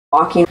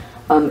walking.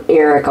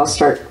 Eric, I'll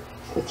start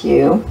with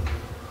you.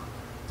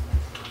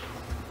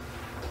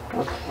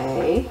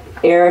 Okay.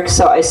 Eric,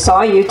 so I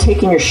saw you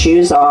taking your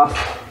shoes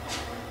off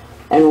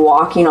and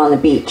walking on the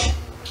beach.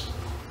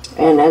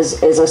 And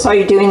as I saw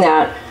you doing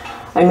that,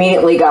 I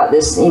immediately got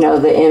this, the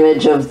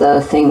image of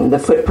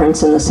the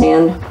footprints in the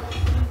sand.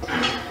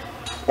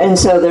 And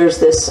so there's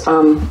this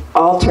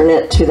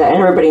alternate to that,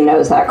 and everybody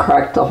knows that,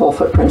 correct? The whole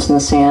footprints in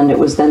the sand. It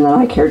was then that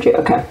I carried you.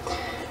 Okay.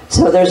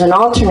 So there's an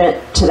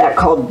alternate to that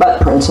called butt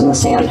prints in the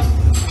sand.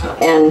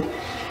 And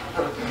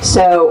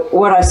so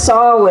what I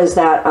saw was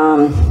that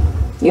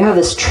you have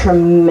this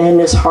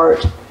tremendous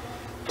heart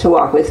to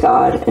walk with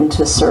God and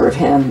to serve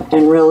Him,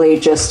 and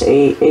really just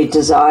a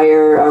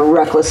desire, a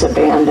reckless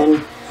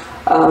abandon.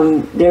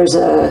 There's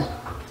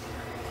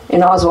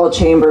in Oswald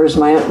Chambers,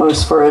 My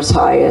Utmost for His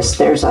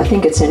Highest, I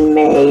think it's in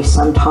May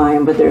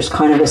sometime, but there's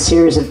kind of a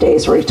series of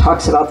days where he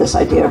talks about this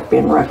idea of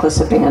being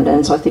reckless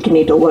abandon, so I think you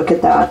need to look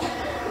at that.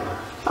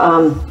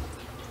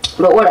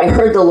 But what I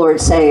heard the Lord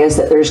say is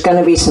that there's going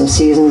to be some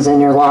seasons in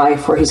your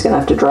life where He's going to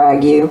have to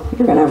drag you.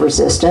 You're going to have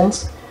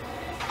resistance.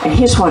 And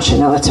He just wants you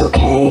to know it's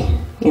okay.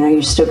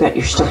 You're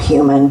still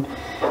human.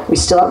 We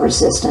still have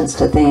resistance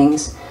to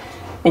things.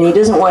 And He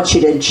doesn't want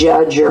you to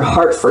judge your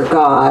heart for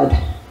God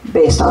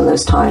based on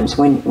those times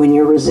when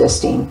you're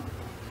resisting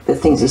the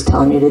things He's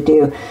telling you to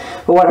do.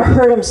 But what I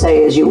heard Him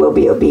say is you will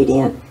be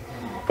obedient,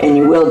 and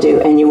you will do,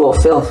 and you will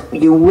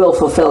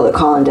fulfill the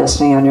call and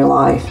destiny on your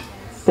life.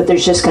 But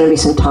there's just going to be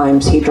some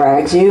times He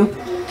drags you.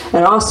 And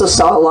I also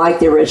saw, like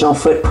the original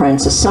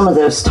footprints, is some of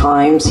those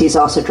times He's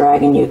also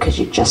dragging you because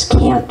you just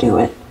can't do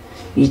it.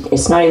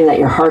 It's not even that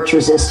your heart's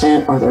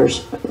resistant or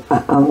there's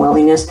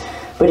unwillingness,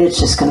 but it's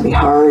just going to be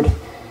hard.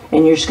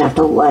 And you're just going to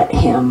have to let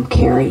Him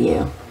carry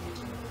you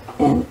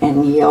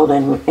and yield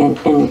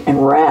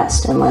and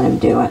rest and let Him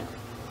do it.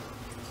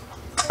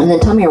 And then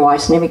tell me your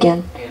wife's name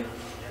again.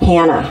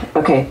 Hannah.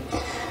 Okay.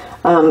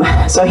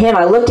 So Hannah,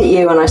 I looked at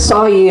you and I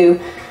saw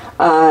you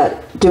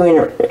doing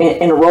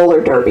in a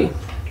roller derby.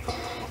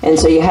 And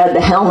so you had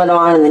the helmet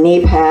on and the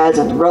knee pads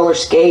and the roller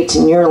skates,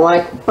 and you're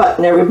like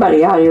butting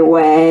everybody out of your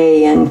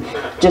way and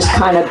just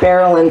kind of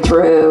barreling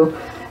through.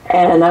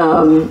 And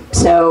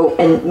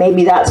and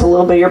maybe that's a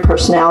little bit of your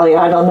personality,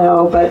 I don't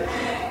know. But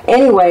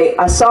anyway,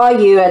 I saw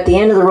you at the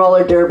end of the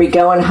roller derby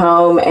going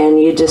home,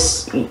 and you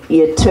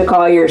took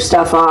all your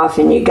stuff off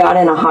and you got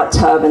in a hot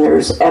tub, and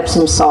there's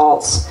Epsom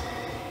salts,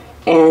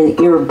 and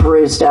you're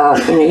bruised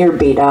up, you're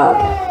beat up,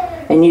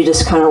 and you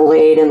just kind of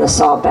laid in the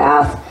salt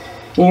bath.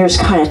 And you're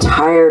just kind of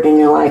tired, and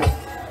you're like,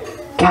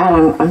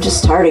 God, I'm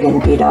just tired of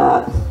getting beat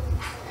up.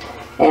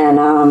 And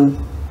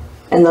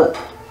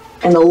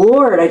the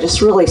Lord, I just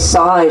really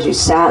saw as you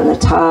sat in the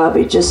tub,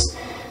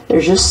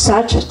 there's just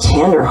such a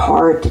tender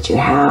heart that you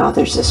have.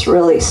 There's this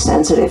really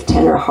sensitive,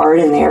 tender heart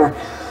in there.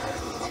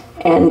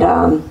 And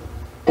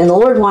the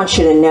Lord wants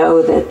you to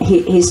know that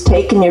He's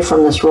taken you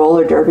from this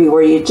roller derby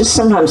where you just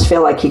sometimes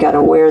feel like you got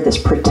to wear this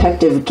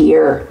protective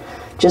gear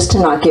just to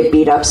not get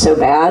beat up so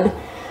bad.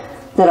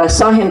 That I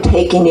saw Him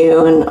taking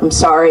you, and I'm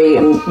sorry,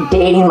 I'm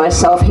dating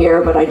myself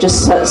here, but I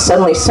just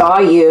suddenly saw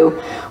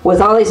you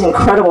with all these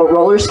incredible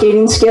roller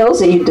skating skills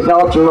that you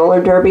developed in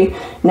roller derby.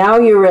 Now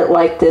you're at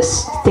like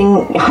this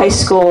high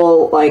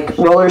school like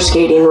roller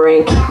skating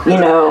rink,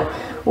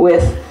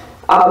 with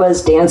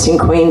ABBA's Dancing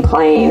Queen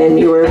playing, and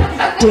you were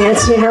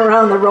dancing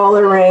around the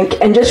roller rink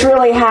and just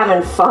really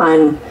having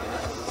fun.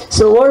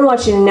 So the Lord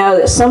wants you to know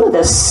that some of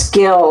the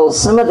skills,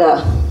 some of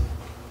the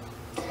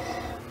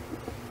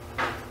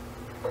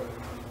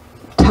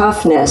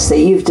toughness that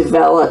you've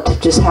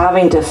developed, just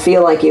having to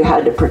feel like you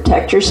had to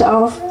protect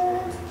yourself,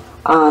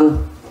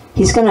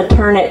 He's going to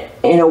turn it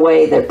in a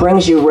way that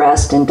brings you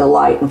rest and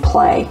delight and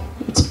play.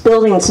 It's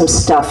building some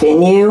stuff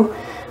in you,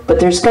 but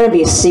there's going to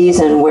be a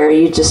season where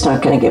you're just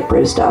not going to get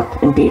bruised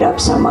up and beat up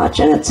so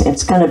much, and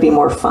it's going to be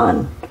more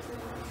fun.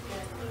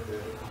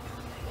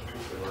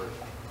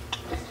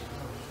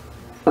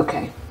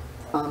 Okay,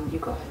 you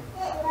go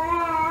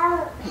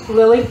ahead.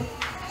 Lily?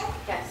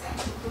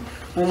 Yes.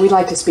 We'd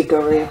like to speak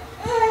over you.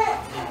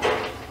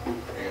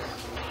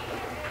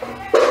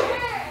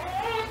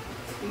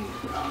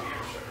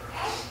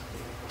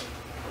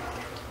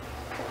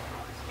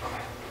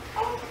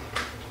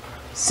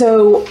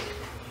 So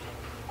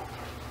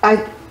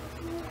I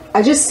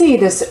just see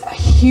this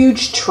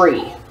huge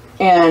tree,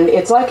 and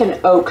it's like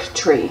an oak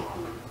tree,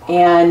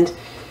 and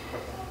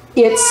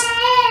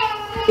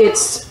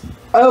it's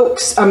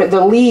oaks. I mean,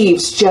 the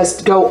leaves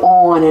just go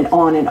on and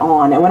on and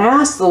on. And when I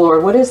asked the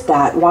Lord, what is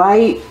that?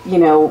 Why,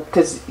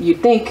 because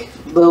you'd think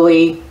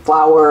lily,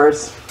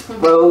 flowers,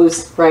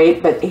 rose,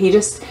 right? But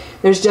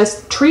there's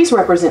just, trees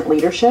represent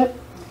leadership.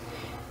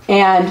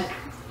 And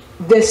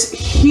this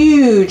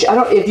huge,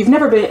 if you've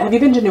never been, have you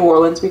been to New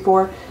Orleans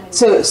before?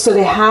 So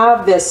they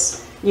have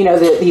this,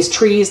 these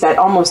trees that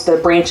almost the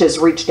branches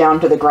reach down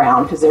to the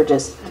ground because they're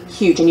just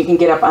huge, and you can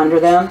get up under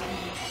them.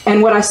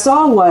 And what I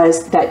saw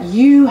was that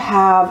you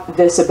have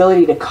this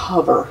ability to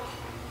cover.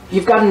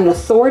 You've got an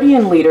authority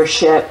and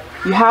leadership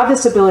You have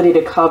this ability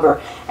to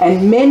cover,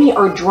 and many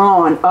are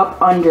drawn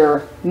up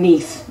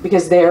underneath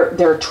because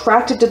they're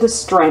attracted to the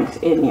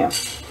strength in you.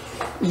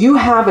 You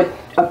have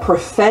a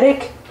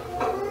prophetic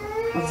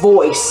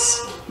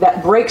voice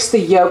that breaks the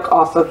yoke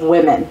off of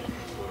women,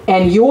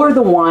 and you're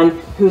the one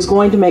who's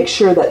going to make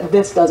sure that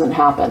this doesn't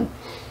happen.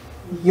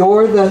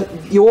 You're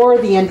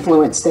the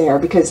influence there,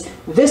 because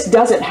this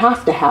doesn't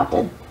have to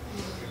happen.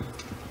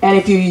 And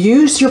if you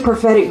use your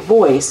prophetic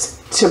voice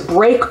to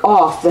break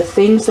off the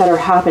things that are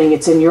happening,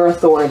 it's in your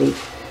authority.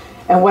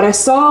 And what I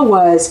saw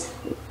was,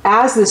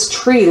 as this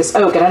tree, this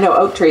oak, and I know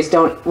oak trees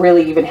don't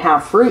really even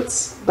have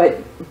fruits,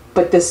 but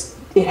this,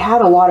 it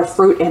had a lot of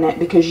fruit in it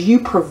because you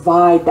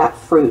provide that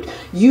fruit.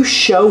 You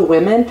show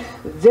women,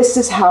 this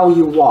is how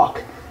you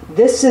walk.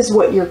 This is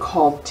what you're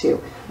called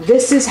to.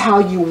 This is how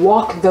you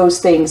walk those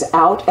things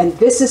out, and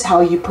this is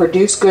how you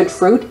produce good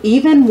fruit,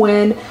 even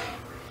when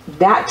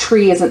that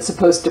tree isn't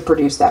supposed to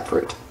produce that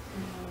fruit.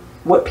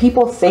 What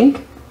people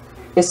think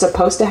is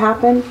supposed to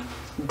happen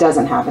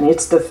doesn't happen.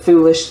 It's the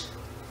foolish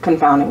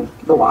confounding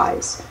the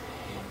wise.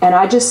 And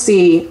I just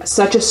see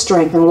such a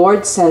strength. And the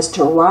Lord says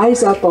to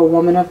rise up, O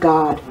woman of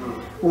God.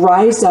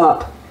 Rise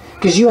up,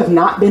 because you have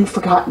not been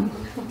forgotten.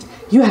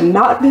 You have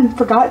not been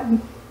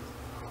forgotten.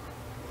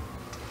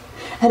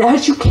 And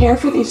as you care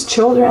for these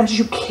children, as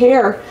you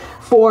care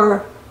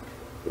for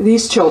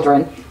these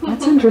children,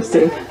 that's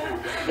interesting.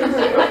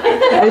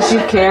 As you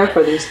care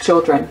for these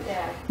children,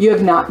 you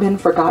have not been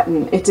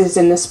forgotten. It is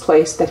in this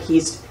place that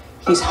He's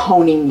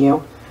honing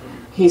you.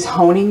 He's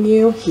honing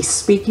you. He's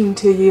speaking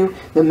to you.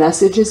 The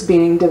message is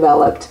being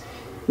developed,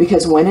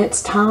 because when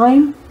it's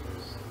time,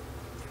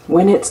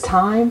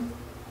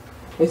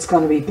 it's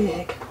going to be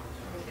big.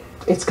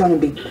 It's going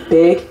to be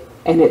big,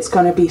 and it's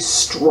going to be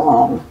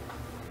strong.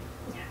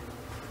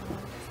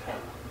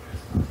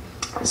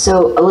 So,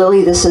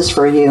 Lily, this is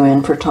for you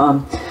and for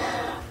Tom.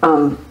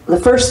 The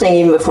first thing,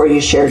 even before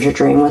you shared your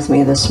dream with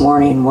me this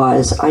morning,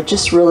 was I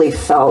just really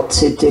felt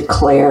to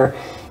declare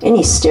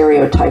any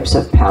stereotypes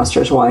of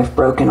pastor's wife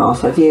broken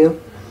off of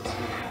you,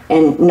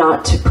 and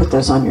not to put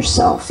those on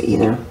yourself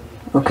either,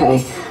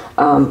 okay?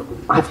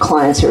 I have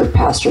clients who are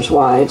pastors'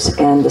 wives,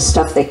 and the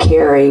stuff they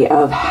carry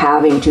of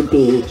having to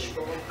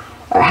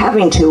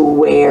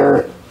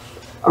wear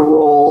a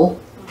role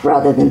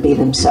rather than be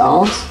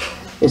themselves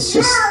is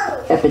just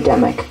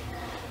epidemic.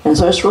 And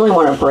so I just really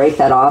want to break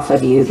that off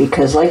of you,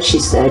 because like she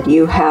said,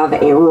 you have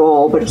a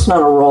role, but it's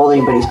not a role that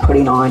anybody's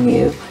putting on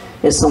you.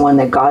 It's the one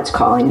that God's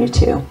calling you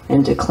to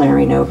and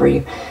declaring over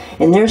you.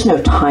 And there's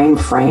no time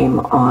frame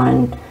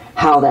on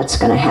how that's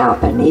going to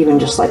happen, even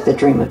just like the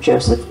dream of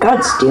Joseph.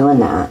 God's doing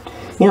that.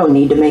 You don't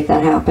need to make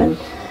that happen.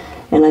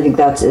 And I think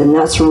that's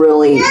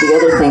really the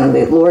other thing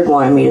that Lord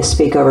wanted me to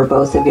speak over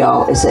both of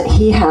y'all, is that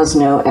He has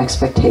no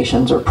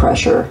expectations or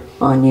pressure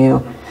on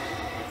you.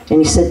 And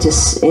He said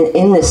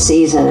in this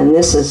season, and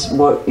this is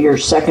what your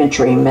second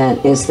dream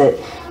meant, is that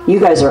you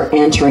guys are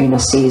entering a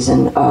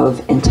season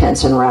of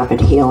intense and rapid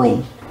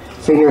healing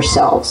for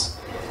yourselves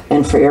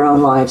and for your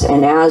own lives.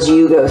 And as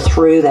you go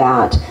through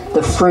that,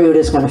 the fruit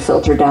is going to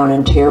filter down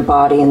into your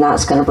body, and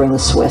that's going to bring the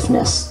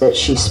swiftness that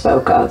she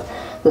spoke of,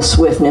 the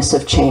swiftness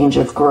of change,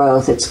 of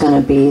growth. It's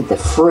going to be the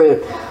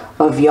fruit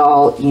of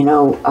y'all,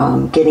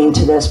 getting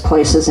to those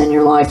places in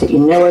your life that you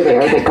know are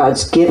there, that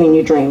God's giving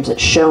you dreams,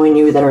 that's showing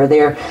you that are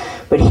there.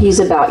 But He's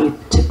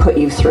about to put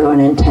you through an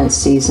intense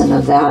season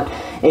of that,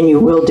 and you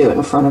will do it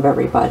in front of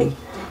everybody.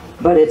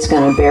 But it's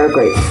going to bear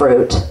great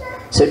fruit.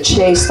 So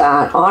chase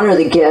that. Honor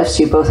the gifts.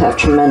 You both have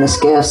tremendous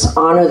gifts.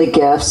 Honor the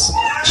gifts.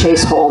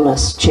 Chase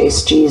wholeness.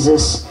 Chase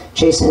Jesus.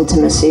 Chase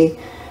intimacy.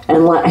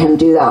 And let Him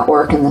do that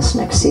work in this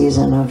next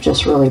season of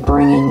just really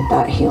bringing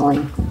that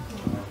healing.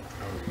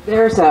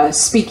 There's a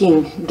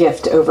speaking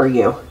gift over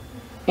you,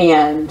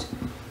 and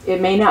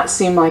it may not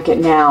seem like it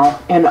now.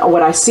 And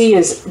what I see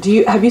is,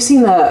 have you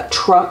seen the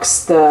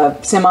trucks, the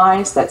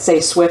semis that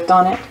say Swift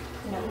on it?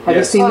 No. Have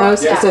you seen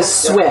those? Yeah. It says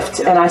Swift,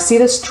 and I see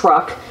this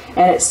truck,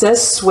 and it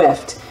says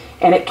Swift,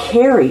 and it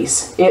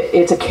carries.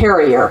 It's a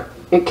carrier.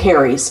 It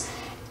carries.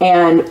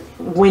 And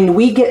when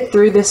we get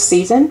through this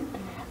season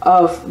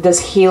of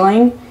this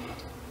healing,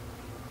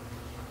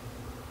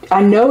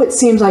 I know it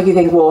seems like you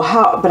think, well,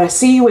 how? But I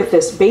see you with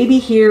this baby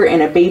here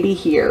and a baby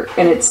here.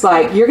 And it's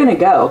like, you're going to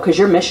go because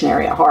you're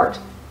missionary at heart.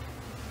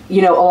 A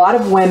lot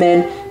of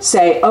women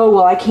say, oh,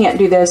 well, I can't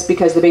do this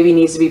because the baby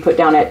needs to be put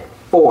down at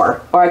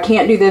 4. Or I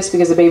can't do this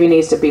because the baby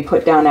needs to be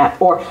put down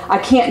at, or I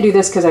can't do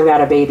this because I've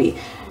got a baby.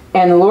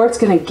 And the Lord's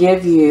going to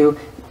give you,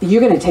 you're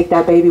going to take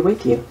that baby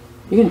with you.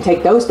 You're going to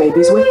take those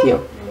babies with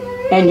you.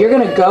 And you're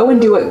going to go and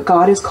do what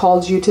God has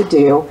called you to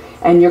do.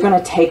 And you're going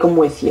to take them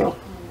with you.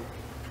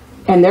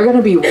 And they're going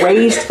to be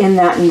raised in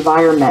that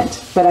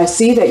environment. But I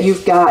see that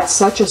you've got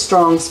such a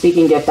strong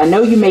speaking gift. I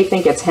know you may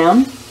think it's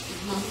him,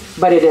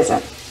 but it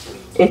isn't.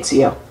 It's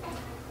you.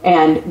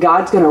 And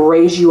God's going to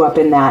raise you up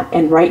in that.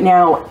 And right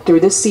now, through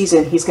this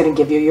season, He's going to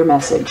give you your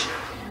message.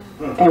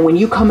 And when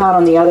you come out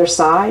on the other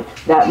side,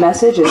 that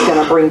message is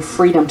going to bring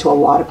freedom to a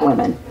lot of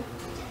women.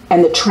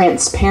 And the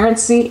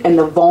transparency and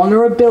the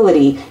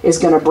vulnerability is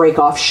going to break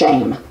off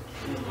shame.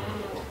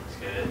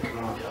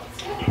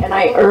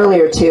 And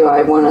earlier too,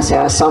 I want to say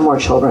I saw more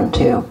children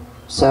too.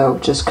 So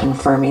just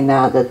confirming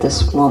that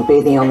this won't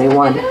be the only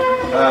one.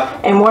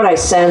 And what I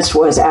sensed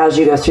was, as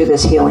you go through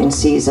this healing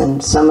season,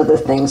 some of the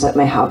things that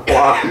may have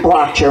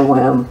blocked your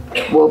womb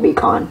will be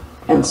gone.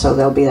 And so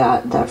there'll be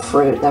that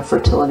fruit, that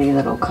fertility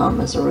that'll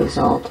come as a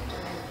result.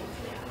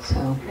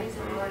 So,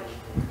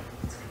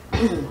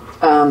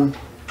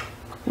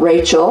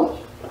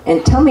 Rachel,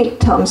 and tell me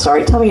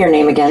your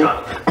name again.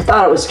 I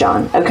thought it was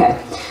John.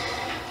 Okay.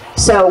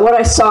 So what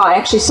I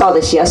actually saw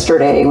this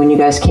yesterday when you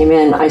guys came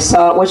in.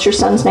 What's your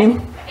son's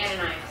name?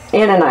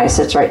 Ananias,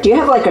 that's right. Do you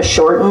have like a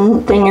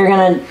shortened thing you're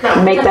going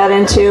to make that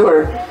into?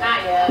 Or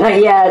Not yet.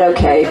 Not yet,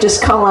 okay.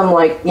 Just call him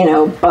like,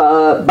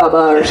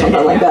 Bubba or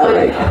something like that,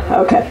 right?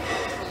 Okay.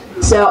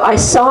 So I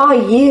saw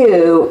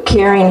you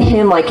carrying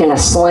him like in a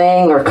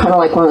sling or kind of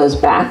like one of those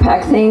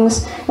backpack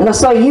things. And I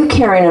saw you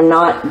carrying him,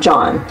 not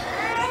John.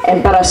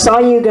 But I saw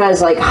you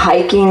guys like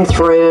hiking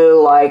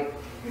through like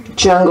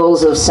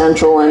jungles of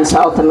Central and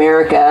South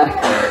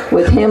America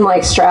with him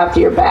like strapped to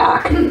your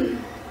back.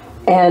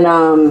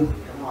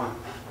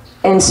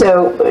 And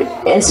so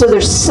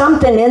there's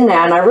something in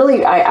that, and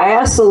I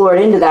asked the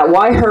Lord into that.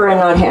 Why her and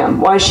not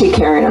him? Why is she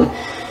carrying him?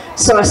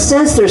 So I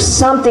sense there's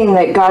something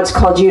that God's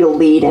called you to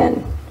lead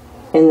in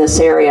this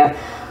area.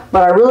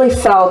 But I really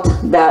felt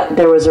that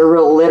there was a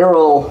real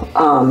literal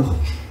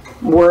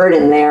word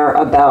in there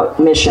about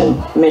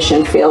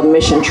mission field,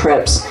 mission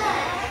trips,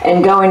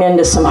 and going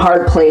into some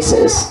hard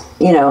places,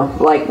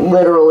 like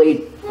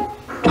literally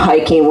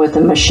hiking with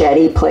a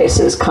machete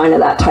places, kind of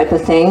that type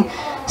of thing.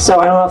 So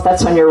I don't know if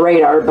that's on your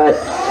radar, but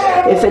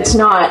if it's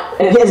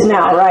not, it is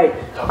now, right?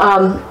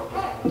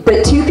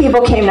 But two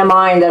people came to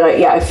mind that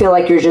I feel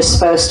like you're just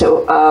supposed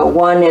to.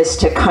 One is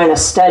to kind of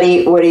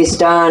study what he's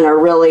done, or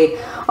really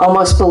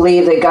almost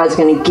believe that God's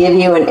going to give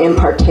you an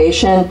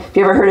impartation. Have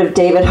you ever heard of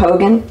David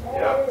Hogan?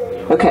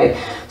 Okay,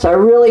 so I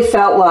really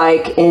felt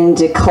like in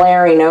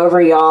declaring over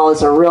y'all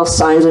as a real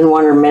signs and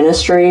wonder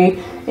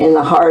ministry in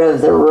the heart of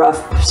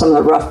some of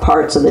the rough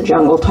parts of the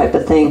jungle type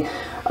of thing,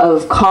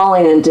 of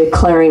calling and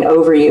declaring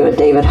over you a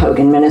David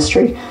Hogan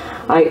ministry.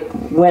 I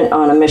went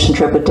on a mission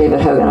trip with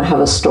David Hogan. I have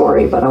a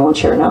story, but I won't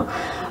share it now.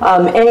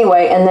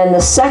 Anyway, and then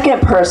the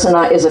second person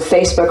is a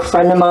Facebook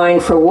friend of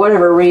mine. For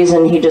whatever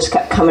reason, he just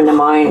kept coming to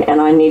mind,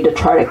 and I need to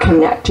try to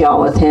connect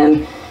y'all with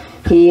him.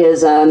 He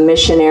is a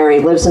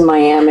missionary, lives in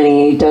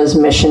Miami, he does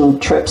mission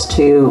trips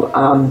to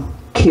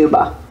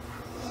Cuba.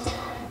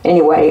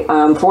 Anyway,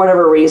 for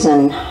whatever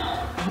reason,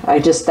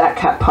 that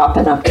kept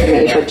popping up to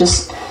me, but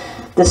just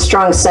the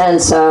strong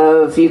sense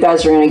of you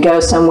guys are going to go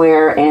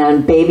somewhere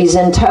and baby's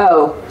in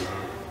tow,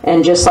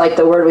 and just like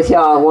the word with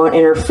y'all, won't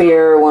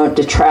interfere, won't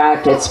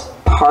detract. It's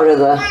part of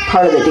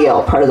the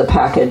deal, part of the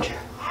package.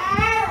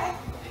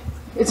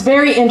 It's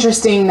very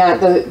interesting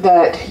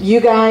that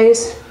you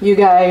guys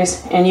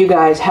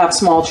have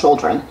small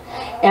children,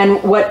 and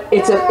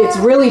it's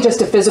really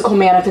just a physical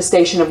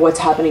manifestation of what's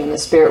happening in the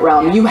spirit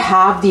realm. You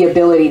have the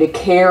ability to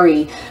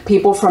carry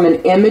people from an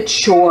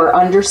immature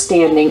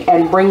understanding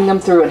and bring them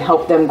through and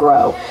help them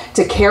grow,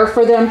 to care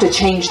for them, to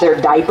change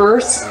their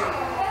diapers,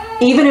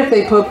 even if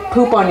they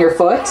poop on your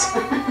foot,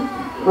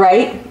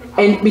 right?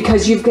 And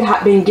because you've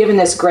been given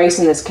this grace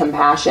and this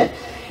compassion,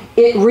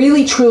 it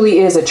really truly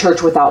is a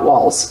church without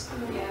walls.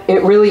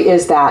 It really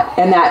is that.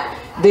 And that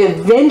the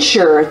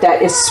adventure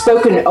that is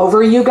spoken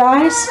over you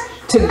guys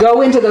to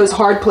go into those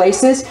hard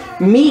places,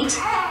 meet,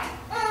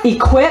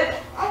 equip,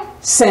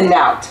 send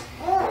out.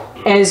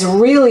 And it's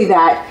really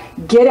that,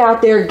 get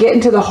out there, get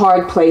into the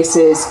hard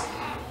places,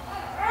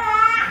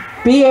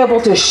 be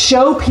able to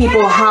show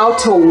people how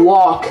to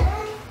walk,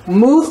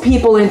 move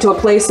people into a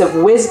place of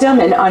wisdom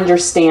and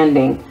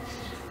understanding.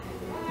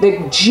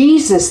 The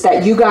Jesus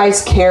that you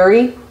guys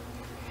carry,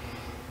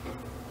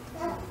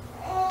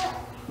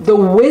 the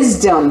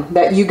wisdom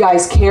that you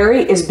guys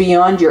carry is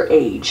beyond your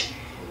age.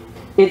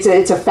 It's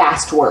a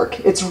fast work.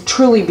 It's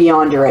truly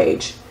beyond your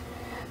age.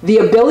 The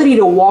ability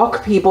to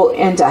walk people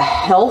into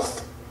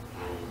health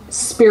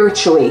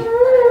spiritually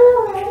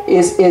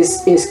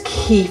is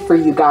key for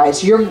you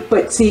guys.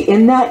 But see,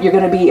 in that, you're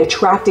going to be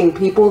attracting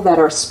people that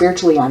are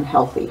spiritually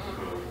unhealthy.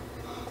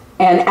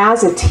 And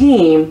as a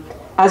team,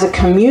 as a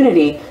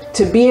community,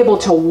 to be able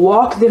to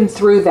walk them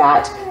through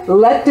that,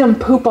 let them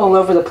poop all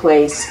over the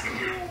place,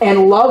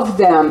 and love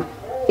them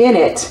in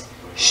it,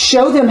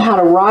 show them how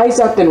to rise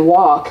up and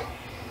walk,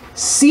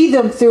 see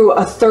them through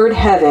a third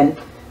heaven.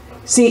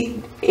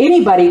 See,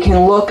 anybody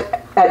can look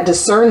at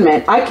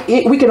discernment.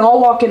 We can all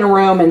walk in a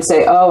room and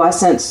say, oh, I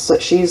sense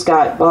that she's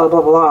got blah,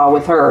 blah, blah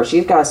with her.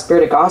 She's got a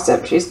spirit of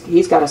gossip.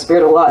 He's got a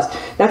spirit of lust.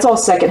 That's all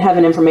second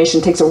heaven information.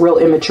 It takes a real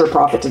immature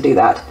prophet to do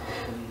that.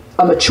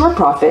 A mature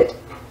prophet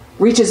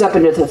reaches up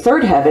into the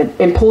third heaven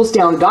and pulls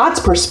down God's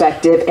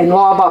perspective, and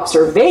law of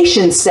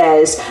observation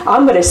says,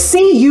 I'm going to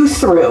see you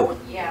through.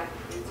 Yeah.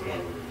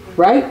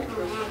 Right?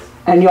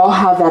 And y'all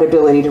have that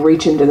ability to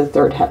reach into the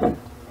third heaven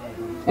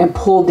and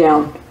pull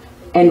down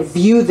and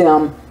view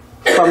them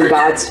from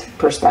God's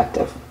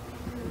perspective.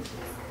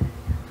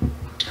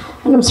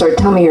 And I'm sorry,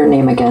 tell me your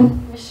name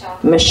again. Michelle.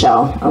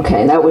 Michelle.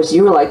 Okay,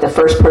 you were like the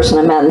first person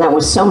I met, and that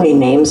was so many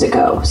names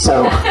ago.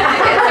 So. It's okay,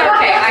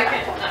 I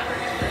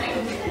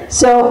can.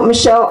 So,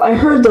 Michelle, I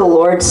heard the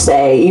Lord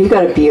say, you've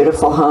got a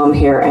beautiful home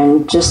here,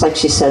 and just like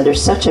she said,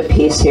 there's such a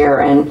peace here,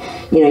 and,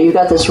 you've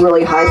got this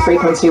really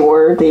high-frequency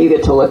word that you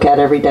get to look at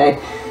every day.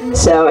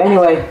 So,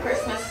 anyway.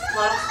 Christmas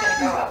love's going to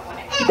go up when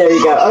it comes. There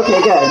you go.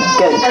 Okay, good.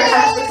 There's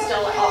actually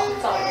still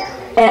it's all here.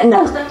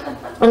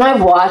 And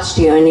I've watched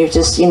you, and you've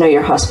just,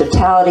 your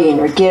hospitality, and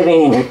your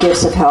giving, and your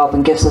gifts of help,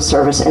 and gifts of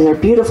service, and they're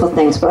beautiful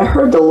things, but I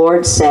heard the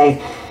Lord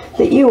say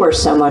that you are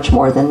so much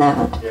more than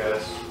that.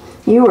 Yes.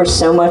 You are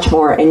so much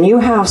more, and you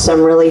have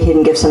some really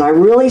hidden gifts, and I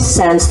really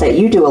sense that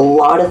you do a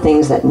lot of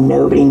things that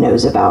nobody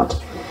knows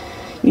about.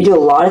 You do a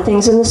lot of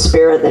things in the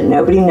Spirit that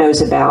nobody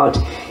knows about.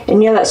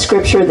 And that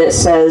scripture that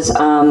says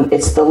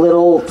it's the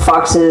little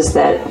foxes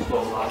that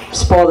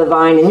spoil the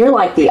vine, and you're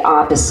like the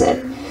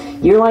opposite.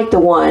 You're like the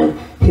one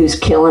who's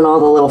killing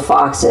all the little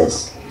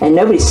foxes, and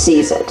nobody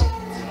sees it.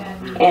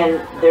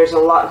 And there's a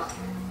lot...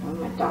 Oh,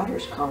 my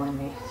daughter's calling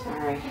me.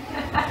 Sorry.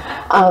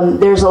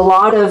 There's a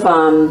lot of...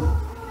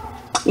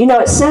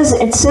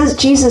 it says,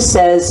 Jesus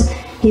says,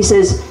 he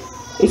says,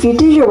 if you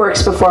did your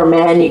works before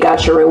men, you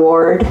got your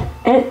reward.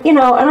 And, and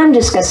I'm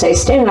just going to say,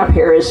 standing up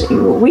here is,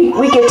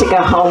 we get to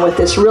go home with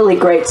this really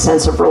great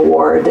sense of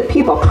reward, that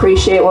people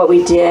appreciate what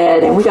we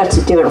did, and we got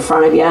to do it in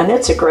front of you, and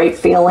it's a great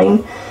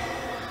feeling.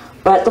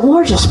 But the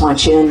Lord just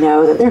wants you to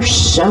know that there's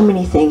so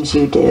many things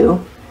you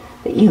do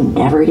that you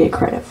never get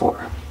credit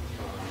for.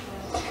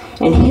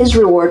 And his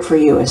reward for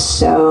you is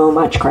so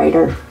much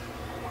greater.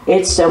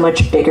 It's so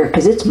much bigger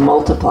because it's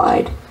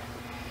multiplied.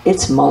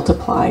 It's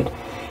multiplied.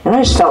 And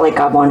I just felt like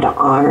God wanted to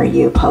honor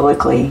you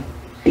publicly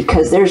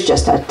because there's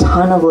just a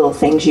ton of little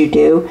things you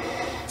do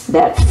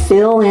that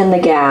fill in the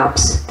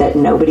gaps that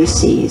nobody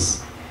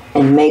sees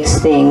and makes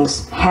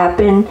things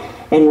happen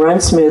and run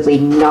smoothly,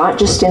 not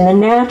just in the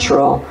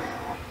natural,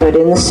 but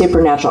in the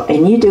supernatural.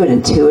 And you do it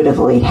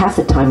intuitively. Half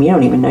the time you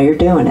don't even know you're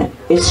doing it.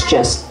 It's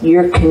just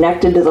you're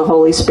connected to the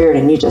Holy Spirit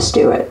and you just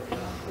do it.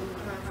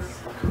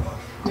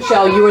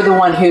 Michelle, you were the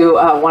one who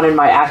wanted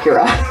my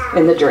Acura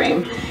in the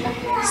dream.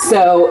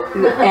 So,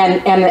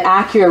 and the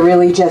Acura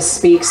really just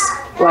speaks,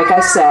 like I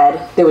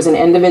said, there was an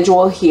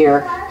individual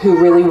here who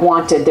really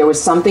wanted, there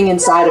was something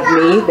inside of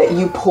me that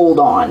you pulled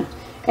on,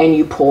 and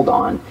you pulled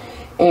on.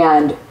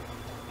 And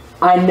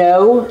I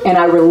know, and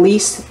I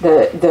release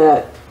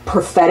the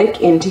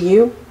prophetic into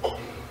you.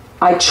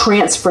 I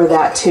transfer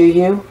that to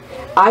you.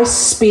 I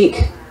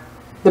speak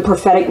the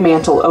prophetic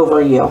mantle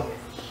over you.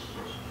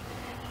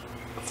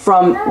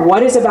 From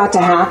what is about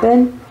to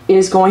happen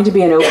is going to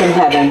be an open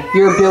heaven.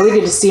 Your ability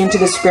to see into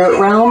the spirit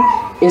realm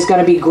is going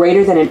to be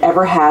greater than it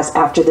ever has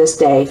after this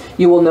day.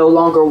 You will no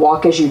longer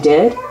walk as you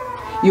did.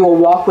 You will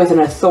walk with an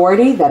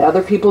authority that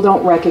other people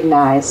don't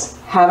recognize,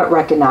 haven't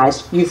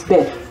recognized. You've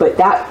been, but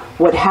that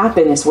what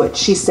happened is what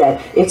she said.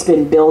 It's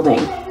been building.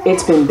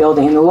 It's been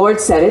building. And the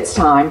Lord said, it's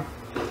time.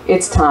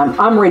 It's time.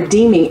 I'm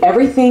redeeming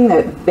everything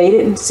that they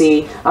didn't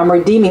see. I'm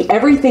redeeming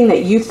everything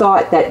that you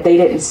thought that they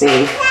didn't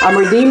see. I'm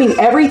redeeming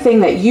everything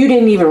that you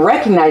didn't even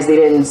recognize they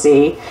didn't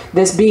see.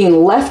 This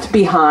being left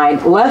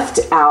behind, left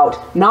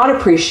out, not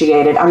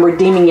appreciated. I'm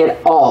redeeming it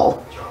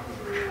all.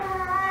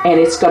 And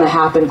it's going to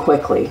happen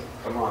quickly.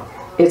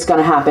 It's going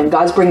to happen.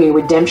 God's bringing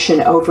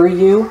redemption over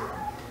you.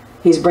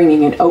 He's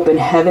bringing an open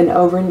heaven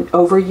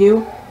over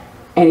you.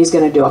 And he's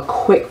going to do a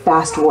quick,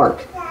 fast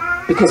work.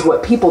 Because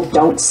what people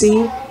don't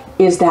see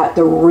is that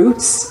the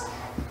roots,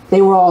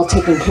 they were all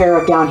taken care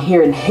of down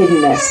here in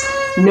hiddenness.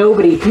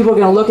 People are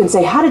going to look and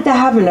say, how did that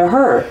happen to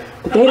her?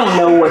 But they don't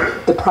know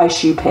what the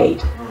price you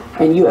paid.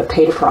 And you have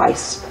paid a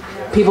price.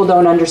 People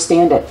don't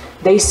understand it.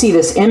 They see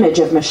this image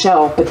of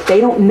Michelle, but they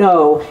don't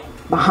know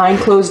behind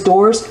closed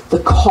doors the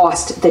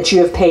cost that you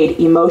have paid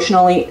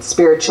emotionally,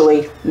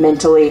 spiritually,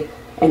 mentally,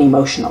 and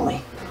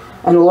emotionally.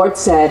 And the Lord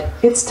said,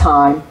 it's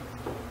time.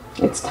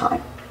 It's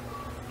time.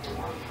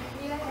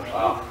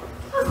 Wow.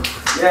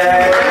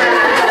 Yay!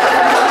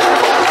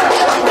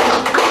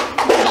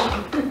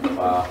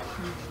 Wow.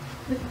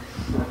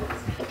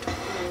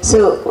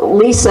 So,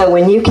 Lisa,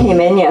 when you came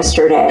in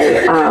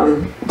yesterday,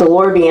 the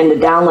Lord began to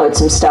download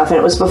some stuff, and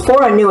it was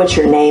before I knew what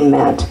your name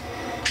meant.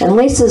 And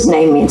Lisa's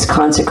name means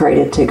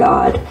consecrated to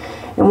God.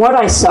 And what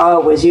I saw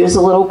was you as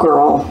a little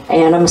girl,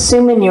 and I'm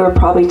assuming you were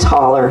probably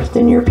taller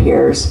than your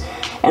peers.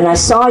 And I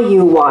saw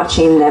you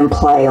watching them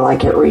play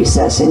like at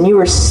recess, and you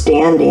were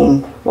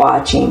standing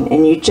watching,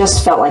 and you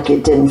just felt like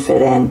it didn't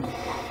fit in.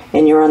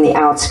 And you were on the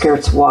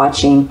outskirts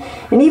watching.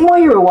 And even while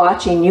you were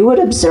watching, you would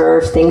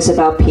observe things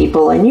about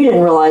people, and you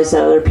didn't realize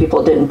that other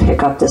people didn't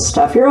pick up this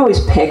stuff. You're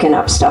always picking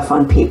up stuff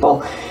on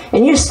people.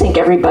 And you just think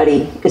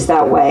everybody is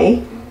that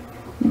way.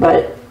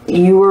 But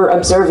you were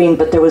observing,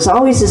 but there was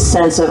always this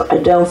sense of, I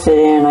don't fit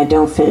in, I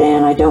don't fit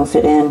in, I don't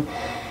fit in.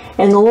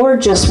 And the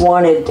Lord just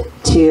wanted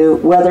to,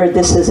 whether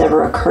this has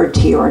ever occurred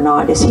to you or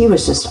not, is he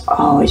was just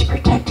always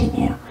protecting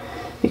you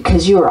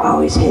because you were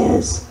always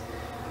his.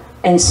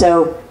 And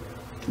so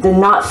the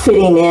not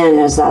fitting in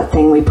is that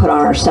thing we put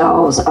on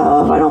ourselves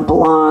of, I don't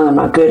belong, I'm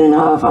not good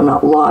enough, I'm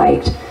not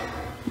liked.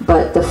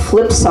 But the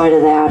flip side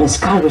of that is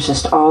God was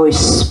just always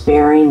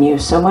sparing you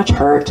so much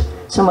hurt,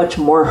 so much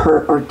more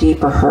hurt or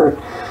deeper hurt.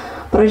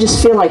 But I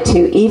just feel like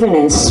too, even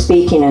in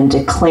speaking and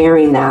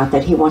declaring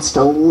that he wants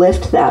to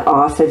lift that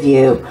off of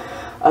you,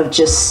 of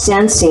just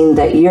sensing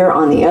that you're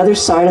on the other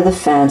side of the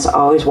fence,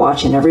 always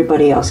watching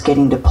everybody else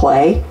getting to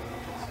play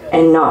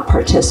and not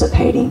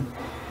participating.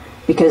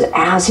 Because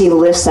as he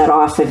lifts that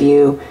off of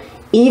you,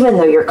 even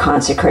though you're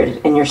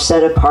consecrated and you're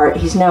set apart,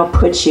 he's now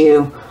put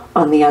you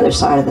on the other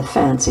side of the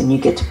fence, and you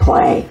get to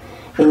play,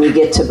 and you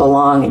get to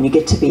belong, and you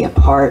get to be a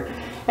part.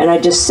 And I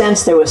just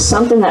sensed there was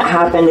something that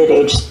happened at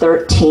age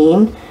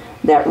 13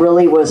 that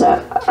really was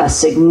a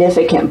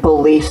significant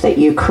belief that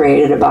you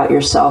created about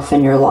yourself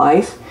and your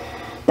life.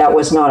 That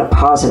was not a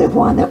positive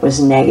one, that was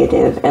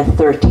negative at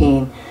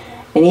 13.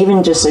 And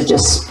even just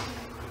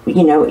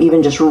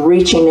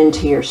reaching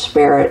into your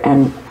spirit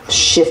and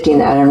shifting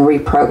that and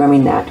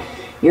reprogramming that,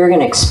 you're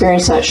going to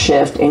experience that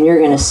shift, and you're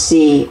going to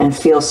see and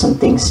feel some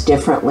things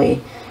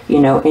differently,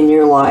 in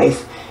your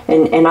life.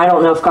 And I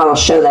don't know if God will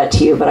show that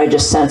to you, but I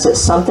just sense that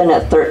something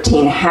at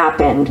 13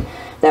 happened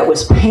that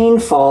was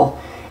painful,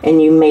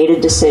 and you made a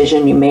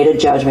decision, you made a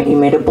judgment, you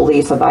made a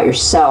belief about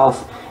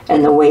yourself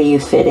and the way you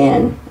fit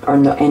in,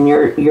 and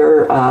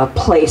your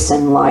place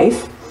in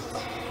life.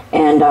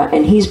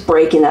 And he's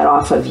breaking that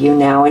off of you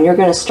now, and you're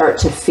going to start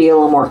to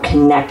feel a more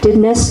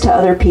connectedness to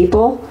other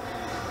people.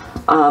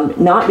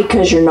 Not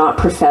because you're not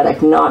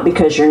prophetic, not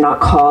because you're not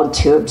called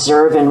to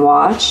observe and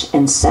watch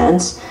and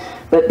sense,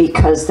 but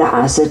because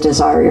that is a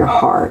desire of your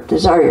heart.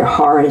 Desire of your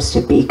heart is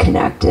to be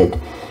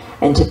connected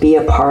and to be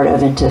a part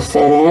of and to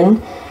fit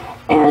in.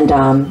 And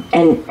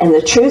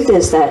the truth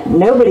is that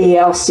nobody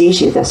else sees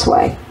you this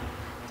way.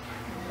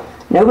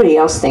 Nobody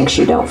else thinks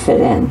you don't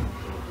fit in.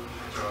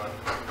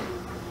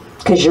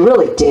 Because you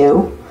really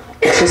do.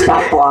 It's just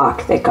that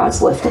block that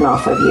God's lifting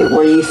off of you,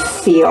 where you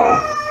feel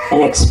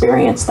and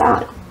experience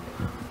that.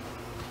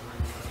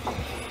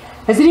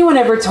 Has anyone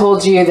ever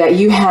told you that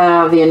you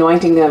have the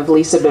anointing of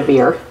Lisa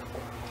Bevere?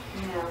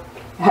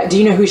 No. Do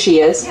you know who she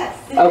is? Yes.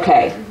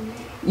 Okay.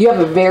 You have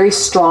a very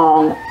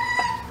strong,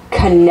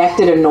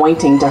 connected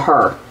anointing to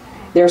her.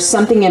 There's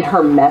something in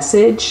her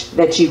message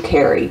that you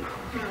carry.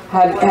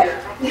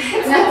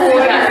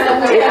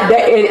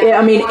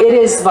 It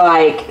is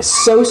like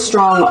so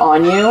strong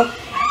on you.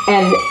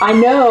 And I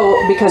know,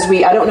 because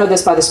I don't know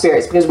this by the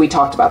Spirit, because we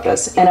talked about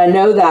this, and I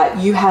know that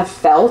you have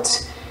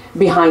felt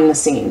behind the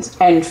scenes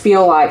and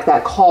feel like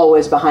that call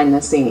was behind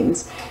the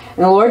scenes.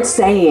 And the Lord's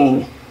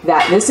saying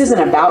that this isn't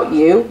about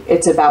you,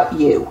 it's about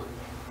you.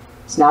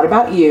 It's not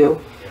about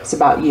you, it's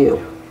about you.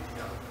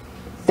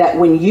 That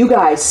when you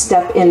guys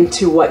step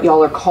into what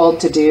y'all are called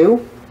to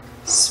do,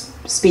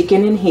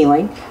 speaking and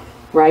healing,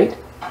 right?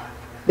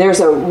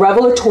 There's a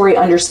revelatory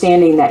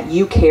understanding that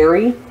you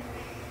carry,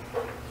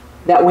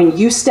 that when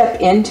you step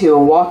into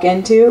and walk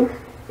into,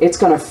 it's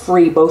going to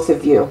free both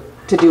of you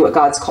to do what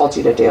God's called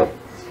you to do.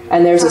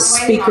 And there's a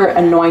speaker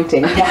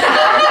anointing. They're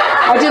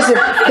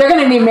going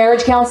to need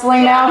marriage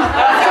counseling now.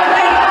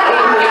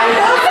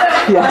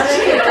 Yeah.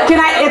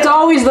 It's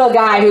always the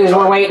guy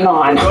we're waiting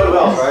on.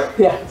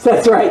 Yeah,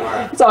 that's right.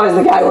 It's always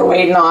the guy we're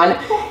waiting on.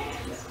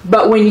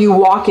 But when you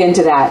walk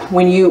into that,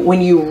 when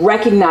you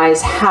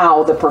recognize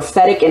how the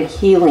prophetic and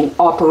healing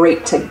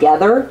operate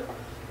together,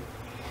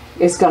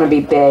 it's going to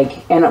be big.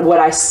 And what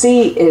I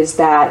see is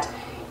that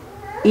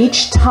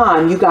each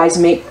time you guys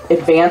make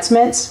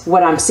advancements,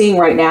 what I'm seeing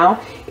right now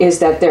is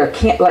that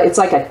it's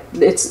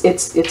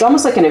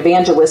almost like an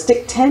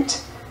evangelistic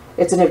tent.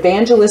 It's an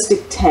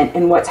evangelistic tent,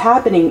 and what's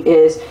happening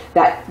is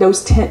that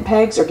those tent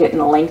pegs are getting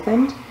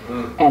lengthened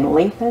and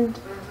lengthened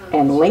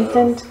and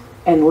lengthened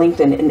and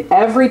lengthened, and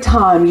every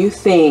time you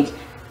think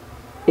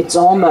it's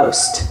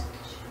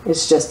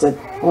just a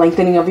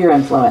lengthening of your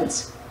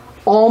influence.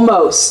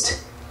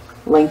 Almost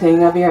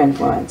lengthening of your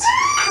influence.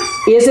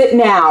 Is it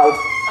now?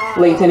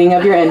 Lengthening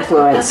of your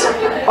influence.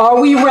 Are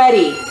we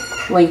ready?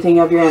 Lengthening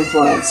of your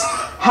influence.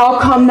 How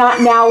come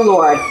not now,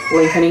 Lord?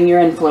 Lengthening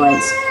your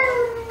influence.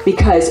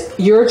 Because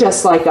you're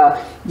just like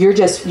you're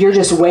just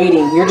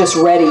waiting. You're just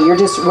ready. You're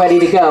just ready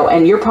to go.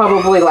 And you're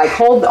probably like,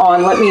 hold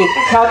on, let me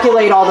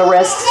calculate all the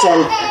risks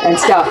and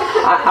stuff.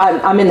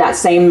 I'm in that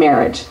same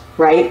marriage,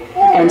 right?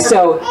 And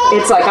so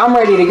it's like, I'm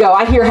ready to go.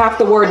 I hear half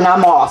the word and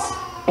I'm off.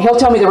 He'll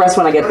tell me the rest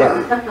when I get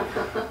there.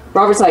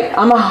 Robert's like,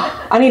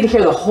 I need to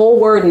hear the whole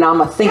word, and I'm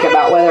going to think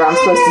about whether I'm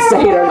supposed to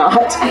say it or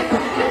not.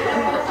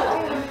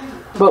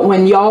 But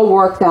when y'all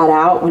work that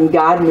out, when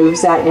God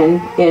moves that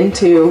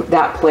into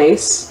that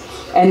place,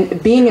 and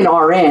being an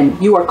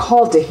RN, you are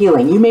called to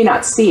healing. You may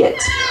not see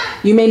it.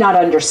 You may not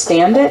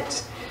understand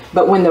it.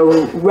 But when the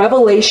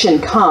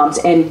revelation comes,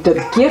 and the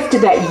gift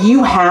that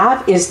you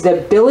have is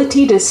the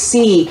ability to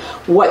see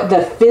what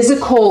the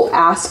physical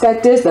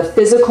aspect is, the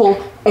physical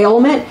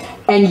ailment,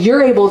 and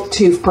you're able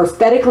to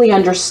prophetically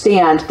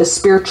understand the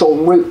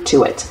spiritual root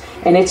to it.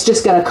 And it's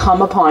just going to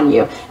come upon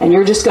you. And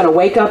you're just going to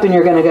wake up and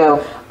you're going to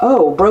go,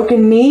 oh,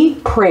 broken knee,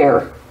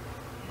 prayer.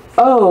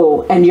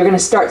 Oh, and you're going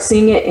to start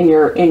seeing it in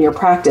your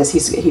practice.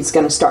 He's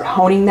going to start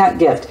honing that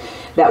gift.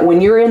 That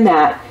when you're in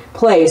that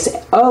place,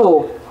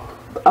 oh,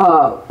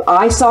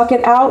 eye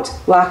socket out,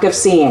 lack of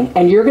seeing.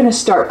 And you're going to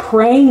start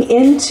praying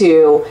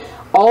into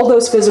all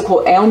those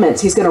physical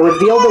ailments. He's going to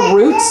reveal the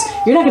roots.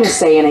 You're not going to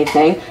say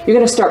anything. You're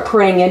going to start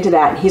praying into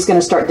that. And he's going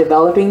to start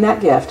developing that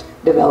gift,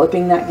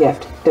 developing that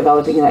gift,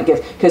 developing that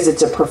gift, because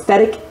it's a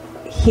prophetic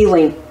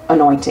healing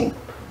anointing.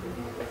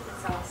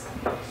 That's awesome.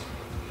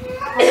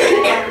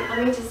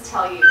 Let me just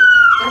tell you,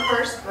 the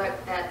first book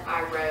that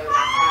I wrote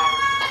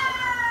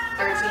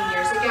 13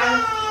 years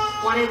ago,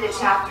 one of the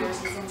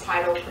chapters is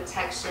entitled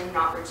Protection,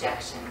 Not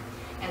Rejection.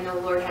 And the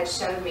Lord had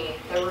showed me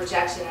the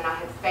rejection that I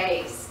had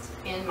faced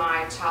in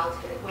my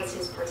childhood was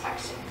his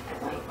protection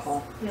of things.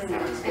 Cool.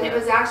 And it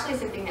was actually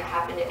something that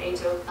happened at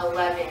age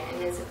 11,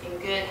 and then something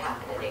good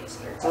happened at age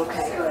 13.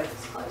 Okay. So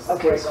it's close.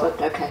 Okay,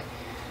 flipped. Okay.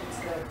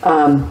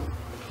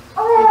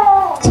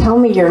 Tell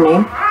me your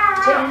name.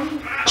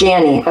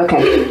 Janny.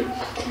 Okay.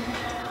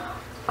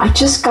 I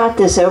just got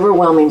this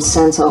overwhelming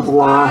sense of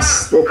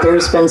loss, that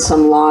there's been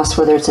some loss,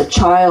 whether it's a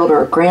child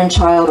or a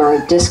grandchild or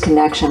a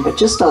disconnection, but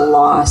just a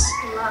loss.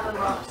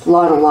 A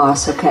lot of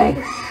loss,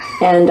 okay.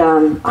 And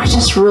I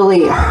just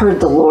really heard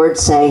the Lord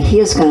say he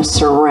is going to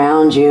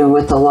surround you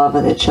with the love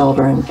of the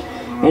children.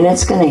 And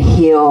it's going to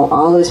heal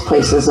all those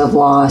places of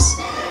loss.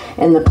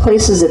 And the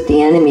places that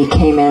the enemy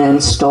came in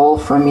and stole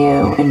from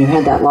you, and you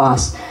had that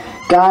loss.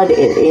 God,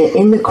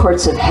 in the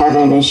courts of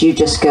heaven, as you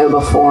just go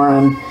before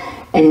him,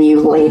 and you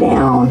lay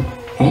down,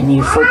 and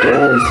you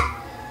forgive,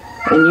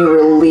 and you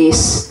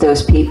release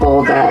those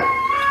people that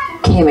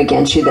came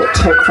against you, that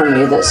took from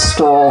you, that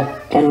stole,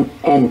 and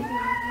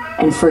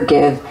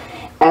forgive.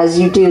 As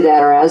you do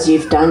that, or as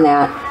you've done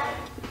that,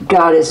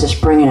 God is just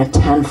bringing a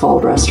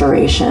tenfold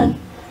restoration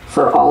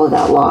for all of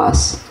that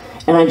loss.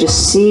 And I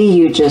just see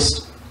you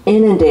just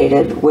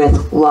inundated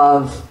with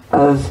love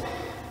of,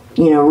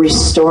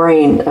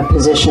 restoring a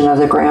position of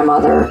the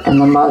grandmother and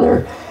the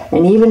mother.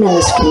 And even in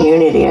this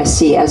community, I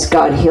see as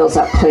God heals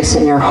that place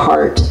in your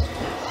heart,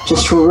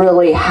 just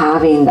really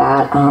having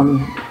that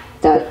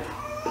that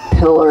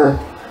pillar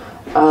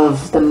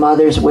of the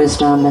mother's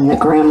wisdom and the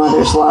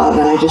grandmother's love.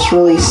 And I just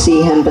really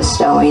see him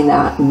bestowing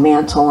that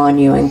mantle on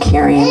you and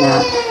carrying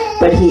that.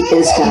 But he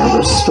is going to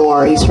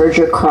restore. He's heard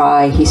your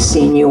cry. He's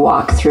seen you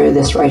walk through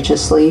this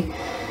righteously.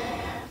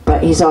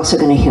 But he's also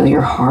going to heal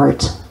your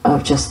heart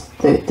of just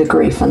the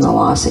grief and the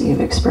loss that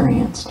you've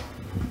experienced.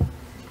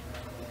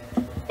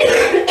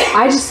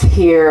 I just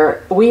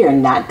hear, we are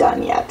not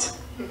done yet.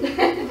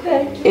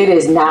 It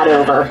is not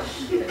over.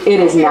 It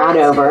is not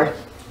over.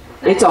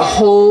 It's a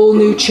whole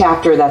new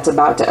chapter that's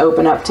about to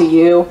open up to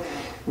you,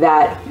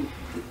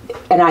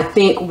 and I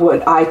think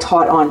what I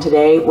taught on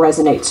today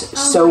resonates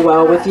so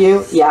well with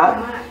you.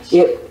 Yeah,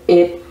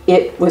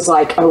 it was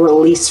like a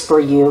release for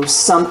you,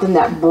 something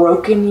that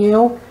broke in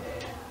you,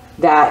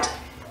 that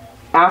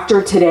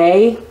after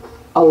today,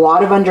 a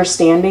lot of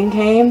understanding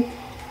came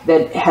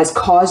that has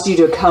caused you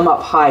to come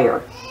up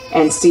higher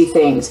and see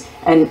things.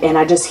 And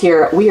I just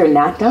hear, we are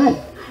not done.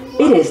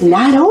 It is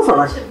not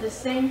over.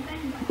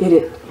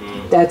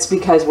 That's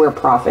because we're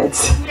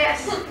prophets.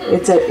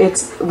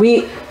 Yes.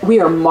 We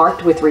are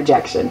marked with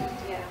rejection.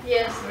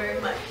 Yes, very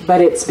much.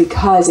 But it's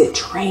because it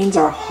trains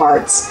our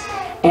hearts.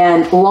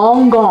 And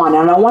long gone,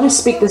 and I want to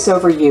speak this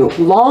over you,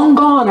 long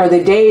gone are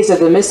the days of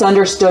the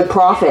misunderstood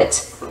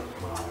prophet.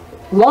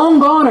 Long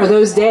gone are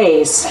those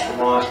days.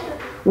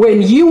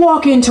 When you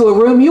walk into a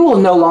room, you will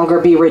no longer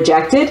be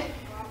rejected.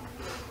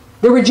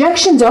 The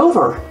rejection's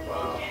over.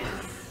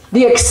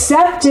 The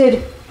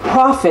accepted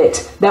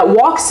prophet that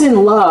walks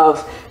in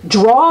love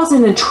draws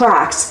and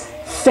attracts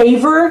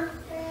favor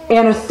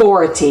and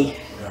authority.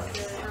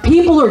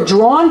 People are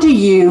drawn to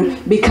you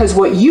because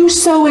what you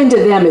sow into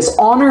them is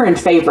honor and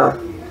favor.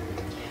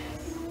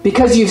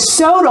 Because you've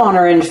sowed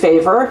honor and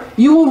favor,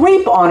 you will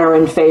reap honor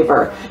and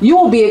favor. You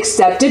will be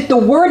accepted. The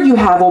word you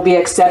have will be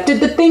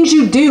accepted. The things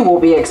you do will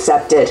be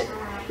accepted.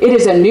 It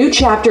is a new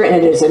chapter and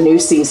it is a new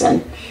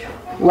season.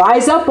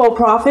 Rise up, O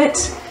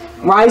prophet.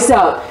 Rise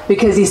up,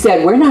 because he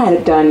said, we're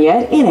not done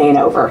yet. It ain't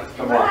over.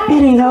 It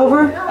ain't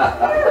over.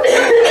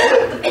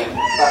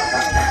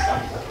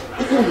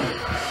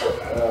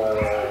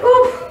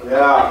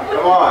 Yeah,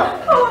 come on.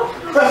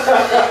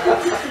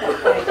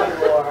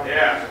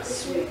 Yeah.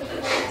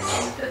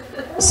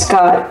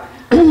 Scott,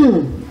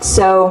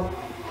 so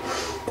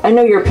I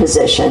know your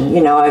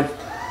position. I've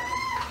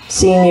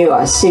seen you.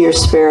 I see your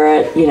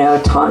spirit.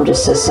 Tom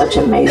just says such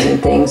amazing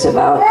things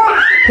about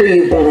who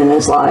you've been in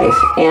his life.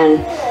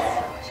 And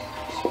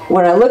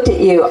when I looked at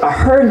you, I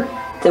heard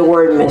the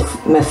word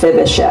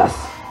Mephibosheth.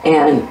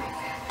 And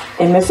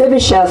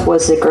Mephibosheth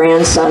was the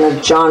grandson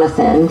of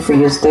Jonathan, for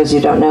those who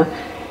don't know.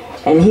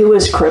 And he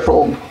was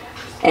crippled.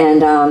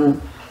 And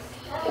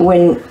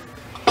when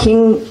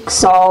King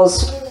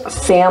Saul's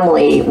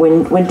family,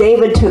 when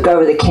David took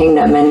over the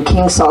kingdom, and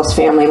King Saul's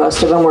family,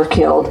 most of them were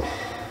killed,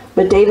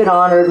 but David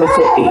honored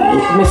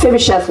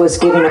Mephibosheth was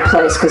given a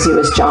place because he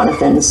was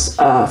Jonathan's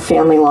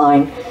family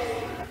line.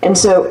 And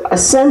so a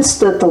sense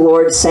that the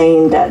Lord's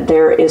saying that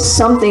there is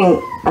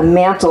something, a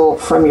mantle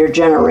from your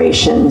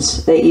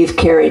generations that you've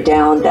carried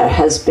down that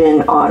has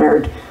been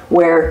honored,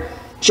 where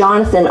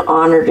Jonathan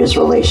honored his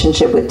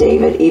relationship with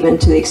David, even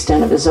to the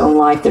extent of his own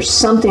life. There's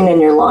something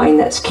in your line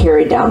that's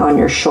carried down on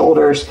your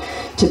shoulders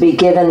to be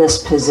given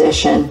this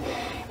position.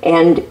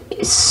 And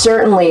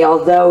certainly,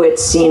 although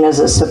it's seen as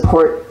a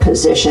support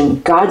position,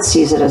 God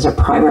sees it as a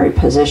primary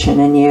position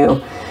in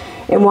you.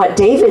 And what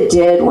David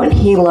did when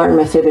he learned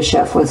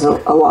Mephibosheth was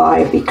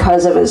alive,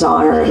 because of his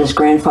honor of his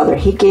grandfather,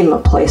 he gave him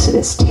a place at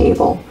his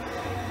table.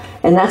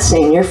 And that's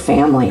saying your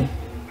family.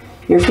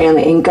 Your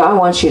family. And God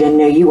wants you to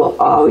know you will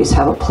always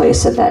have a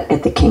place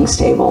at the king's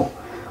table.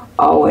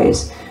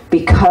 Always.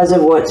 Because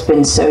of what's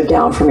been sowed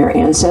down from your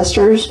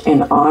ancestors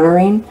in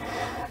honoring.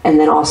 And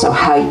then also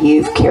how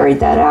you've carried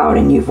that out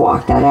and you've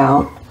walked that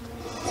out.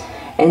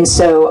 And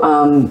so,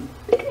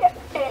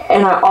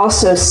 and I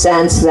also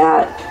sense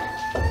that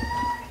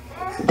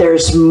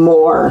there's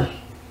more.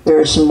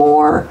 There's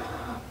more.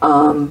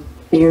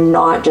 You're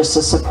not just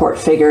a support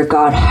figure.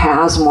 God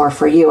has more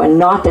for you. And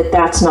not that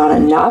that's not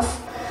enough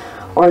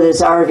or the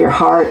desire of your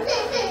heart,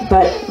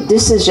 but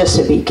this is just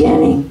a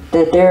beginning.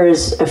 That there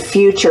is a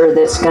future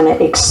that's going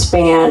to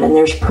expand and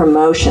there's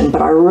promotion.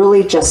 But I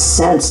really just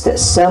sense that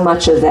so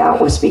much of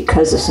that was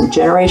because of some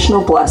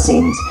generational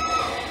blessings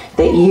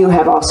that you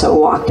have also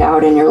walked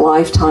out in your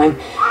lifetime.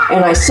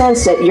 And I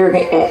sense that you're,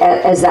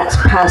 as that's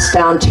passed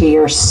down to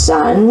your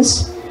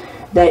sons,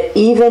 that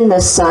even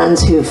the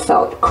sons who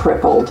felt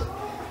crippled,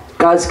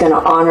 God's going to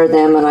honor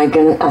them, and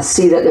I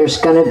see that there's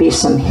going to be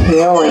some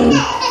healing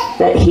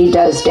that he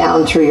does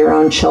down through your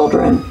own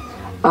children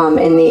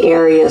in the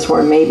areas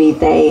where maybe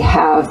they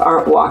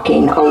aren't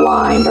walking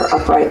aligned or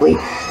uprightly.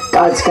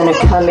 God's going to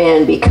come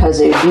in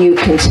because of you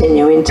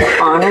continuing to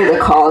honor the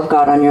call of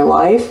God on your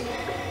life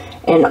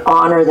and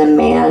honor the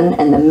man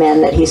and the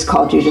men that he's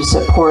called you to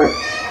support.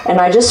 And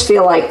I just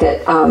feel like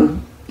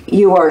that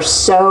you are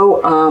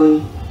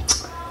so,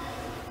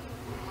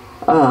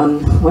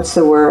 what's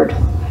the word?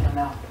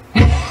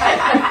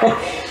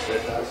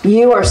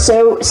 You are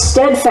so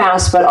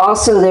steadfast, but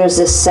also there's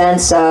this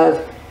sense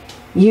of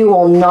you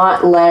will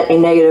not let a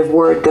negative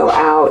word go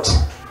out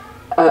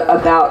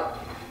about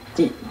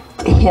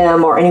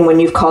him or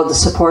anyone you've called to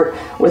support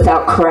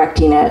without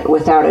correcting it,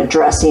 without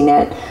addressing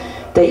it.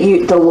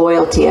 That the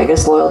loyalty, I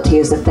guess loyalty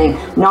is the thing,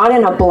 not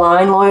in a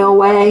blind loyal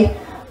way,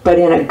 but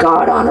in a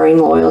God-honoring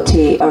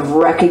loyalty of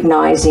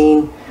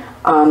recognizing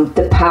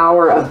the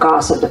power of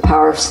gossip, the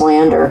power of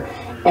slander,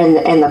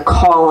 and the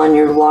call on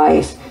your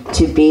life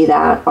to be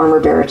that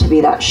armor bearer, to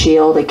be that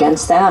shield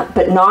against that,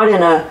 but not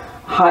in a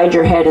hide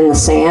your head in the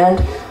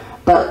sand,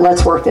 but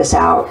let's work this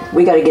out.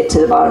 We got to get to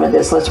the bottom of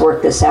this. Let's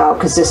work this out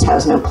because this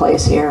has no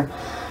place here.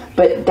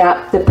 But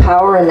the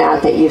power in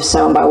that you've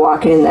sown by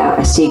walking in that,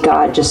 I see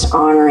God just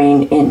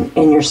honoring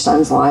in your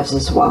sons' lives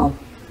as well.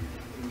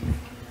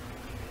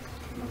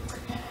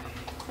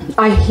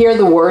 I hear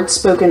the word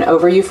spoken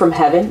over you from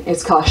heaven.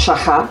 It's called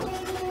shachah,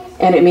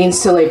 and it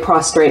means to lay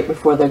prostrate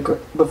before the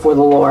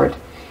Lord.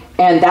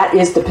 And that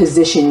is the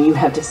position you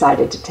have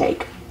decided to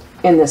take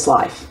in this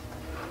life.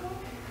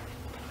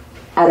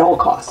 At all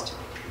cost.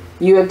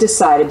 You have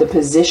decided the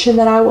position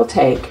that I will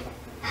take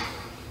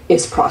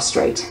is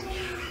prostrate.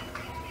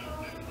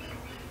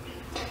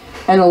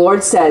 And the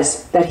Lord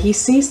says that he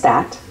sees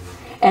that.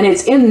 And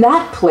it's in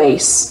that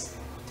place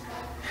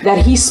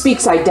that he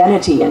speaks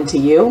identity into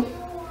you.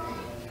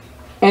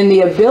 And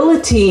the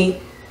ability,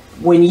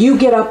 when you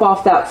get up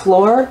off that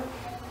floor,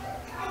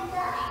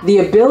 the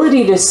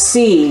ability to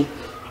see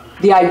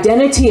the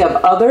identity of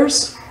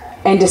others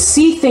and to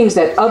see things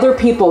that other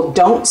people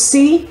don't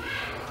see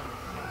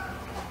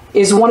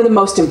is one of the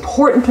most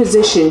important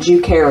positions you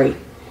carry.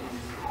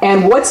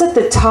 And what's at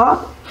the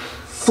top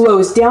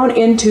flows down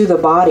into the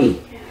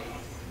body.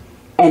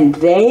 And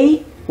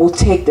they will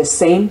take the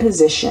same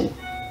position,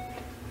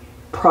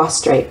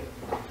 prostrate.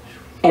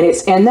 And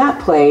it's in that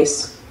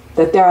place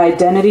that their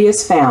identity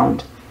is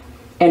found.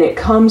 And it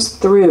comes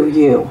through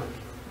you.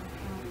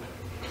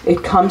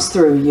 It comes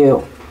through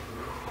you.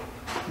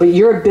 But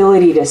your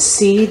ability to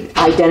see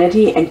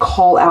identity and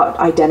call out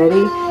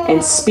identity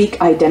and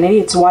speak identity,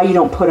 it's why you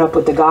don't put up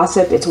with the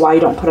gossip. It's why you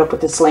don't put up with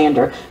the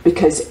slander.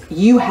 Because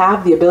you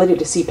have the ability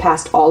to see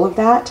past all of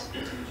that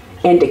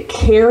and to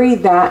carry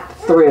that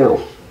through.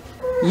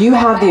 You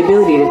have the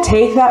ability to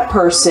take that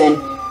person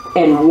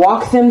and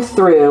walk them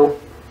through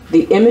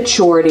the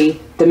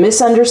immaturity, the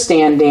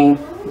misunderstanding,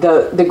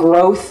 the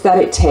growth that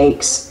it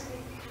takes.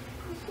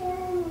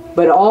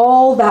 But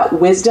all that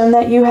wisdom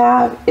that you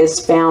have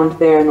is found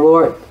there in the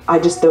Lord.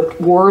 The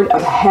word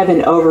of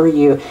heaven over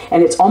you.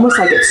 And it's almost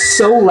like it's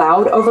so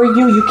loud over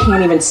you, you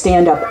can't even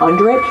stand up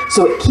under it.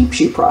 So it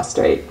keeps you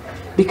prostrate.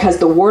 Because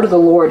the word of the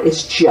Lord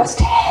is just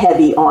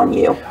heavy on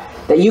you.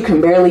 That you can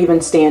barely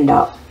even stand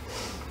up.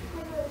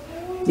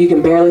 You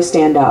can barely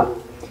stand up.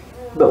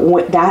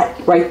 But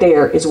that right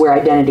there is where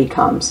identity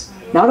comes.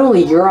 Not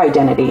only your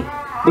identity,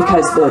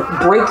 because the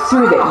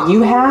breakthrough that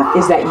you have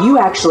is that you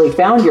actually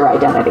found your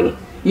identity.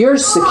 You're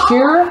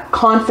secure,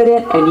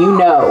 confident, and you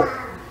know.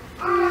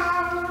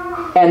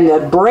 And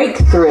the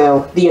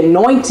breakthrough, the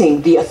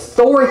anointing, the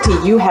authority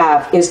you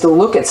have is to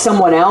look at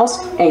someone else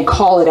and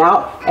call it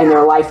out, and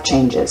their life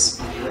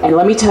changes. And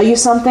let me tell you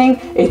something,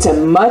 it's a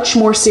much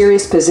more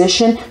serious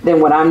position than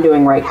what I'm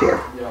doing right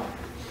here.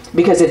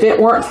 Because if it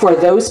weren't for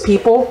those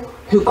people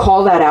who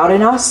call that out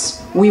in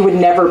us, we would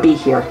never be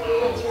here.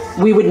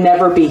 We would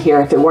never be here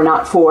if it were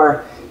not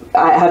for,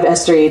 I have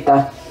Esther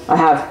Etha, I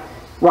have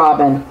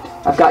Robin,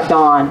 I've got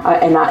Dawn,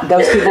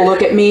 those people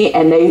look at me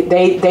and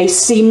they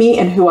see me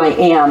and who I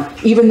am,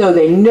 even though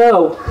they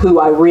know who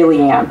I really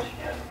am.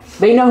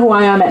 They know who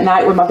I am at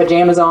night with my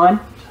pajamas on,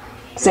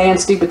 saying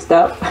stupid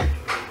stuff.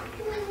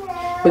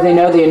 But they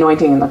know the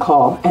anointing and the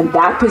call. And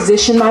that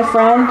position, my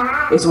friend,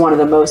 is one of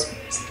the most...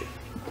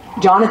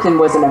 Jonathan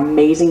was an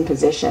amazing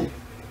position.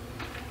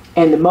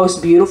 And the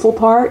most beautiful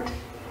part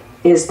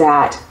is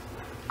that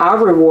our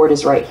reward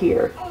is right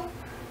here.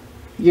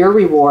 Your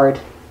reward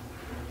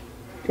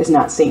is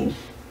not seen.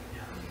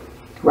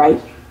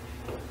 Right?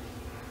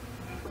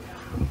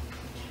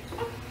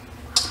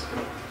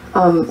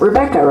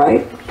 Rebecca,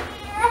 right?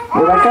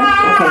 Rebecca?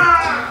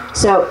 Okay.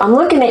 So I'm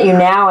looking at you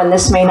now, and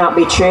this may not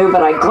be true,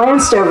 but I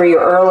glanced over you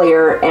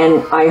earlier,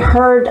 and I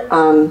heard,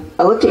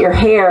 I looked at your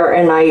hair,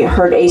 and I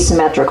heard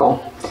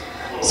asymmetrical.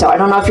 So I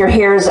don't know if your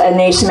hair is an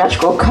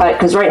asymmetrical cut,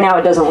 because right now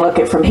it doesn't look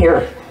it from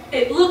here.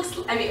 It looks,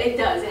 I mean, it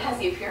does. It has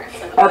the appearance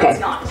of it, Okay. but it's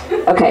not.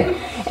 Okay.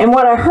 And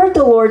what I heard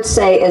the Lord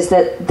say is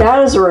that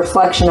that is a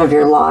reflection of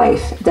your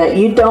life, that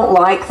you don't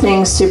like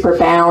things super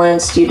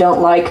balanced, you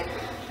don't like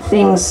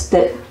things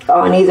that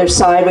on either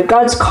side, but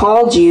God's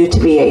called you to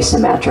be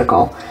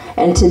asymmetrical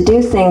and to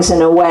do things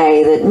in a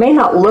way that may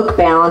not look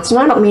balanced, and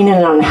I don't mean in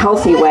an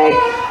unhealthy way,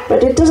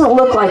 but it doesn't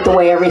look like the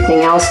way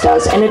everything else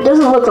does, and it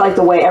doesn't look like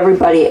the way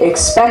everybody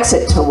expects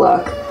it to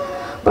look.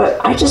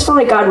 But I just felt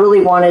like God really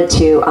wanted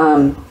to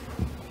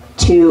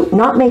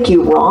not make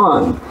you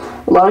wrong.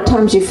 A lot of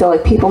times you feel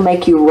like people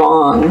make you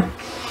wrong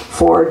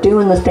for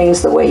doing the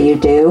things the way you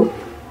do,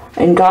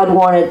 and God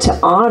wanted to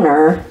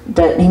honor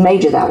that He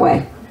made you that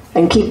way,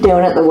 and keep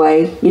doing it the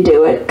way you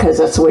do it, because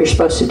that's the way you're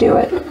supposed to do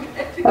it.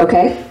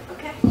 Okay?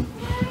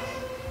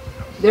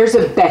 There's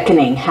a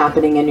beckoning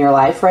happening in your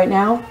life right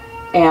now,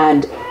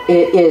 and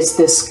it is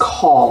this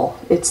call.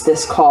 It's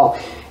this call.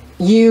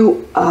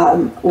 You,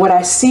 what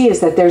I see is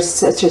that there's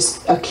such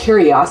a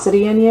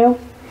curiosity in you,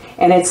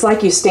 and it's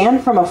like you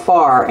stand from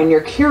afar and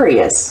you're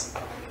curious,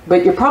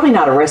 but you're probably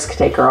not a risk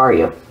taker, are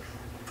you?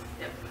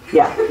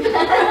 Yeah.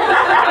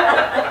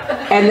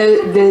 And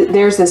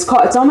there's this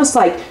call. It's almost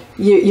like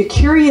you're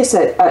curious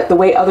at the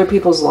way other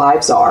people's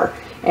lives are.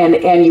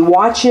 And you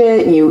watch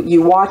it, and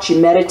you watch,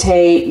 you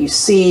meditate, you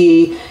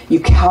see,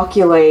 you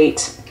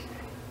calculate,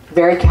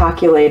 very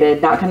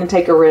calculated, not going to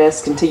take a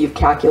risk until you've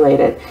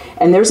calculated.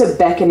 And there's a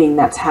beckoning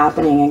that's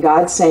happening, and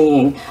God's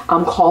saying,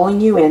 I'm calling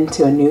you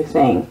into a new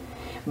thing,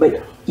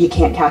 but you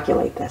can't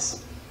calculate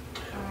this.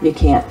 You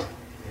can't.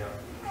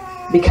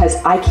 Because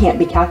I can't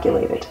be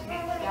calculated.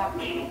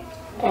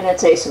 And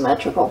it's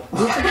asymmetrical.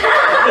 It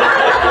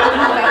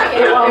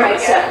won't make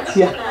sense.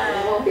 Yeah.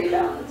 It won't be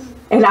balanced.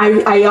 And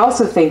I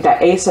also think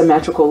that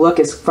asymmetrical look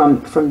is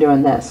from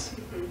doing this.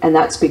 And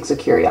that speaks of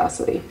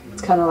curiosity.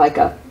 It's kind of like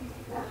a,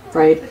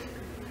 right?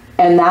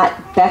 And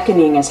that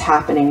beckoning is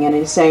happening, and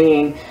he's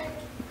saying,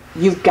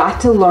 you've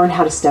got to learn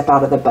how to step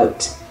out of the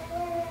boat.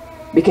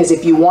 Because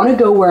if you want to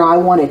go where I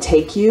want to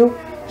take you,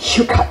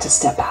 you got to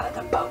step out of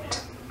the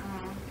boat.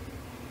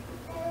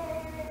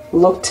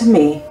 Look to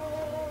me.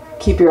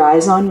 Keep your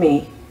eyes on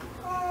me.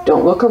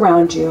 Don't look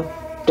around you.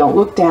 Don't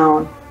look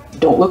down.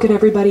 Don't look at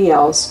everybody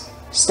else.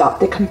 Stop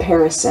the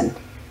comparison.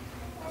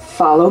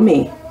 Follow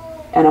me.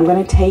 And I'm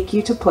going to take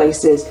you to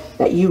places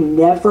that you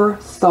never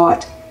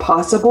thought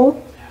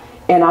possible.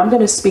 And I'm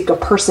going to speak a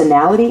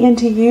personality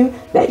into you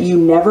that you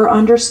never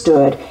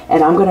understood.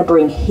 And I'm going to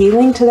bring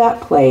healing to that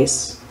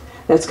place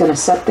that's going to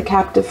set the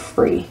captive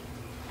free.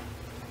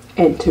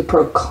 And to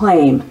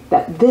proclaim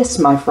that this,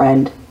 my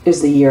friend,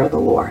 is the year of the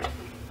Lord.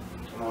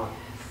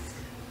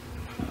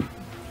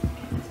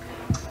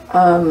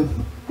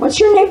 What's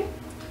your name?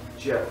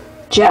 Jeff.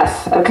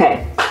 Jeff.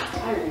 Okay.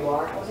 There you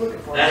are. I was looking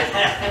for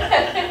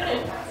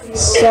you.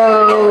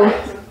 So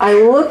I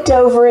looked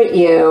over at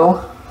you,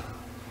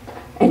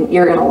 and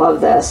you're going to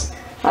love this.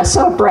 I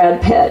saw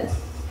Brad Pitt.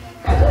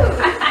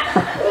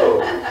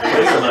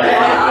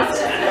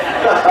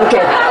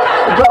 Okay,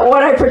 but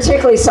what I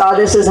particularly saw,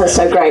 this isn't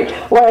so great,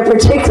 what I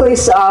particularly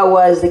saw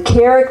was the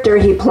character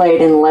he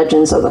played in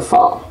Legends of the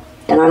Fall.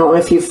 And I don't know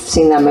if you've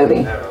seen that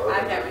movie.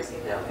 I've never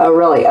seen that. Oh,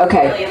 really?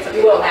 Okay.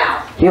 You will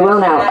now. You will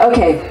now.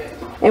 Okay.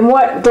 And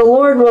what the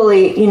Lord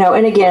really,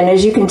 and again,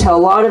 as you can tell, a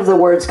lot of the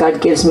words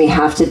God gives me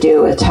have to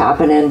do with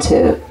tapping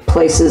into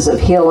places of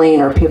healing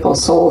or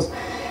people's souls.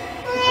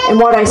 And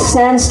what I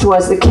sensed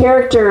was the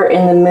character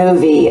in the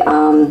movie,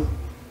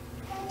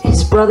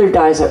 his brother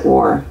dies at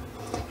war,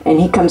 and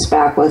he comes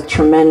back with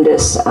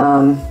tremendous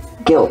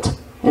guilt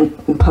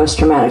and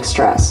post-traumatic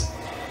stress.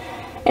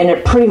 And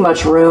it pretty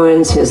much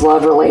ruins his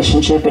love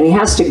relationship, and he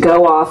has to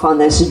go off on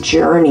this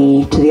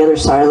journey to the other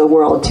side of the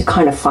world to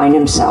kind of find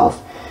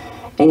himself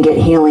and get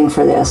healing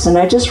for this. And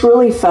I just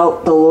really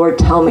felt the Lord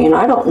tell me, and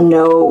I don't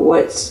know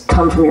what's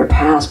come from your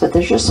past, but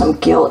there's just some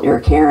guilt you're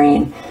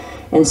carrying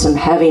and some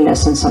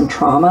heaviness and some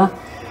trauma.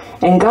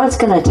 And God's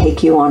going to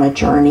take you on a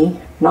journey,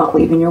 not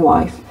leaving your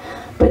wife,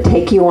 but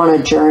take you on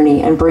a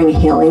journey and bring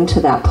healing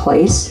to that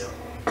place,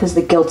 because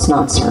the guilt's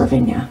not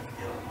serving you.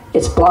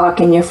 It's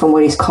blocking you from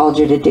what he's called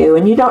you to do,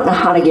 and you don't know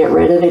how to get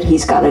rid of it.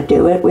 He's got to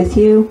do it with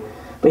you,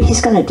 but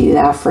he's going to do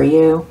that for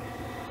you.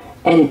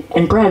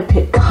 And Brad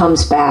Pitt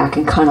comes back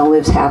and kind of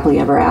lives happily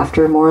ever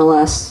after, more or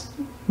less.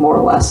 You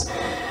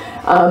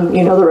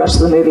know the rest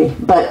of the movie.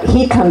 But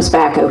he comes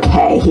back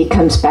okay. He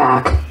comes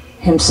back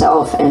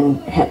himself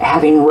and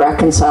having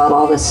reconciled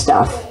all this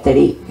stuff that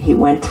he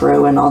went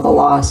through and all the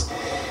loss.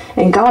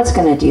 And God's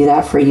going to do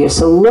that for you.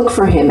 So look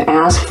for him.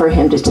 Ask for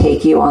him to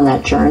take you on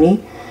that journey,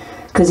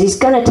 because he's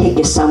going to take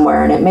you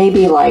somewhere. And it may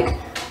be like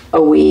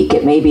a week.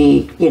 It may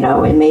be,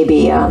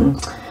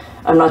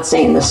 I'm not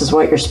saying this is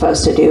what you're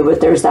supposed to do,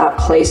 but there's that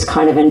place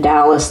kind of in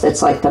Dallas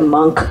that's like the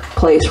monk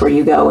place where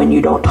you go and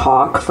you don't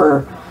talk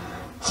for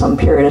some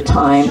period of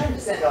time. Trying to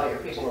send all your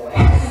people away.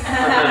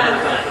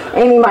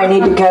 Amy might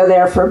need to go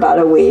there for about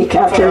a week.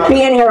 After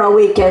being here all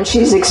weekend,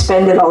 she's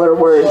expended all her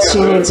words. She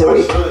needs a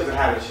week.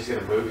 She's going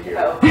to move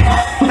here.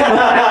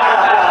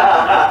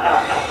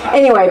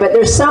 Anyway, but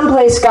there's some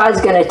place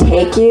God's going to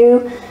take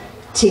you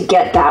to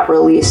get that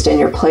released in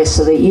your place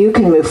so that you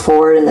can move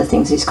forward in the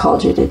things he's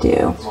called you to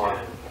do.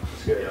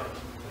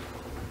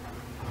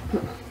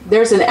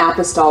 There's an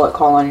apostolic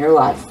call on your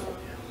life.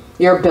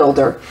 You're a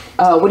builder.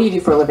 What do you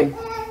do for a living?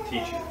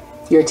 Teacher.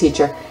 You're a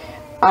teacher.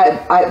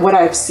 What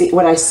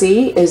I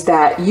see is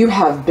that you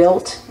have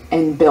built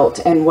and built,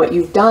 and what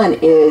you've done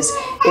is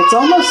it's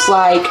almost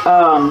like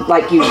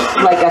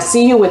I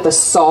see you with a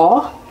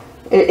saw.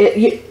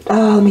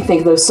 Let me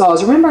think of those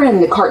saws. Remember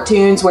in the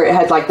cartoons where it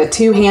had like the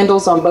two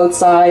handles on both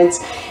sides,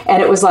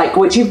 and it was like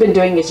what you've been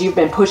doing is you've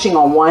been pushing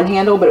on one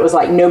handle, but it was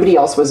like nobody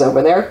else was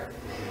over there.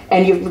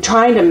 And you're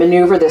trying to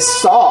maneuver this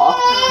saw,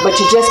 but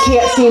you just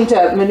can't seem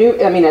to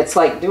maneuver. I mean, it's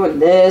like doing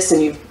this,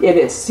 and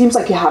it seems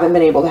like you haven't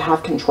been able to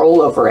have control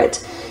over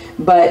it.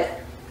 But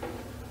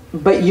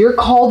you're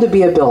called to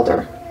be a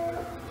builder,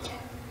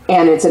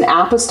 and it's an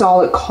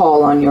apostolic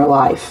call on your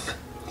life.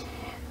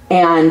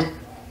 And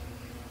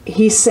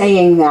he's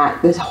saying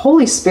that the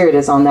Holy Spirit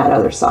is on that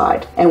other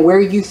side, and where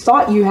you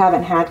thought you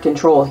haven't had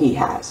control, he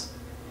has.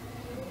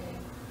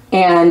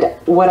 And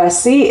what I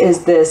see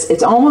is this,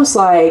 it's almost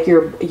like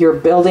you're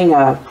building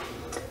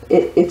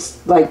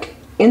it's like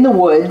in the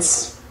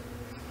woods,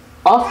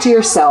 off to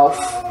yourself,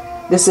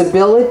 this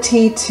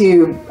ability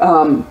to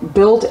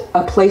build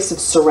a place of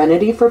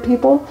serenity for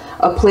people,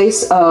 a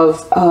place of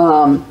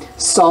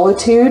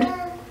solitude.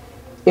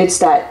 It's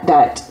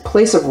that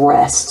place of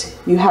rest.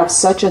 You have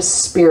such a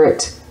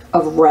spirit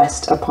of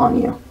rest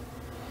upon you.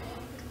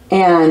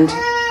 And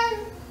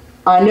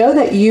I know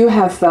that you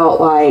have felt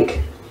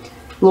like,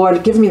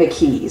 Lord, give me the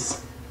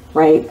keys,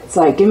 right? It's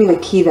like, give me the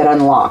key that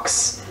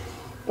unlocks.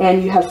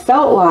 And you have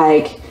felt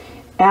like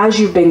as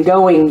you've been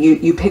going,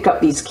 you pick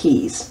up these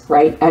keys,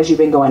 right? As you've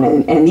been going.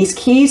 And these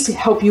keys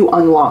help you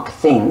unlock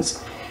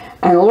things.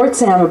 And the Lord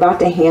said, I'm about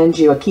to hand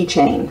you a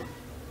keychain.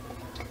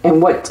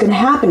 And what's going to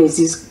happen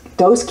is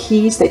those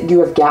keys that you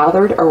have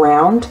gathered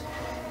around,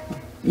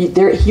 you're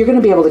going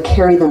to be able to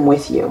carry them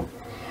with you.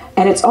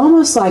 And it's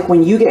almost like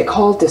when you get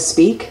called to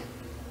speak,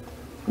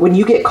 when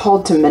you get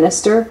called to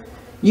minister,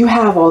 you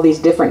have all these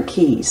different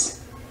keys.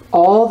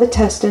 All the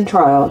tests and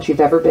trials you've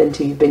ever been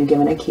to, you've been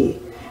given a key.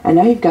 And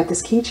now you've got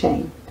this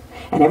keychain.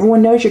 And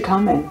everyone knows you're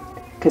coming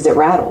because it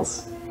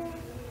rattles.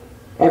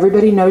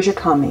 Everybody knows you're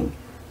coming.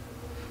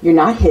 You're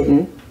not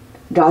hidden.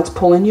 God's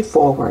pulling you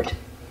forward.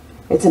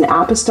 It's an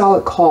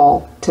apostolic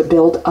call to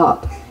build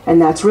up.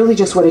 And that's really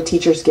just what a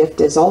teacher's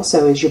gift is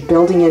also, is you're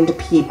building into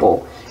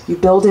people. You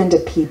build into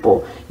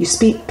people. You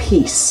speak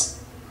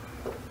peace.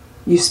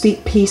 You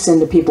speak peace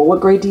into people.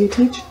 What grade do you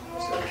teach?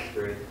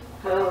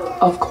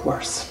 Of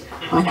course.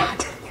 Why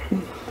not?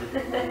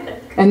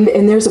 And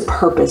there's a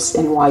purpose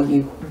in why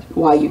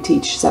you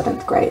teach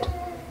 7th grade,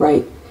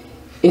 right?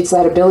 It's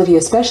that ability,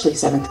 especially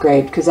 7th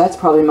grade, because that's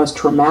probably the most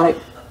traumatic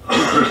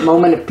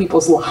moment of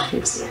people's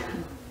lives.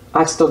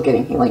 I'm still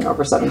getting healing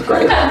over 7th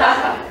grade.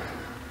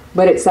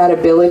 But it's that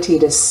ability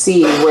to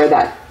see where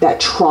that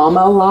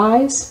trauma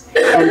lies.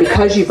 And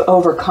because you've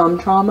overcome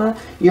trauma,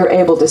 you're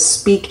able to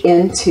speak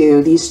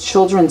into these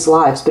children's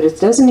lives. But it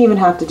doesn't even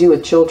have to do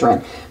with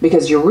children,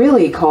 because you're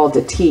really called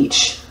to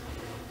teach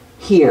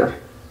here,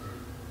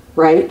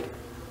 right?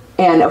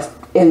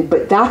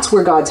 But that's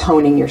where God's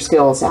honing your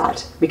skills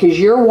at, because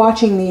you're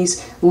watching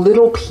these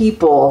little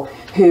people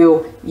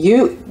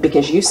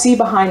because you see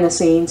behind the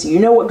scenes, you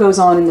know what goes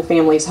on in the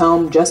family's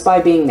home just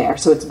by being there.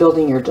 So it's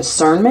building your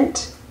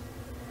discernment,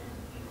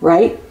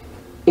 right?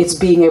 It's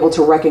being able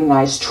to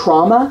recognize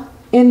trauma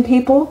in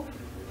people.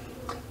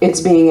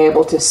 It's being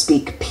able to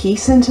speak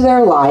peace into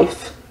their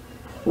life,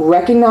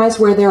 recognize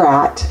where they're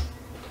at,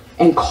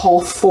 and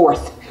call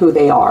forth who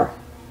they are.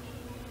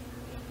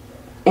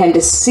 And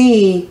to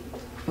see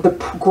the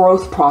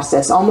growth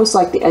process, almost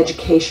like the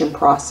education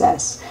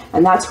process.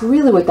 And that's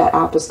really what that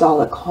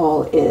apostolic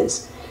call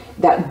is.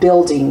 That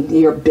building,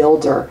 your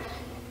builder.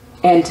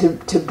 And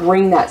to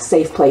bring that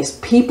safe place.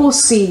 People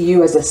see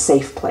you as a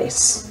safe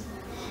place.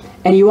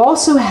 And you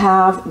also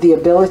have the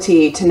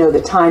ability to know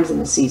the times and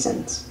the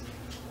seasons.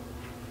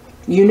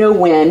 You know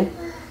when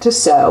to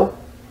sow,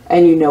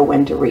 and you know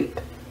when to reap.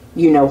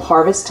 You know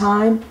harvest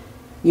time,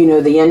 you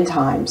know the end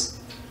times.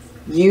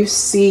 You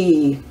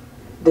see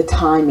the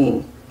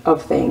timing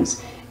of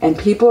things. And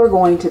people are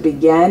going to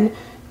begin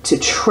to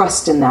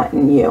trust in that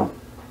in you,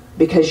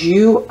 because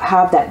you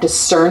have that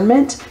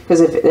discernment.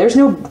 Because if there's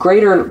no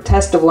greater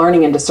test of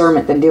learning and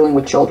discernment than dealing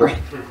with children,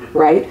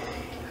 right?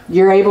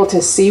 You're able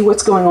to see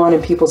what's going on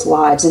in people's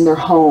lives, in their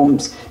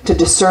homes, to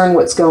discern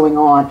what's going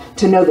on,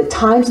 to know the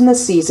times and the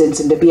seasons,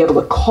 and to be able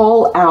to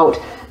call out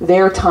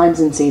their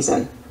times and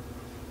season,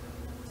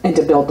 and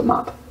to build them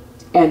up,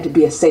 and to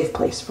be a safe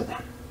place for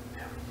them.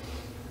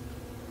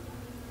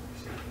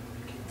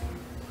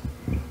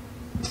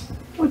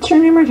 What's your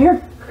name right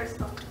here?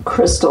 Crystal.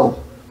 Crystal.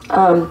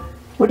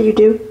 What do you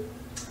do?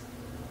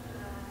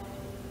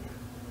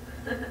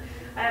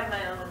 I have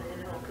my own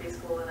in-home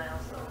preschool, and I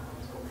also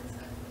homeschool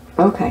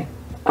my son. Okay.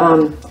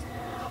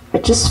 I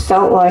just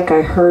felt like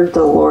I heard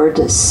the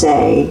Lord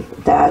say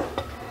that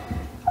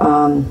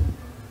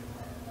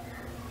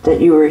that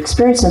you were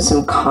experiencing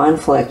some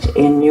conflict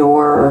in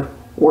your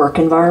work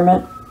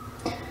environment.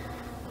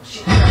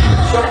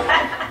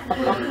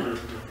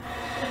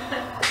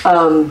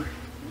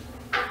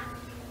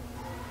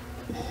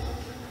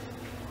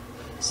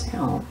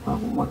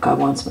 What God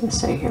wants me to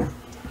say here.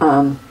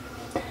 God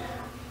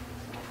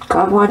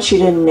wants you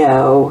to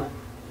know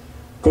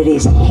that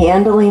He's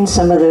handling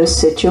some of those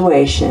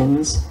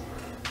situations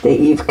that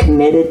you've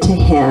committed to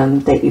Him,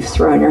 that you've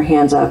thrown your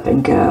hands up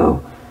and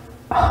go,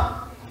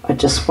 oh, I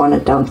just want to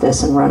dump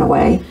this and run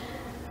away.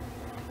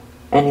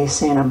 And He's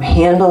saying, I'm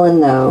handling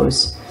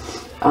those.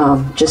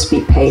 Just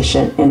be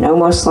patient. And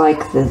almost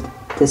like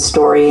the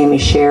story Amy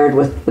shared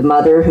with the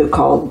mother who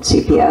called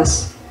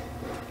CPS,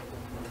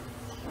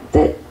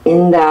 that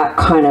in that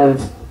kind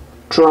of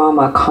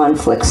drama,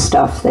 conflict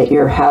stuff that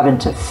you're having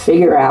to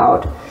figure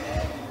out,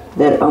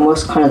 that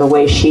almost kind of the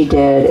way she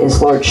did is,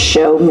 Lord,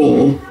 show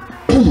me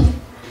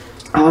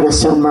how to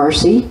sow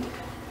mercy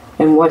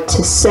and what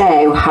to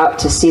say, how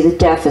to see the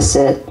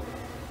deficit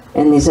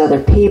in these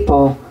other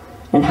people,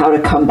 and how to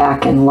come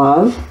back in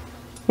love.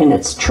 And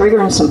it's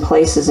triggering some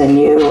places in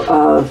you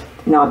of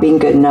not being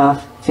good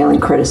enough, feeling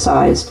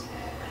criticized.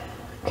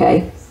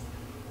 Okay?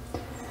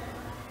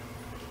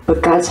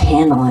 But God's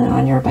handling it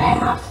on your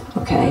behalf.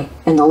 Okay?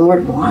 And the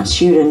Lord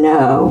wants you to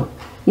know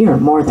you're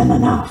more than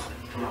enough.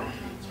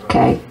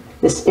 Okay?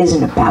 This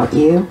isn't about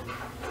you.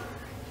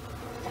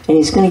 And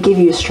He's going to give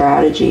you a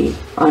strategy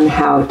on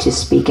how to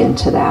speak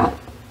into that.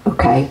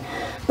 Okay?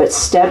 But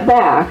step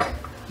back.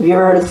 Have you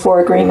ever heard of the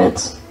 4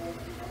 agreements?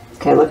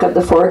 Okay, look up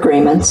the 4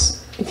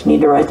 agreements if you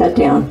need to write that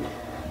down.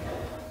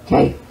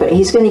 Okay, but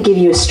He's going to give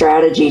you a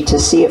strategy to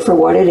see it for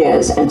what it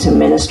is and to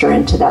minister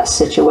into that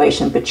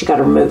situation. But you got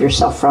to remove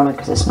yourself from it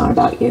because it's not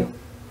about you.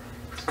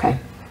 Okay?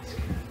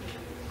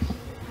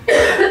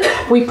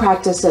 We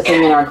practiced a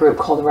thing in our group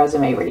called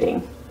resume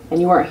reading. And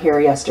you weren't here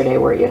yesterday,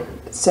 were you?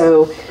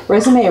 So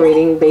resume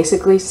reading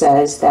basically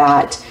says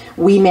that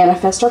we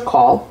manifest our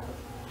call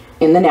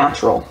in the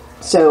natural.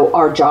 So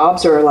our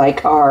jobs are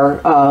like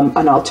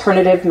an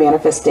alternative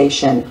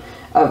manifestation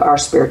of our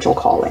spiritual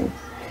calling.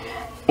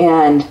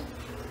 And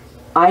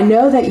I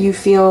know that you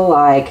feel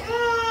like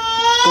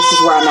this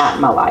is where I'm at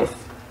in my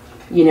life,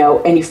 you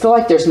know, and you feel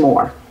like there's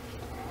more.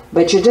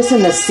 But you're just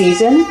in this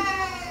season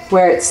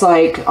where it's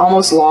like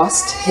almost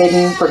lost,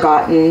 hidden,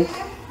 forgotten,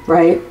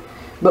 right?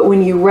 But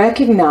when you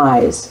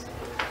recognize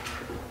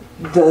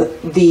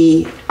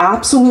the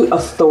absolute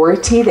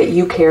authority that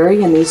you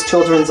carry in these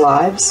children's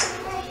lives,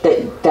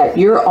 that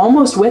you're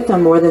almost with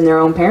them more than their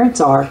own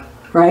parents are,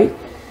 right?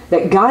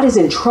 That God has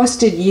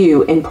entrusted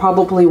you in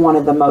probably one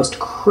of the most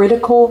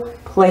critical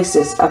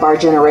places of our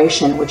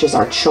generation, which is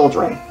our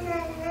children.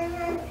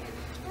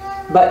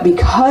 But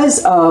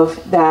because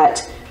of that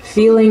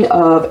feeling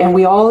of, and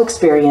we all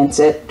experience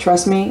it,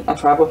 trust me, I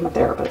travel with my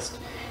therapist,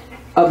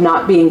 of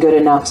not being good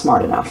enough,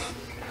 smart enough.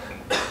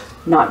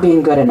 Not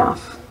being good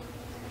enough.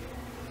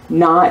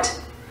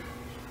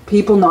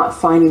 People not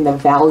finding the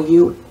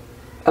value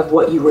of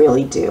what you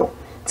really do.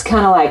 It's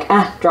kind of like,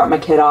 drop my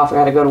kid off, I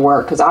gotta go to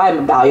work because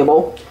I'm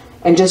valuable.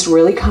 And just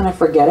really kind of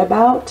forget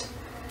about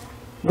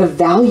the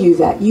value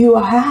that you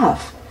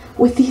have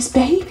with these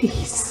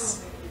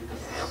babies.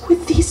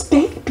 With these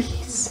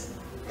babies.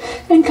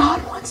 And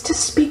God wants to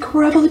speak a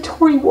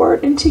revelatory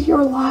word into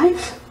your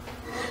life.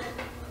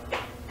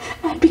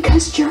 And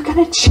because you're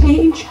going to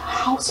change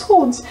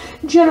households,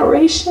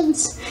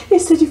 generations, he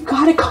said you've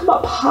got to come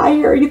up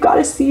higher. You've got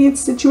to see the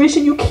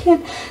situation. You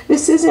can't,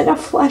 this isn't a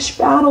flesh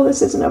battle.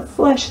 This isn't a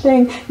flesh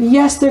thing.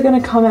 Yes, they're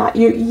going to come at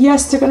you.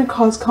 Yes, they're going to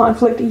cause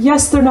conflict.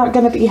 Yes, they're not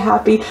going to be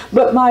happy.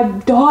 But my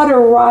daughter,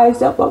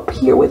 rise up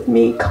here with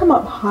me. Come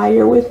up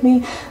higher with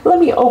me. Let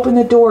me open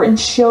the door and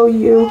show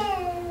you.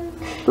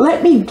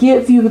 Let me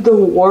give you the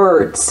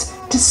words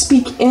to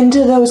speak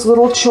into those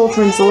little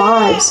children's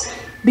lives.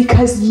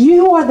 Because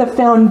you are the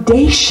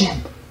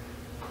foundation.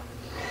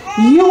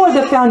 You are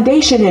the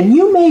foundation, and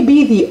you may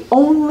be the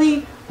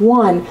only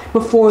one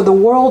before the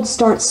world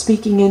starts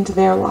speaking into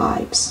their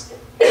lives.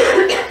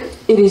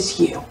 It is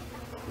you.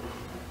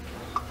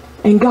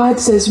 And God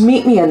says,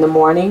 meet me in the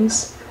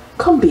mornings.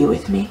 Come be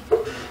with me.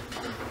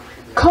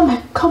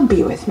 Come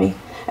be with me.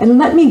 And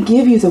let me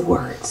give you the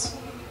words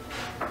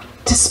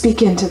to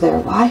speak into their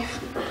life.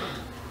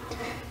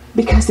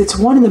 Because it's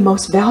one of the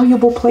most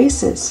valuable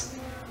places.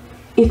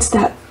 It's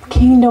that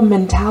kingdom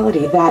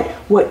mentality, that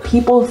what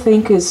people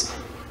think is,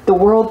 the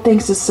world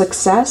thinks is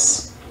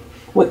success,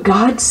 what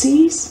God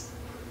sees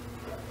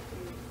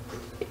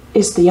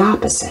is the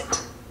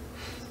opposite.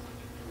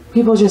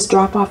 People just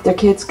drop off their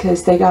kids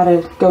because they got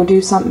to go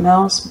do something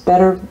else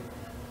better.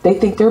 They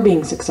think they're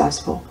being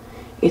successful.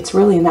 It's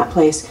really in that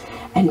place.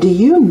 And do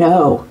you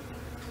know,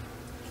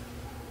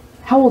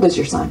 how old is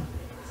your son?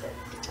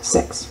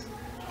 6.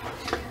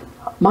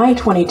 My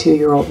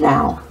 22-year-old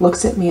now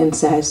looks at me and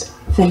says,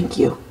 thank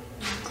you.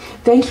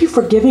 Thank you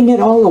for giving it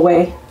all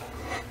away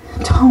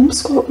to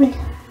homeschool me,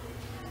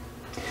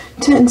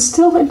 to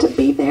instill and to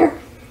be there.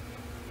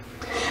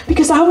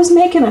 Because I was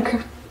making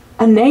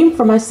a name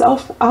for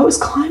myself. I was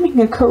climbing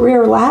a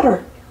career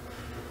ladder.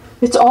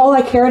 It's all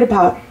I cared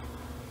about.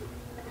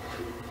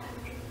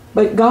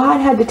 But God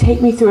had to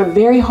take me through a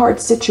very hard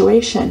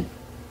situation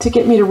to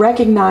get me to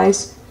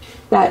recognize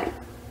that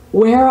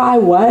where I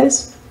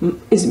was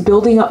is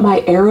building up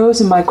my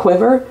arrows and my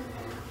quiver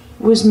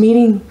was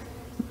meeting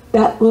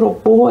that little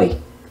boy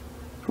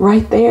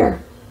right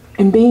there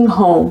and being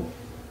home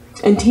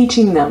and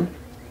teaching them.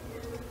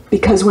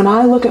 Because when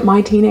I look at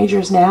my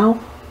teenagers now,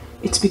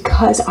 it's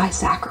because I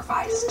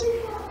sacrificed.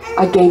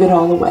 I gave it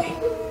all away.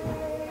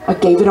 I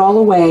gave it all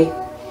away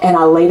and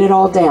I laid it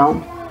all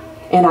down.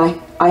 And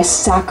I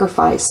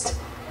sacrificed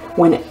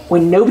when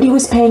nobody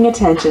was paying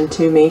attention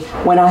to me,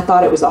 when I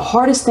thought it was the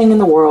hardest thing in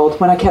the world,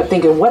 when I kept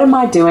thinking, what am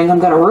I doing? I'm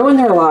going to ruin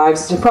their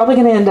lives. They're probably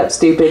going to end up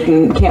stupid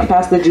and can't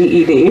pass the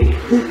GED.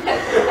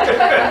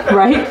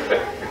 Right?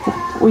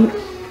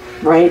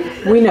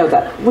 We know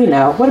that. We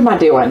know. What am I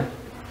doing?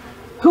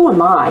 Who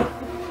am I?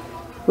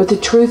 But the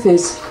truth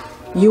is,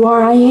 you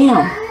are I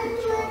am.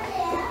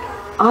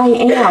 I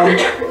am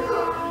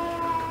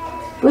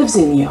lives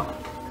in you.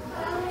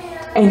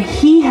 And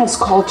He has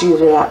called you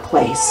to that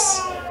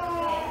place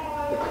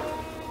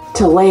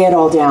to lay it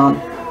all down.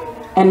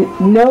 And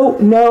no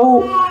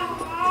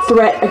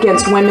threat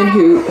against women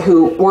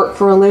who work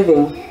for a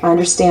living. I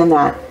understand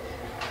that.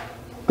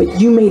 But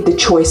you made the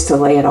choice to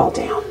lay it all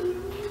down.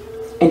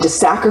 And to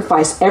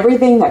sacrifice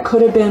everything that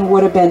could have been,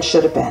 would have been,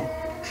 should have been.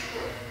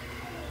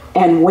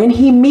 And when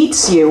He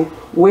meets you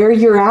where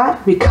you're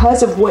at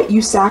because of what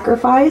you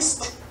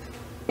sacrificed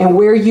and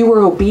where you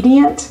were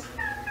obedient,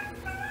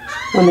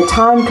 when the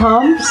time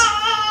comes,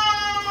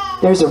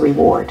 there's a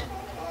reward.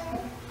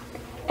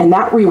 And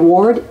that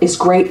reward is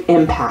great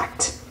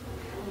impact.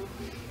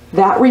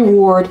 That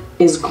reward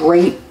is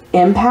great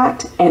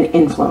impact and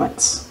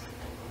influence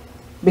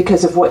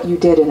because of what you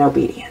did in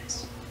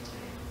obedience.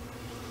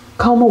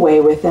 Come away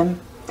with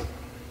Him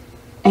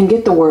and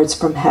get the words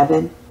from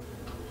heaven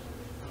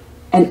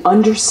and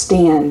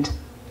understand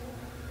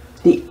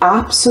the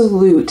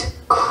absolute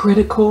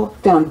critical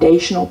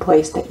foundational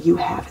place that you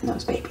have in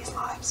those babies'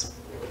 lives.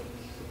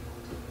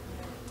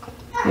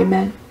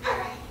 Amen.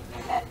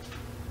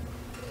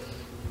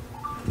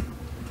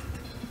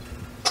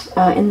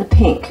 In the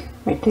pink,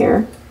 right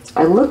there,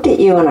 I looked at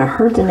you and I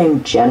heard the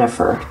name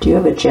Jennifer. Do you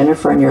have a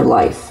Jennifer in your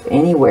life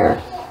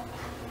anywhere?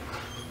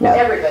 No.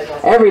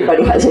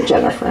 Everybody has a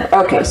Jennifer.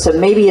 Okay, so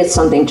maybe it's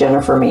something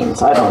Jennifer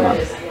means. I don't know.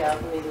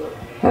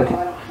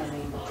 Okay.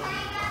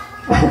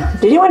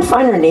 Did anyone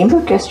find her name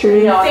book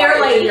yesterday? No,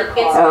 Fair Lady. It's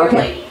Oh, Fair okay.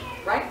 Lady,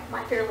 right?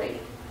 My Fair Lady.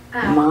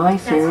 My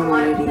Fair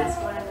Lady. That's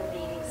one of the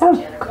meetings. Oh,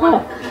 Jennifer. cool.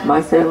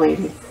 My Fair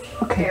Lady.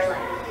 Okay. Fair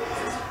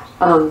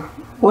Lady.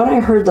 What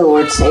I heard the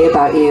Lord say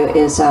about you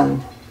is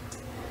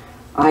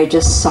I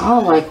just saw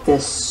like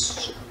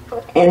this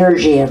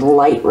energy and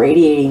light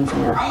radiating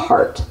from your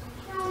heart.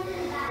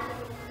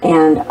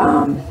 And,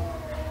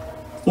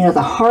 you know,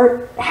 the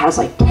heart has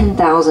like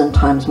 10,000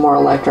 times more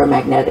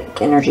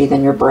electromagnetic energy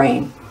than your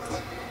brain.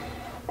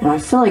 And I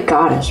feel like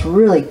God has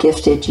really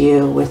gifted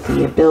you with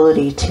the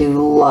ability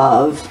to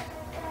love,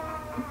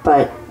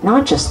 but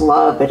not just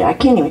love, but I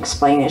can't even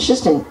explain it. It's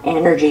just an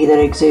energy that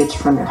exudes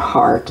from your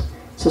heart.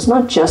 So it's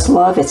not just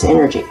love, it's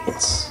energy.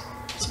 It's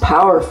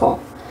powerful.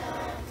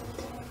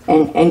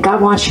 And God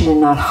wants you to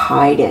not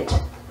hide it.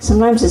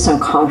 Sometimes it's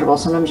uncomfortable.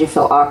 Sometimes you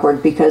feel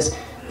awkward because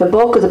the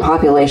bulk of the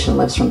population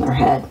lives from their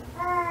head.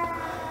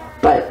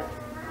 But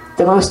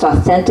the most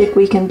authentic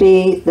we can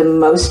be, the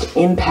most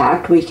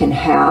impact we can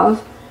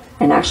have,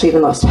 and actually the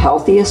most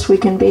healthiest we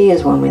can be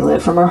is when we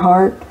live from our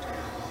heart.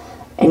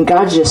 And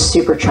God just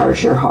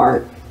supercharged your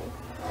heart.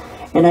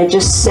 And I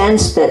just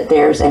sensed that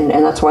there's, and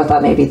that's why I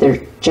thought maybe there's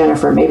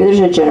Jennifer, maybe there's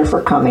a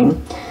Jennifer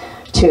coming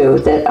too,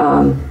 that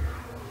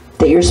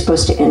that you're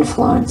supposed to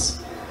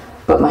influence.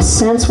 But my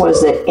sense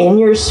was that in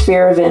your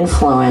sphere of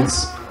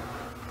influence,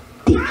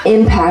 the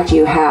impact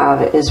you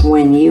have is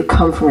when you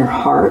come from your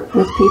heart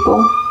with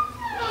people.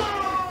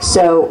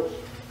 So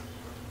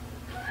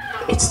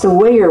it's the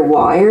way you're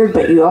wired,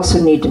 but you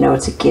also need to know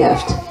it's a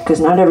gift, because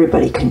not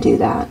everybody can do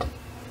that.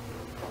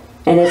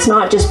 And it's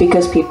not just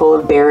because people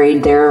have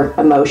buried their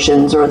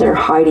emotions or they're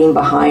hiding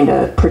behind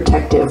a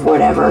protective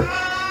whatever.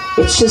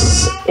 It's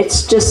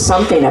just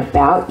something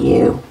about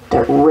you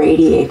that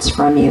radiates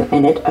from you,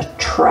 and it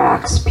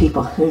attracts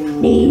people who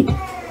need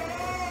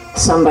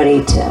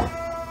somebody to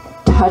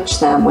touch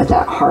them with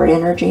that heart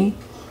energy.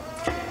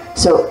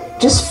 So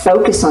just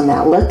focus on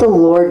that. Let the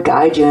Lord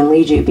guide you and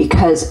lead you,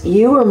 because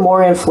you are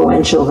more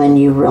influential than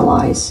you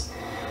realize.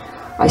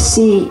 My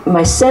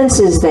sense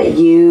is that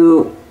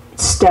you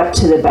step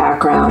to the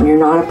background. You're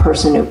not a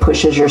person who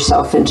pushes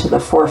yourself into the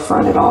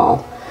forefront at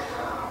all.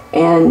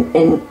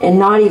 And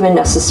not even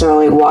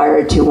necessarily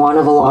wired to want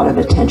a lot of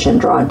attention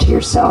drawn to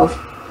yourself.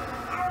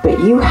 But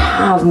you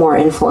have more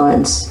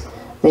influence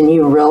than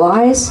you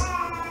realize,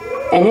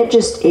 and it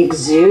just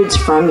exudes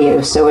from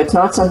you. So it's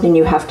not something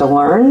you have to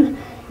learn.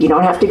 You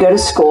don't have to go to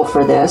school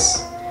for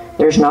this.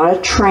 There's not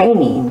a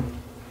training.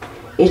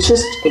 It's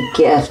just a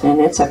gift, and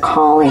it's a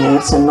calling, and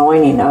it's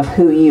anointing of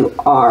who you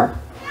are.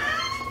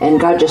 And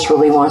God just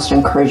really wants to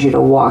encourage you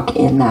to walk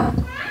in that.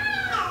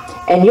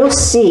 And you'll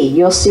see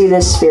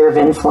this sphere of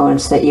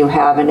influence that you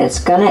have, and it's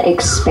going to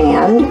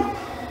expand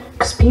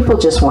because people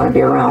just want to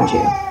be around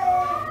you.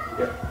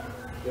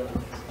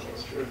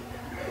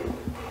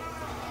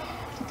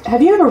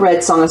 Have you ever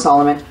read Song of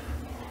Solomon?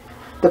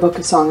 The book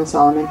of Song of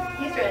Solomon?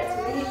 He's read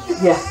it to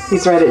me. Yeah,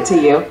 he's read it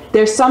to you.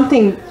 There's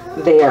something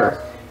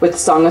there with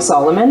Song of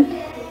Solomon.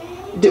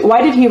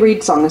 Why did he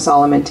read Song of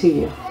Solomon to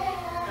you?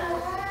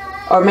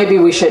 Or maybe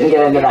we shouldn't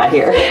get into that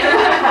here.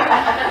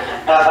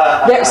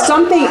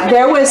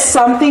 There was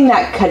something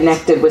that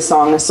connected with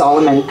Song of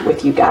Solomon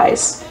with you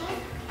guys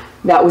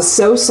that was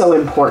so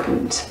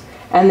important.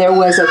 And there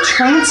was a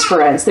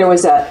transference. There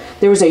was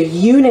a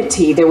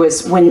unity. There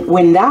was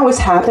when that was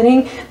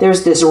happening,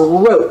 there's this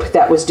rope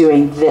that was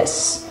doing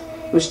this.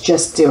 It was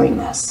just doing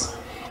this.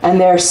 And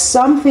there's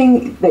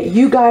something that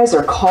you guys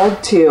are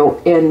called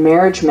to in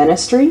marriage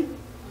ministry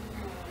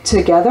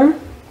together.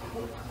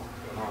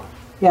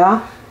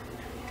 Yeah.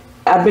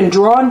 I've been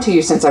drawn to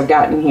you since I've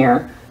gotten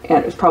here.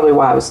 And it's probably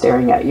why I was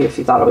staring at you if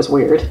you thought it was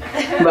weird.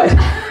 But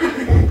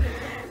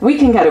we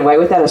can get away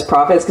with that as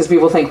prophets because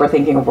people think we're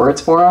thinking of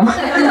words for them.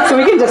 So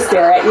we can just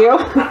stare at you.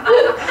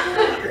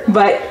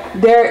 But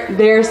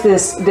there's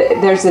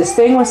this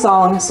thing with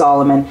Song of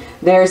Solomon.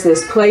 There's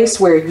this place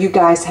where you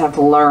guys have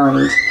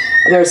learned.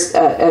 There's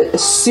a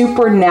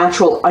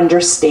supernatural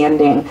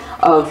understanding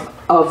of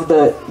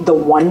the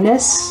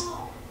oneness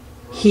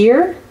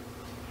here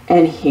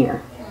and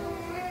here.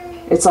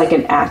 It's like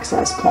an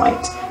access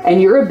point.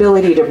 And your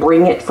ability to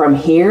bring it from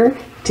here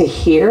to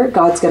here,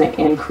 God's going to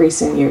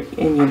increase in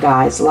you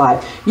guys'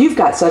 life. You've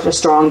got such a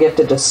strong gift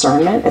of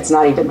discernment, it's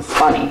not even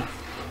funny.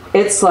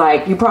 It's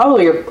like, you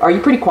probably are you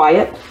pretty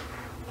quiet?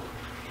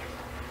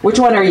 Which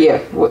one are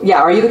you?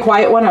 Yeah, are you the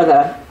quiet one or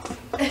the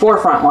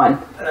forefront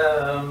one?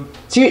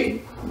 So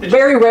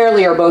very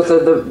rarely are both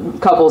of the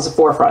couples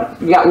forefront.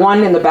 You got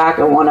one in the back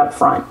and one up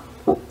front.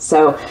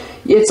 So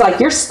it's like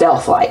you're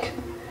stealth-like.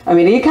 I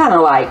mean, you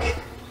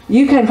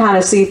can kind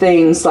of see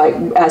things like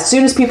as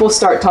soon as people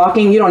start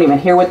talking, you don't even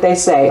hear what they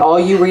say. All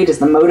you read is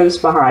the motives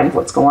behind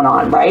what's going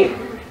on, right?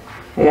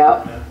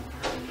 Yep.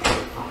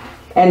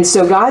 And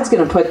so God's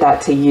going to put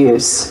that to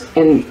use.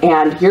 And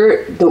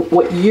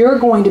what you're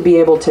going to be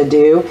able to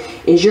do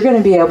is you're going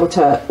to be able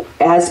to,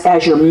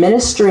 as you're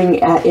ministering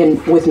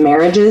with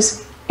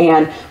marriages,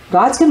 and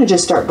God's going to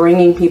just start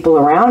bringing people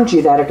around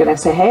you that are going to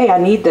say, hey, I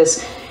need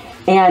this.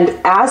 And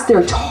as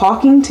they're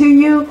talking to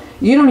you,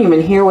 you don't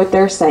even hear what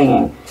they're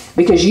saying,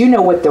 because you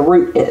know what the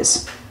root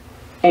is.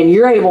 And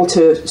you're able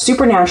to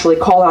supernaturally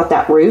call out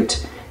that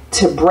root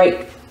to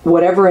break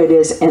whatever it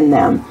is in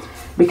them.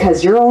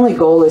 Because your only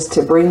goal is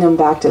to bring them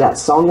back to that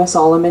Song of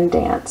Solomon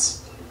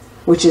dance,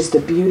 which is the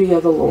beauty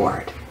of the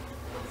Lord.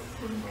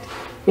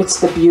 It's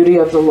the beauty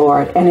of the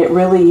Lord. And it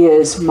really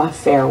is my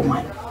fair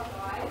one.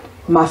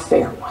 My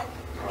fair one.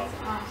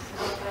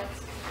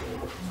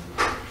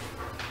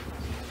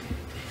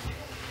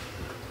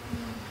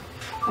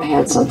 I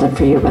had something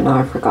for you, but now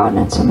I've forgotten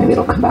it, so maybe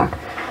it'll come back.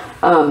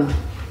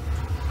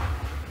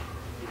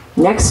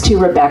 Next to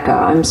Rebecca,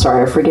 I'm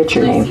sorry, I forget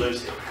your name.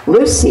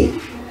 Lucy.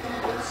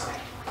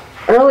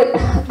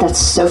 That's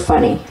so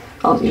funny.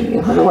 I'll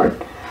use the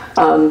word.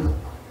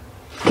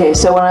 Okay,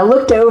 so when I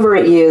looked over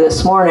at you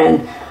this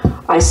morning,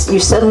 you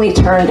suddenly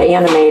turned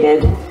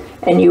animated,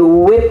 and you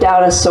whipped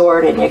out a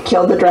sword and you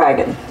killed the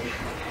dragon.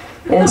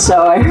 And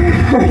so I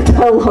heard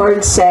the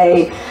Lord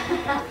say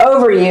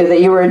over you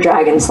that you were a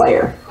dragon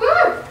slayer.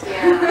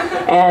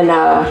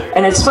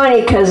 And it's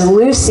funny because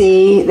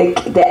Lucy,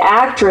 the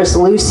actress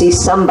Lucy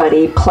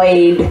somebody,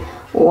 played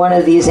one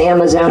of these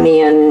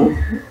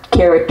Amazonian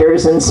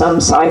characters in some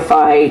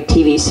sci-fi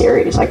TV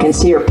series. I can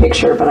see her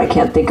picture, but I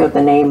can't think of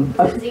the name.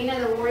 Xena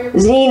the warrior.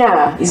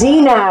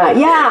 Xena,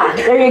 yeah,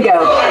 there you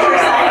go.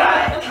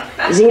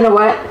 Xena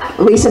what?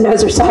 Lisa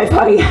knows her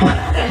sci-fi.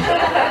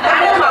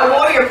 I know my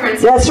warrior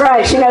princess. That's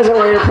right, she knows her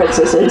warrior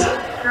princesses.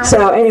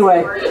 So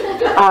anyway,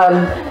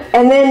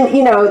 and then,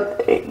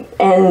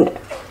 and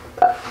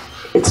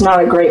it's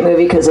not a great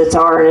movie because it's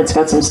R and it's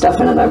got some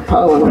stuff in it I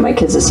probably wouldn't want my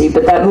kids to see,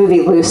 but that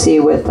movie Lucy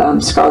with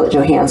Scarlett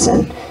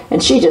Johansson,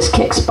 and she just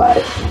kicks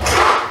butt.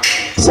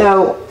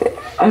 So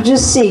I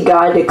just see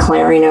God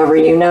declaring over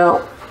you,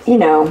 now, you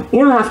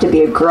don't have to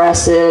be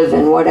aggressive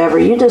and whatever,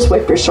 you just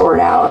whip your sword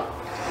out.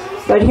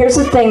 But here's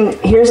the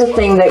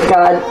thing that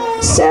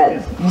God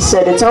said. He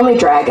said it's only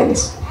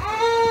dragons.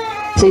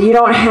 So you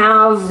don't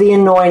have the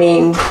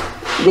anointing,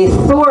 the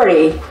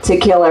authority to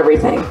kill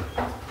everything.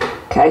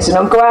 Okay, so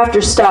don't go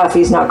after stuff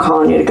he's not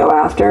calling you to go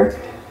after.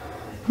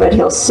 But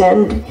he'll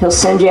send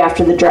you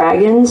after the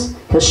dragons.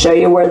 He'll show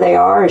you where they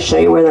are, he'll show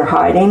you where they're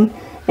hiding,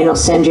 and he'll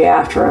send you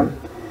after them.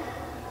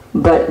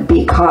 But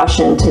be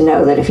cautioned to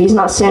know that if he's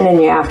not sending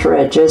you after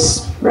it,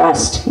 just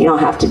rest. You don't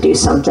have to do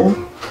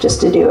something just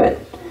to do it.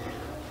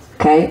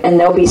 Okay? And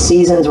there'll be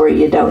seasons where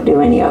you don't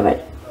do any of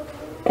it.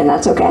 And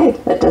that's okay.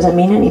 That doesn't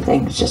mean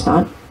anything. It's just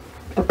not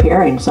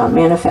appearing. It's not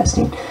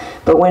manifesting.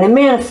 But when it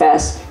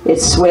manifests,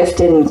 it's swift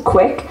and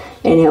quick.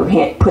 And he'll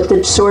put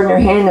the sword in your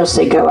hand and he'll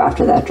say, go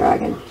after that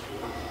dragon.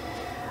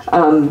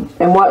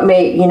 And what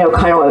made,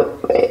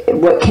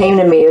 what came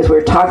to me is we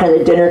were talking at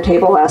the dinner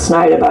table last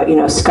night about,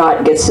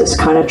 Scott gets this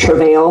kind of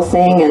travail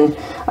thing. And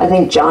I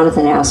think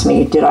Jonathan asked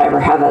me, did I ever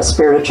have that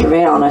spirit of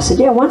travail? And I said,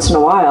 yeah, once in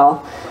a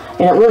while.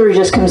 And it literally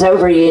just comes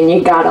over you and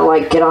you got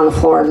to get on the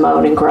floor and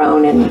moan and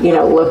groan and,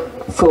 look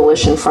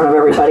foolish in front of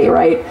everybody,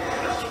 right?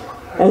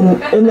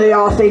 And they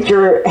all think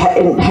you're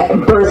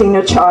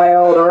birthing a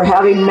child or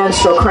having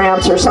menstrual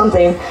cramps or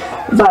something.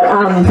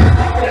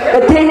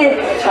 But then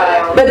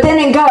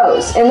it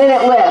goes, and then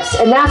it lifts,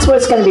 and that's what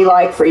it's going to be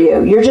like for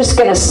you. You're just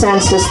going to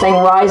sense this thing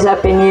rise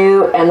up in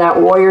you, and that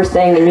warrior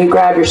thing, and you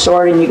grab your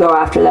sword and you go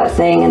after that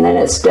thing, and then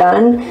it's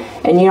done,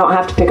 and you don't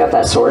have to pick up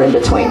that sword in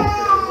between.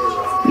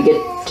 You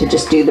get to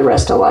just do the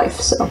rest of life.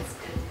 So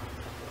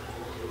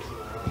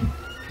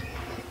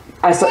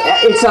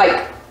it's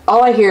like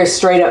all I hear is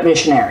straight up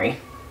missionary.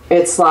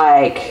 It's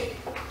like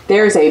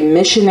there's a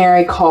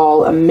missionary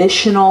call, a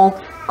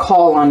missional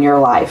call on your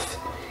life,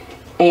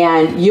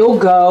 and you'll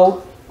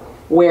go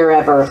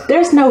wherever.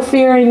 There's no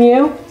fear in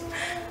you.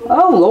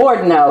 Oh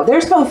Lord, no,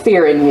 there's no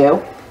fear in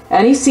you.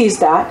 And he sees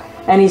that,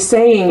 and he's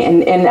saying,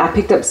 and I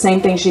picked up the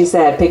same thing she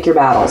said, pick your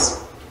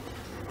battles.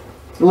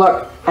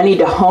 Look, I need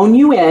to hone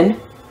you in.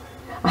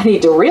 I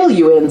need to reel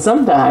you in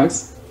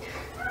sometimes,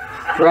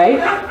 right?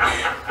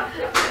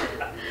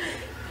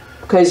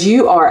 Because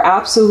you are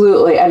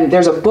absolutely, and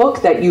there's a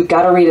book that you've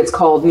got to read. It's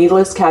called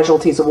Needless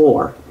Casualties of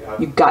War.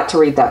 You've got to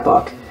read that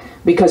book.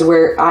 Because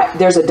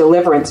there's a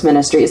deliverance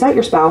ministry. Is that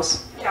your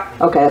spouse? Yeah.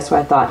 Okay, that's what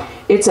I thought.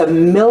 It's a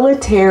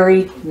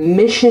military,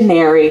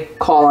 missionary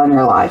call on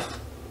your life.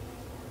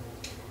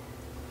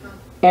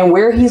 And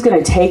where he's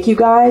going to take you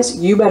guys,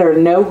 you better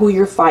know who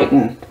you're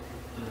fighting.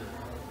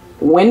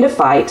 When to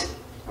fight,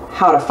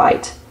 how to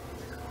fight.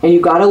 And you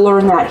got to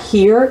learn that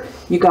here.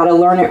 You got to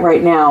learn it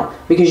right now.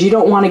 Because you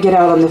don't want to get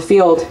out on the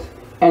field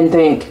and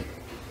think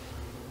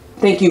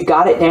you've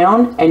got it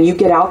down, and you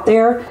get out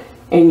there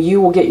and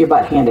you will get your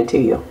butt handed to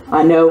you.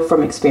 I know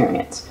from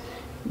experience.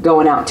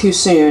 Going out too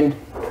soon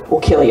will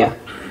kill you.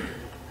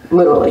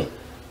 Literally.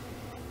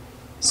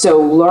 So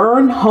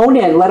learn, hone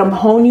in. Let them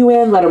hone you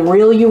in. Let them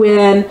reel you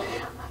in.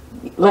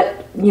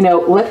 Let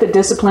the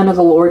discipline of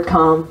the Lord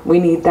come.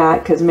 We need that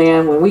because,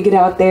 man, when we get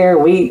out there,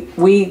 we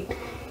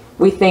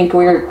think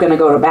we're going to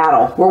go to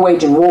battle. We're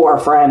waging war,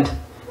 friend.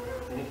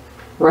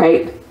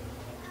 Right?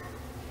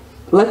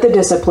 Let the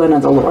discipline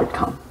of the Lord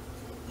come.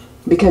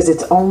 Because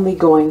it's only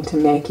going to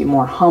make you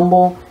more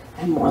humble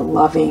and more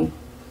loving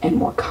and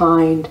more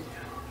kind.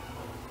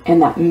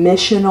 And that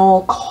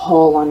missional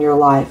call on your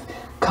life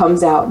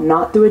comes out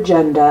not through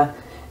agenda,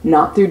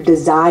 not through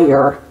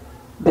desire,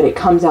 but it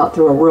comes out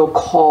through a real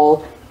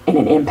call and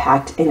an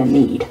impact and a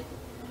need.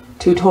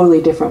 Two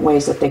totally different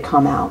ways that they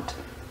come out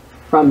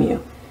from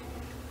you.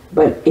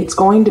 But it's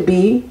going to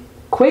be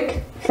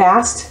quick,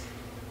 fast,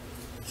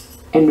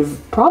 and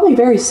probably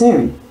very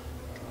soon.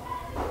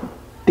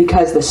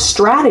 Because the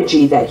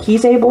strategy that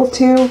he's able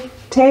to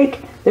take,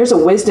 there's a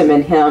wisdom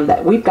in him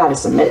that we've got to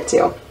submit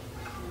to.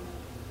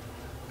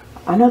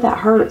 I know that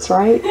hurts,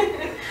 right?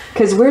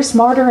 Because we're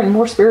smarter and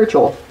more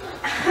spiritual.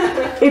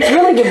 It's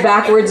really the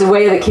backwards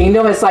way of the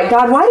kingdom. It's like,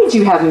 God, why did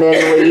you have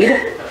men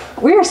lead?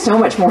 We are so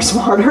much more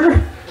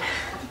smarter.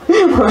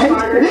 Right?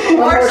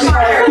 More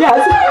smarter.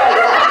 Yes.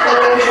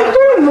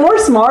 We're more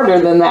smarter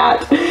than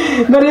that.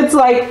 But it's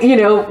like,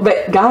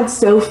 but God's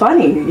so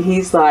funny.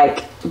 He's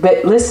like,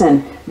 but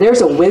listen,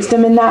 there's a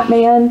wisdom in that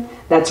man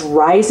that's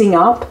rising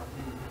up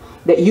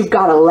that you've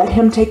got to let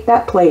him take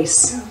that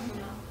place.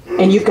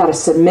 And you've got to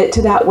submit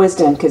to that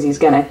wisdom because he's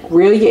going to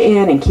reel you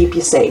in and keep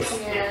you safe.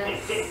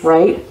 Yes.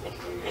 Right?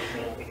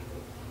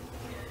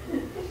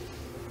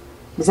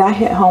 Does that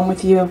hit home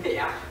with you?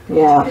 Yeah.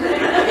 Yeah.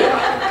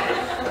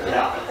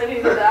 I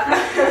needed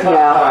that.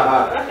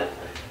 Yeah.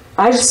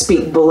 I just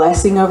speak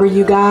blessing over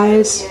you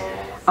guys.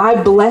 I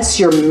bless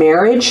your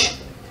marriage.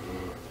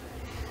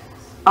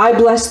 I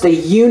bless the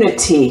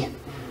unity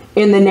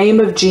in the name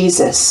of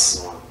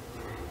Jesus.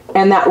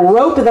 And that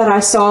rope that I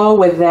saw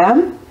with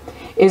them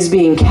is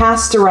being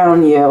cast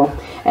around you,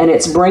 and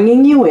it's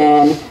bringing you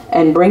in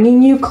and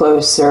bringing you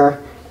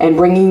closer and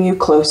bringing you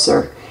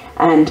closer.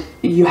 And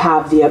you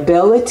have the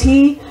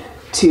ability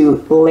to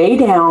lay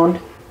down,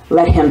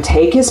 let him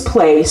take his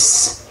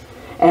place.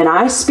 And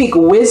I speak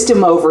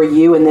wisdom over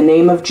you in the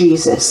name of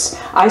Jesus.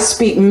 I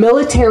speak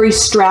military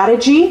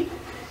strategy.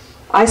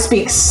 I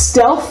speak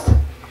stealth.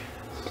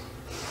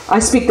 I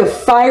speak the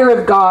fire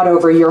of God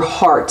over your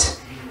heart.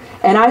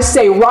 And I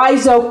say,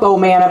 rise up, O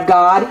man of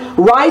God.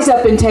 Rise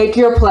up and take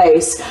your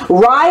place.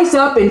 Rise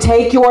up and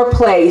take your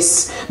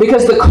place.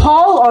 Because the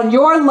call on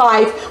your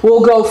life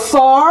will go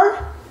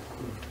far.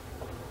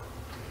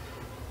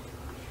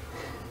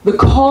 The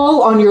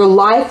call on your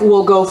life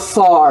will go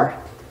far.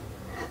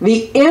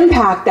 The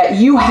impact that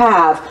you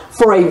have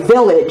for a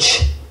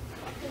village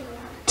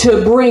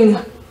to bring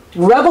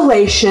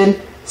revelation,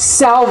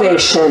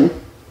 salvation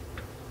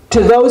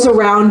to those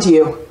around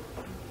you.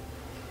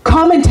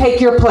 Come and take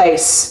your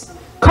place.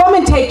 Come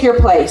and take your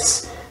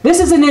place. This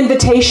is an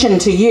invitation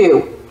to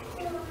you.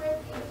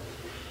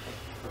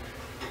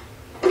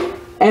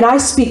 And I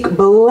speak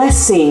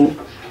blessing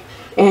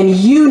and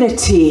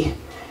unity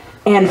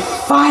and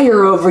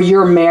fire over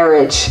your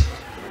marriage.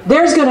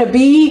 There's going to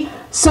be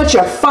such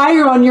a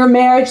fire on your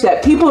marriage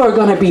that people are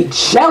going to be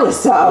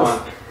jealous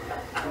of.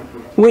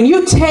 When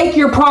you take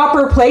your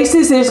proper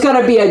places, there's going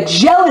to be a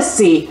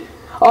jealousy,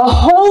 a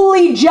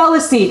holy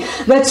jealousy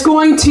that's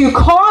going to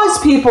cause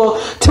people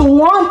to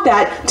want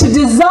that, to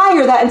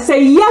desire that, and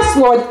say, yes,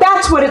 Lord,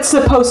 that's what it's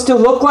supposed to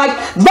look like.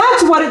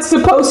 That's what it's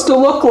supposed to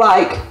look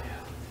like.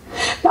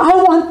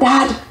 I want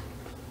that,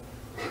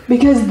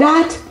 because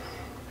that's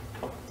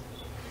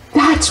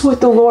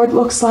what the Lord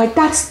looks like.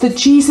 That's the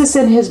Jesus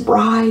and his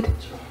bride.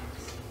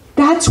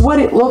 That's what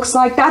it looks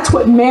like. That's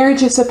what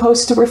marriage is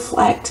supposed to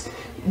reflect.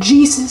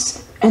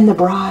 Jesus and the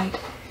bride.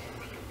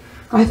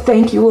 I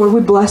thank you, Lord.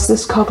 We bless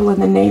this couple in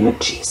the name of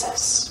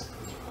Jesus.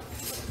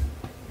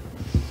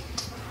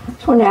 I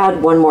just want to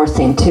add one more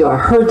thing too. I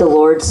heard the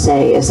Lord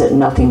say is that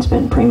nothing's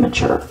been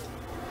premature.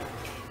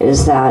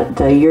 Is that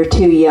you're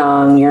too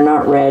young, you're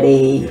not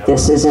ready,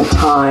 this isn't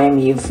time,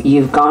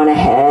 you've gone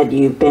ahead,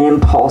 you've been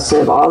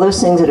impulsive, all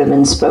those things that have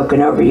been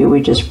spoken over you,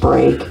 we just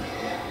break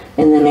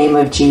in the name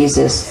of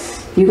Jesus.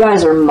 You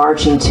guys are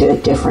marching to a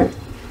different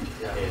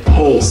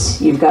pace.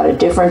 You've got a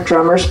different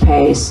drummer's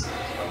pace.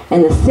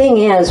 And the thing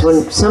is,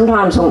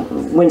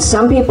 when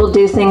some people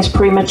do things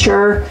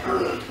premature,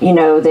 you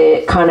know,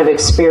 they kind of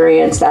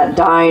experience that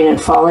dying and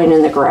falling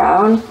in the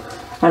ground.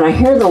 And I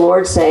hear the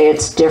Lord say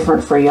it's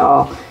different for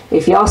y'all.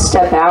 If y'all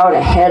step out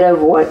ahead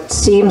of what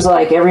seems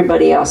like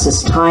everybody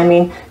else's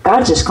timing,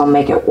 God's just going to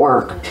make it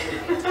work.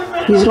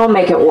 He's going to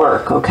make it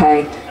work,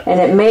 okay? And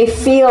it may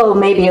feel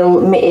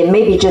it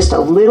may be just a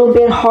little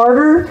bit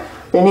harder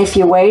than if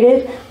you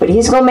waited, but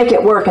he's going to make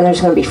it work, and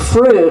there's going to be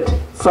fruit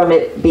from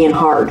it being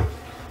hard.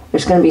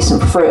 There's going to be some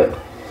fruit.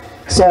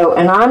 So,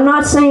 and I'm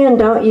not saying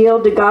don't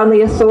yield to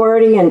godly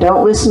authority and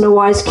don't listen to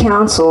wise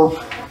counsel,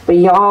 but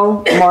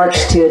y'all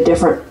march to a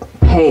different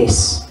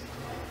pace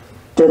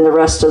than the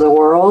rest of the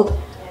world.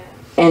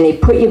 And he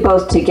put you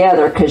both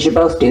together because you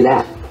both do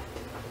that.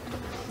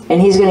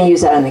 And he's going to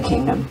use that in the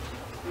kingdom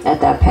at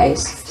that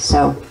pace.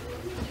 So,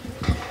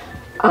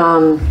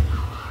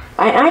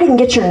 I didn't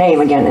get your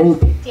name again.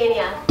 And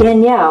Danielle.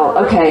 Danielle,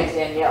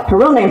 okay. Her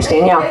real name's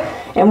Danielle.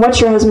 And what's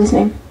your husband's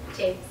name?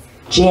 James.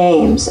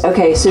 James.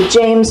 Okay, so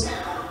James,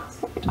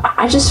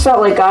 I just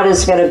felt like God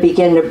is going to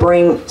begin to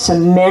bring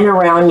some men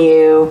around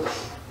you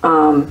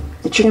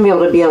that you're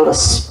going to be able to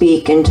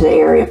speak into the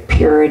area of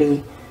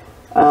purity,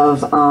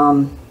 of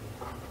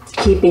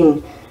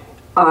keeping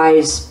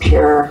eyes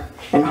pure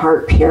and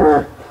heart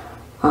pure.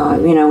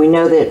 You know, we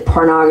know that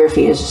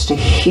pornography is just a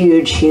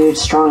huge, huge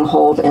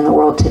stronghold in the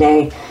world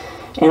today.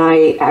 And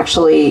I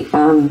actually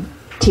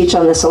teach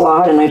on this a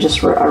lot, and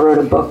I wrote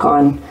a book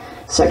on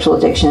sexual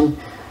addiction.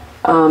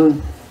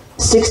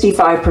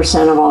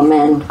 65% of all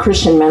men,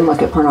 Christian men,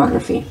 look at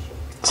pornography.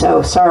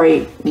 So,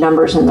 sorry,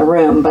 numbers in the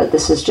room, but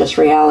this is just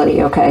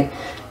reality, okay?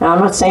 Now, I'm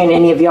not saying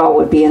any of y'all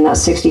would be in that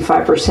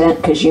 65%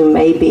 because you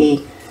may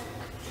be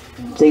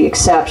the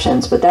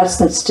exceptions, but that's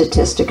the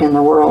statistic in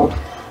the world.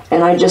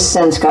 And I just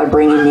sense God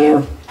bringing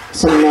you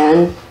some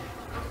men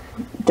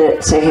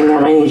that say, hey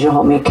man, I need you to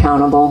hold me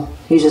accountable.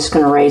 He's just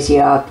going to raise you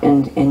up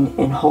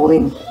in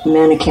holding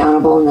men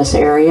accountable in this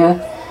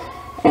area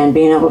and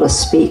being able to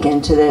speak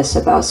into this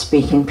about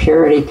speaking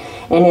purity.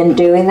 And in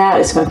doing that,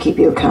 it's going to keep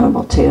you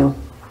accountable too.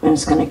 And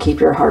it's going to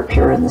keep your heart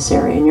pure in this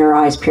area and your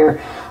eyes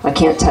pure. I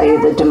can't tell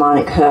you the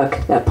demonic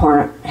hook that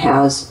porn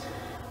has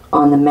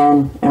on the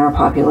men in our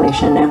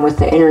population. And with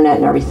the internet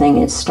and everything,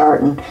 it's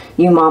starting.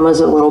 You mamas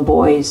of little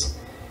boys,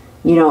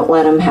 you don't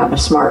let them have a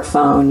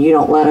smartphone. You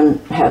don't let them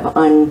have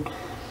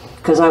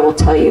because I will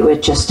tell you,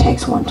 it just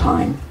takes one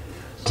time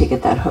to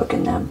get that hook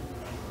in them.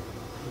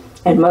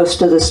 And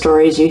most of the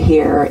stories you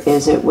hear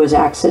is it was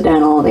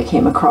accidental. They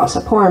came across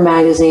a porn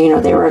magazine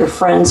or they were at a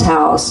friend's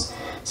house.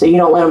 So you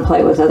don't let them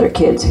play with other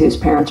kids whose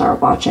parents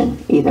aren't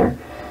watching either.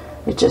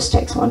 It just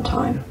takes one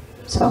time.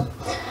 So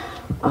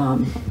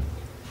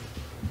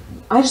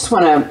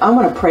I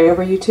want to pray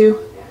over you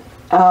two.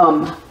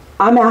 I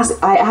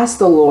ask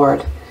the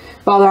Lord,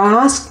 Father,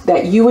 I ask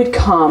that you would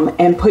come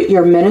and put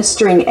your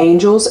ministering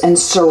angels and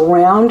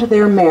surround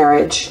their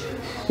marriage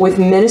with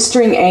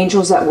ministering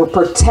angels that will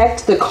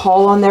protect the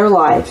call on their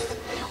life,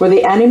 where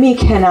the enemy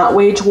cannot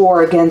wage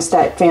war against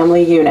that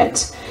family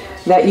unit.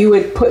 That you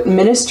would put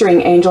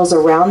ministering angels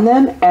around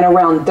them, and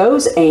around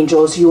those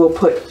angels you will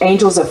put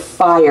angels of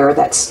fire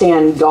that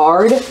stand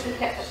guard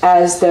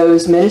as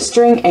those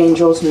ministering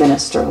angels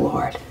minister,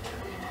 Lord.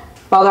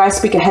 Father, I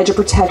speak a hedge of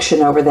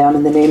protection over them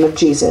in the name of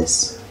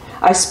Jesus.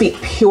 I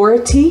speak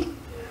purity.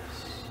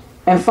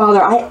 And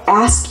Father, I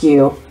ask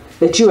you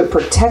that you would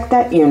protect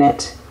that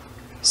unit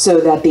so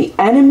that the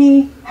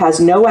enemy has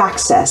no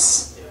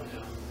access,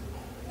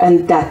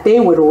 and that they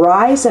would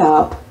rise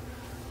up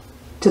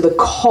to the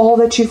call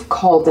that you've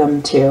called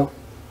them to.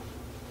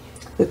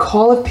 The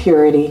call of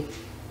purity,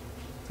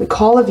 the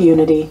call of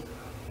unity,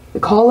 the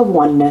call of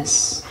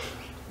oneness,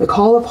 the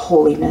call of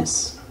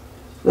holiness,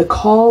 the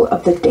call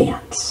of the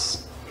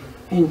dance.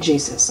 In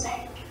Jesus'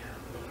 name.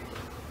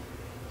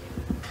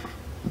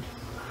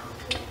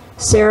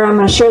 Sarah, I'm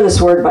going to share this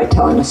word by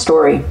telling a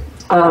story.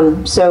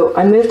 So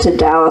I moved to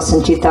Dallas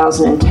in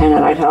 2010,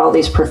 and I'd had all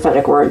these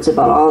prophetic words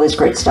about all this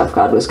great stuff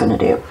God was going to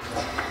do.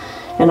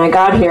 And I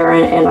got here,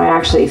 and I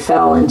actually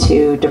fell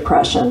into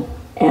depression.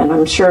 And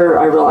I'm sure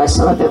I realized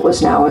some of it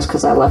was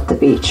because I left the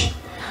beach.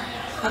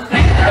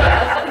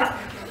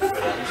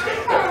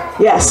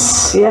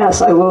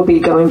 Yes, I will be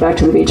going back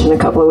to the beach in a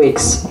couple of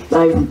weeks.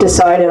 I've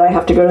decided I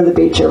have to go to the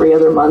beach every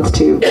other month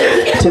to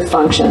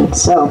function,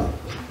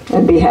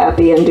 and be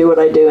happy and do what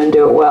I do and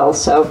do it well.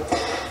 So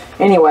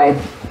anyway,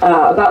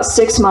 about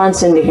 6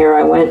 months into here,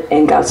 I went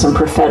and got some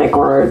prophetic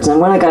words.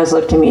 And one of the guys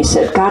looked at me and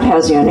said, God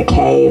has you in a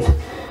cave.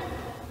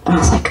 And I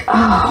was like,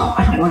 oh,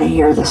 I don't want to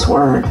hear this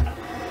word.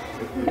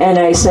 And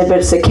I said, but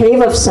it's the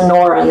cave of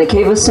Sonora, and the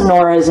cave of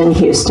Sonora is in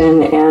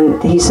Houston.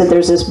 And he said,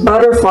 there's this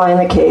butterfly in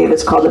the cave.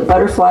 It's called the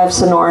butterfly of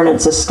Sonora, and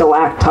it's a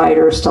stalactite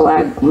or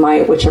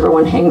stalagmite, whichever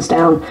one hangs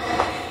down.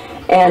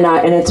 And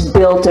it's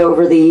built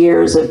over the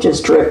years of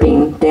just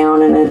dripping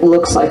down, and it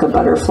looks like a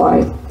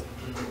butterfly.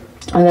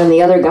 And then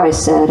the other guy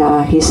said,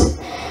 he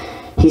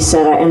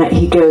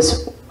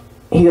goes,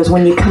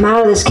 when you come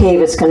out of this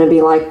cave, it's going to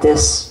be like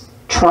this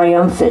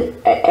triumphant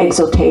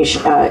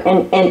exaltation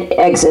and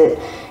exit,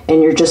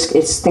 and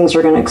things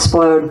are going to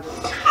explode.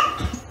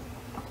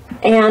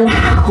 And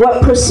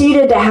what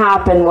proceeded to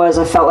happen was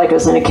I felt like I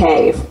was in a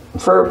cave.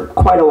 For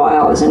quite a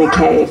while I was in a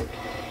cave,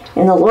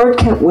 and the Lord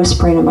kept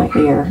whispering in my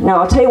ear.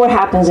 Now I'll tell you what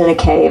happens in a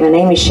cave, and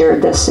Amy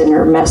shared this in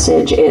her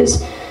message,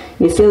 is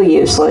you feel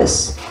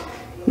useless.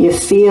 You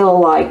feel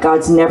like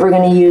God's never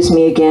going to use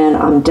me again.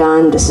 I'm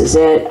done. This is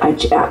it.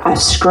 I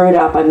screwed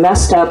up. I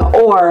messed up.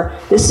 Or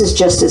this is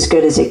just as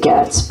good as it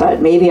gets.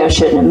 But maybe I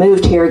shouldn't have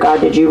moved here.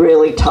 God, did you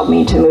really tell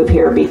me to move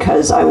here?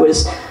 Because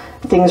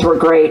things were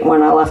great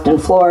when I left in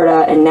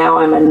Florida, and now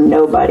I'm a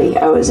nobody.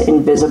 I was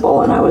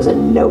invisible, and I was a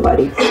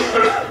nobody.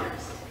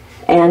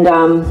 And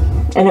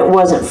it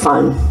wasn't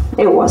fun.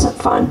 It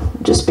wasn't fun,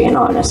 just being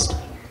honest.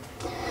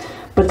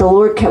 But the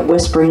Lord kept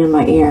whispering in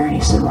my ear, and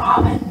he said,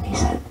 Robin, he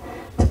said,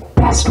 the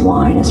best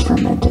wine is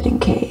fermented in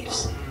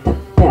caves. The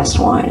best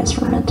wine is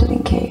fermented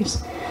in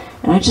caves.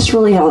 And I just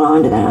really held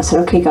on to that. I said,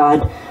 okay,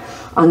 God,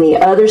 on the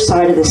other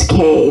side of this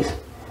cave,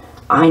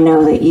 I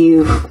know that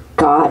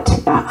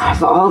I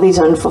have all these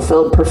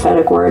unfulfilled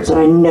prophetic words that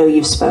I know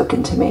you've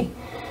spoken to me.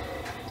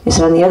 He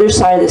said, on the other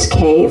side of this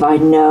cave, I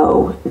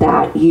know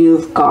that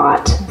you've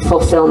got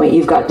fulfillment,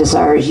 you've got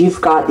desires,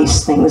 you've got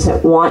these things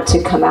that want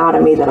to come out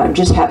of me that I'm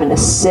just having to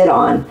sit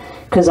on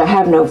because I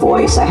have no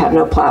voice, I have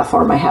no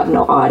platform, I have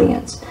no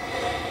audience.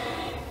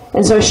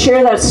 And so I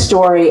share that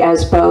story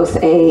as both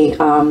a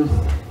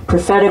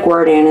prophetic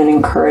word and an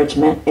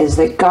encouragement, is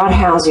that God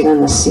has you in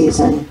this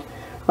season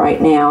right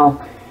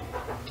now.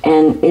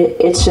 And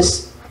it's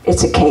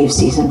a cave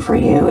season for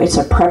you. It's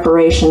a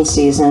preparation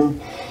season.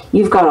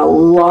 You've got a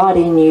lot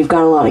in you. You've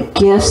got a lot of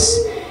gifts.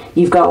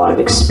 You've got a lot of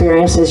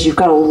experiences. You've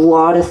got a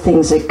lot of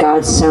things that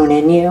God's sown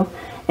in you.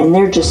 And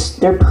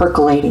they're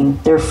percolating.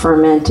 They're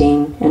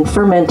fermenting, and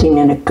fermenting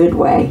in a good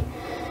way.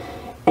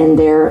 And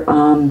they're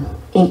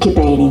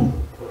incubating.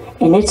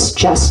 And it's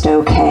just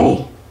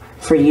okay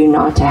for you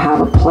not to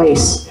have a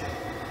place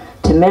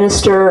to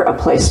minister, a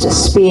place to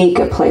speak,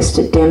 a place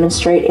to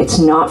demonstrate. It's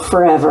not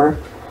forever.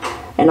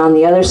 And on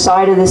the other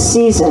side of this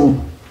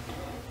season,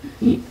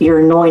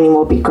 your anointing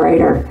will be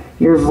greater.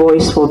 Your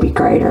voice will be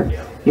greater.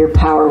 Your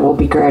power will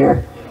be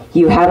greater.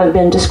 You haven't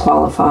been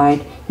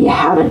disqualified. You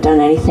haven't done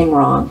anything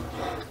wrong.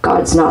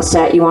 God's not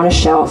sat you on a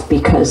shelf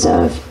because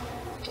of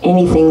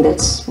anything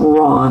that's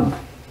wrong.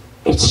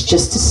 It's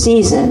just a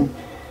season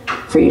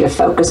for you to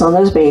focus on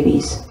those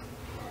babies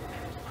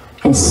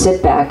and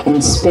sit back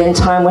and spend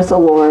time with the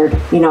Lord.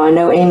 You know, I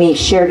know Amy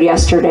shared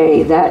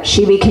yesterday that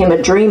she became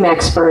a dream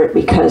expert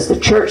because the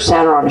church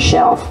sat her on a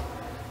shelf.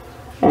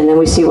 And then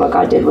we see what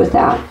God did with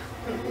that.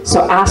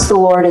 So ask the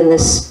Lord in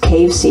this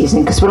cave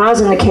season. Because when I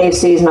was in the cave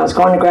season, I was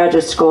going to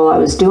graduate school. I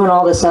was doing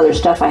all this other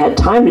stuff I had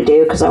time to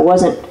do because I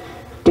wasn't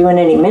doing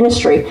any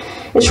ministry.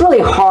 It's really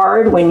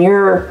hard when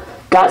you're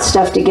got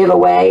stuff to give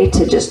away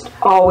to just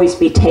always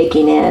be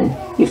taking in.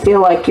 You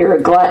feel like you're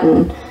a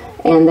glutton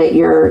and that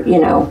you're, you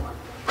know,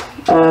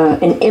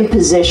 an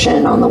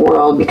imposition on the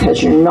world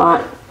because you're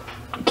not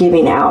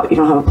giving out. You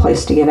don't have a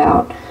place to give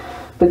out.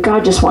 But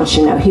God just wants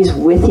you to know He's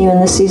with you in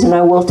this season.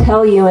 I will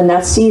tell you, in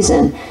that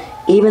season,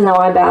 even though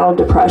I battled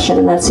depression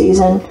in that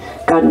season,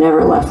 God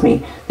never left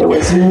me. There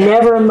was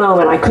never a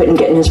moment I couldn't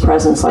get in His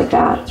presence like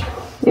that.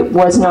 It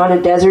was not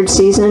a desert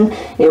season.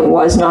 It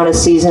was not a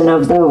season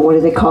of the, what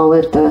do they call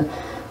it, the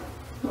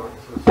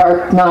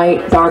dark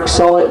night, dark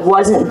soul. It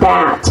wasn't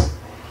that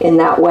in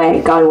that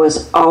way. God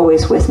was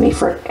always with me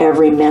for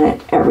every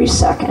minute, every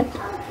second.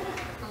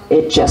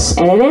 It just,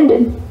 and it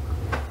ended.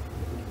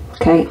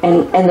 Okay,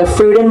 and the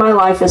fruit in my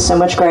life is so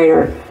much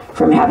greater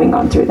from having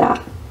gone through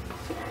that.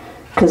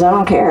 Because I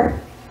don't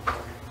care.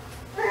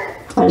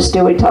 I just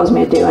do what He tells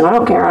me to do, and I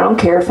don't care. I don't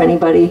care if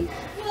anybody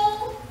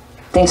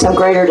thinks I'm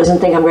great or doesn't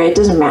think I'm great. It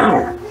doesn't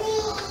matter.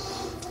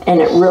 And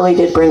it really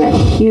did bring a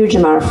huge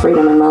amount of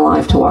freedom in my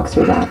life to walk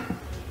through that.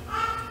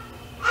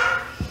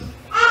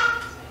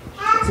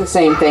 It's the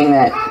same thing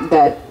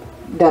that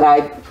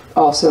I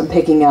also am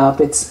picking up.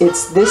 This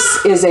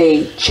is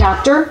a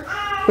chapter,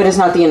 but it's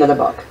not the end of the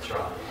book.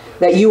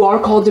 That you are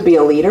called to be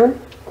a leader,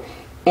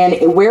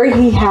 and where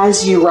He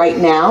has you right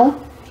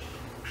now,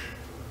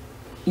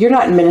 you're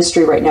not in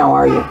ministry right now,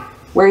 are you?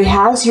 Where He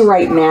has you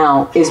right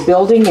now is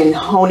building and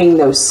honing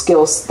those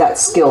skills, that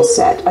skill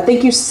set. I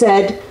think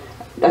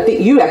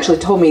you actually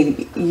told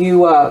me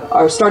you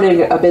are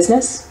starting a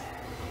business.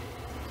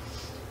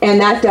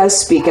 And that does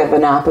speak of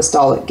an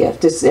apostolic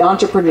gift. The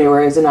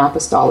entrepreneur is an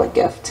apostolic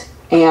gift.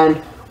 And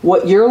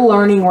what you're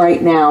learning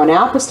right now, an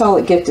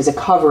apostolic gift is a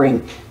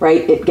covering,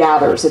 right? It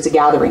gathers. It's a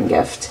gathering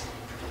gift.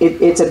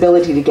 It's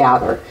ability to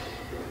gather.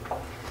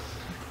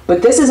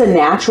 But this is a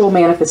natural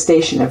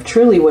manifestation of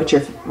truly what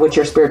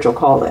your spiritual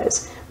call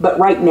is. But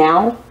right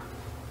now,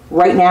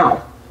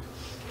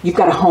 you've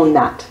got to hone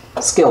that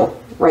skill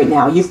right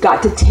now. You've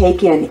got to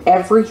take in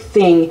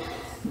everything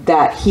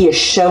that He is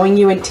showing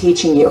you and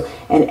teaching you.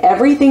 And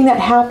everything that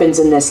happens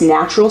in this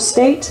natural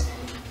state,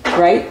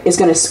 right, is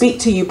going to speak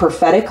to you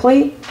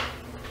prophetically.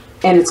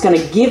 And it's going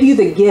to give you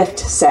the gift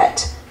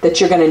set that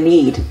you're going to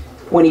need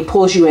when He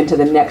pulls you into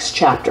the next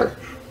chapter.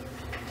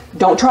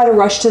 Don't try to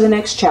rush to the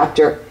next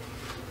chapter.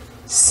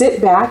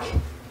 Sit back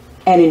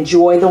and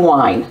enjoy the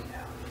wine.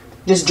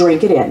 Just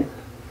drink it in.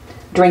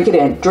 Drink it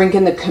in. Drink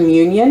in the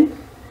communion.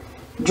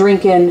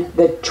 Drink in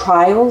the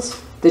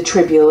trials, the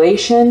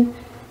tribulation.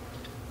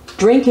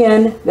 Drink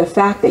in the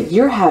fact that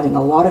you're having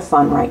a lot of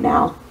fun right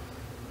now.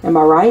 Am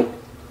I right?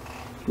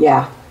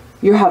 Yeah,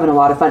 you're having a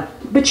lot of fun.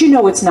 But you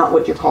know it's not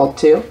what you're called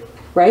to,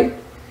 right?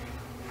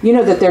 You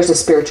know that there's a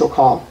spiritual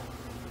call.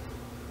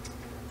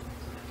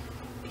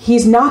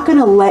 He's not going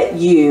to let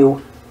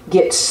you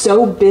get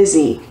so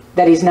busy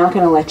that He's not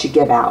going to let you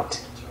give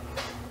out.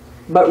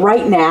 But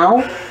right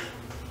now,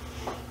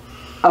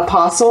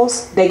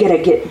 apostles, they got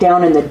to get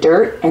down in the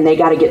dirt and they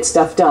got to get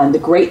stuff done. The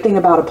great thing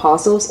about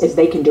apostles is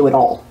they can do it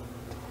all.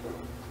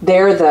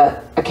 They're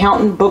the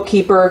accountant,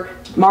 bookkeeper,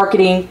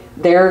 marketing.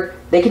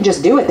 They can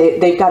just do it.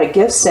 They've got a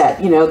gift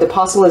set. You know, the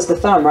apostle is the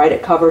thumb, right?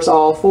 It covers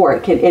all four.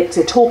 It's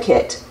a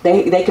toolkit.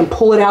 They can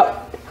pull it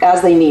out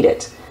as they need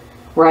it,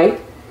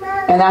 right?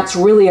 And that's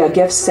really a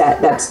gift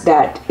set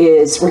that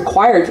is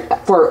required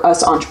for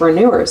us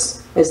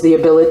entrepreneurs, is the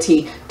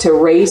ability to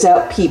raise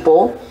up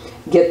people,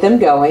 get them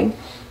going,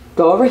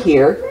 go over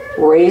here,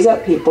 raise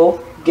up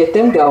people, get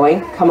them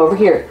going, come over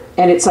here.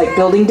 And it's like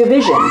building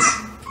divisions.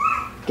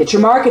 Get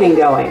your marketing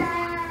going.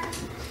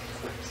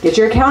 Get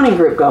your accounting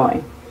group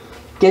going.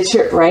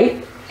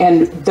 Right?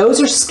 And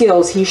those are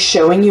skills He's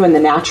showing you in the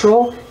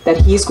natural that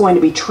He's going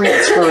to be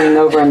transferring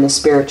over in the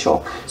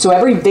spiritual. So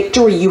every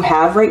victory you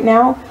have right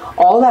now,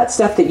 all that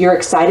stuff that you're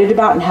excited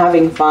about and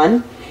having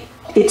fun,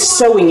 it's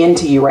sowing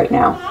into you right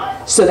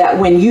now. So that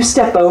when you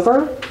step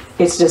over,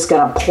 it's just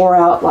going to pour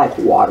out like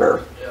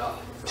water.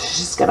 It's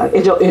just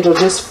it'll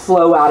just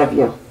flow out of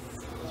you.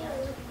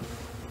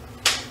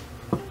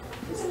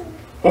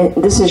 And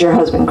this is your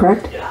husband,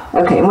 correct? Yeah.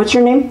 Okay, and what's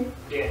your name?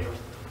 Daniel.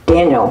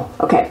 Daniel,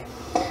 okay.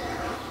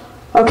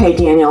 Okay,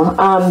 Daniel,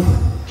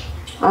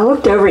 I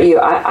looked over at you.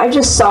 I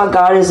just saw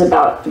God is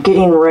about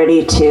getting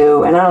ready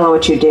to, and I don't know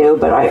what you do,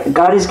 but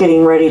God is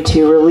getting ready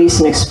to release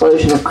an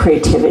explosion of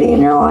creativity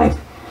in your life.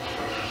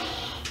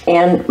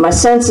 And my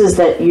sense is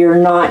that you're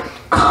not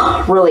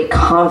really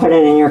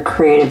confident in your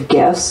creative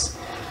gifts,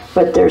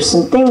 but there's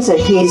some things that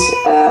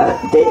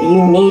that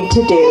you need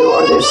to do,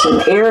 or there's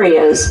some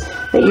areas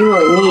that you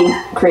really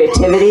need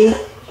creativity,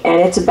 and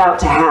it's about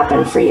to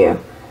happen for you.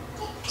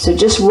 So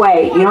just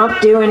wait. You don't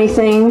have to do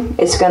anything.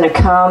 It's going to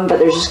come, but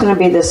there's just going to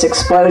be this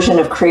explosion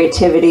of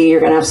creativity. You're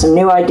going to have some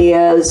new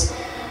ideas.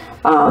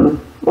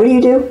 What do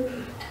you do?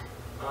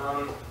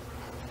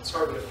 It's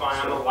hard to define.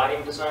 I'm a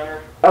lighting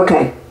designer.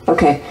 Okay.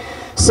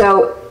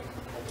 So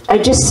I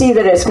just see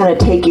that it's going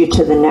to take you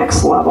to the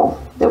next level.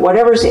 That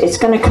it's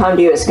going to come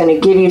to you, it's going to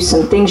give you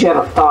some things you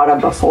haven't thought of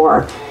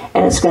before,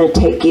 and it's going to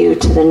take you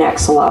to the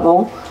next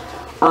level.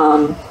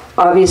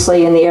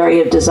 obviously in the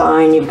area of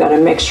design, you've got a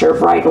mixture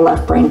of right and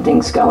left brain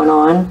things going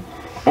on.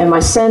 And my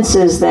sense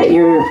is that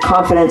your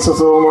confidence is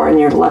a little more in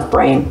your left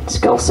brain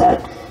skill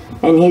set.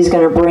 And he's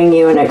going to bring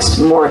you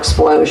more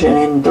explosion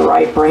in the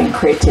right brain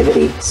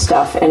creativity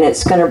stuff. And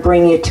it's going to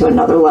bring you to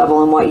another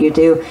level in what you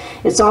do.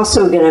 It's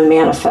also going to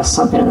manifest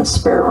something in the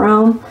spirit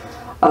realm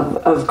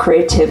of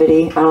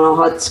creativity. I don't know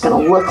how it's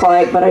going to look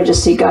like, but I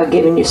just see God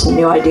giving you some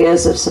new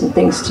ideas of some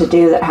things to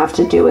do that have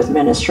to do with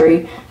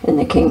ministry in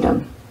the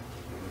kingdom.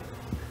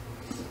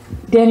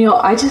 Daniel,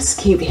 I just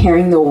keep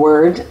hearing the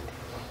word,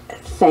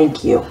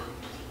 thank you.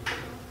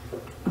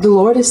 The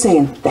Lord is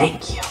saying,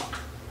 thank you.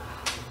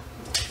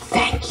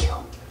 Thank you.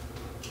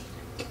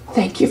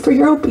 Thank you for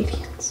your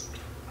obedience.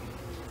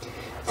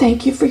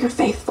 Thank you for your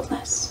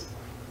faithfulness.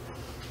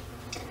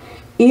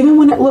 Even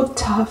when it looked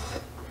tough,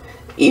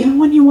 even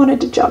when you wanted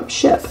to jump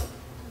ship,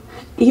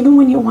 even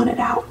when you wanted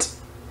out,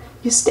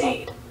 you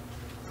stayed.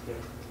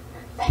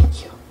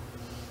 Thank you.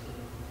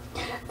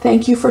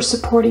 Thank you for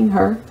supporting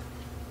her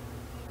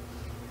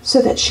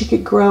so that she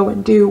could grow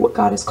and do what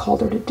God has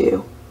called her to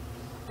do.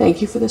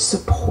 Thank you for the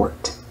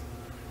support.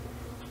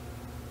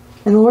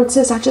 And the Lord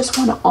says, I just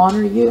want to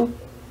honor you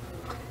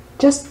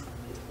just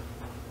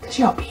because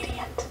you're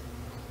obedient.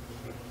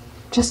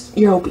 Just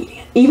you're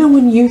obedient. Even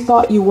when you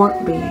thought you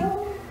weren't being.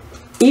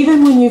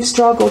 Even when you've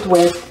struggled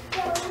with,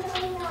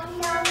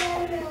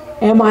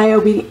 am I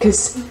obedient?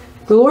 Because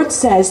the Lord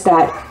says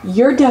that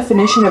your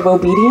definition of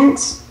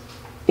obedience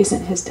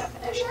isn't His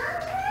definition.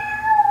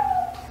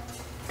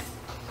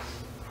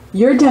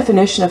 Your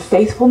definition of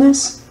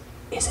faithfulness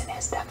isn't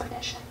His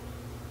definition.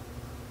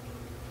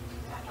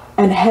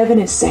 And heaven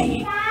is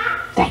saying,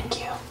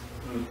 thank you.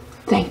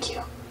 Thank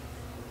you.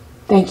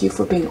 Thank you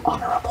for being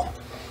honorable.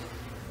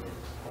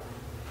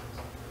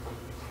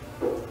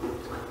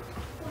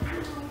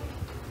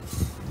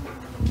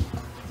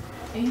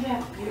 And you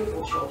have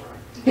beautiful children.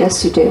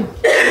 Yes, you do.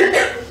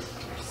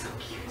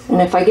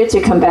 And if I get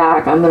to come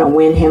back, I'm going to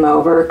win him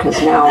over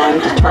because now I'm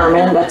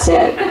determined. That's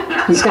it.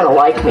 He's going to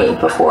like me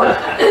before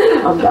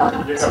I'm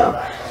done. So,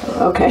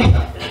 okay.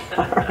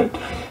 All right.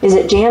 Is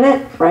it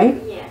Janet,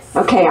 right? Yes.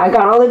 Okay, I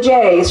got all the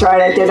J's,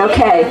 right? I did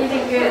okay. You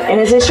did good. And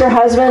is this your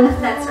husband?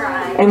 That's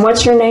right. And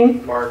what's your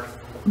name? Mark.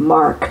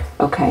 Mark.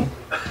 Okay.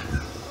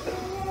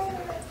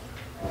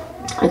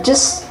 I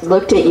just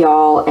looked at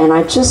y'all and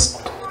I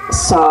just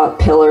saw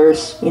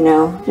pillars, you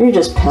know. You're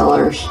just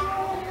pillars.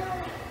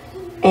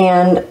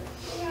 And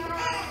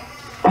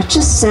I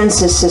just sense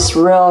this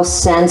real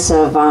sense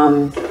of,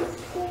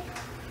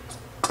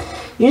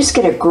 you just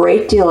get a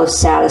great deal of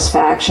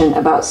satisfaction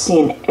about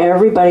seeing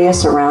everybody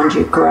else around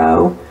you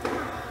grow.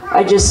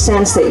 I just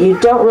sense that you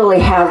don't really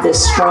have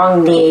this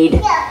strong need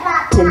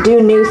to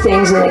do new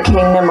things in the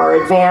kingdom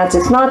or advance.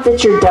 It's not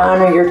that you're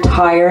done or you're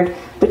tired,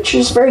 but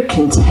you're just very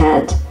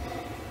content.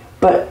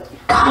 But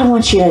God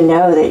wants you to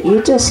know that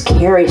you just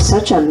carry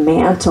such a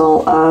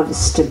mantle of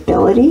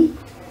stability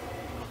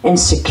and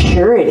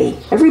security.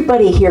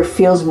 Everybody here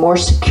feels more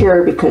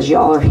secure because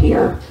y'all are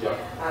here.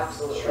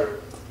 Absolutely.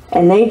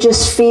 And they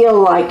just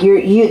feel like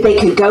they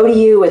could go to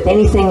you with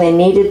anything they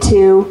needed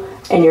to,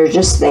 and you're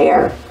just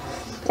there.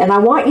 And I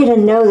want you to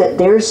know that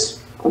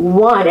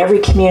every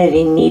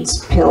community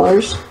needs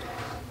pillars,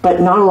 but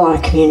not a lot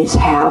of communities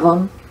have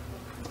them.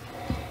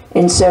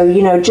 And so,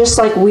 you know, just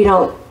like we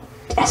don't,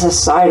 as a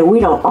society, we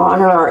don't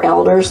honor our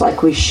elders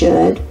like we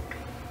should,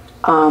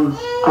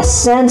 I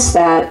sense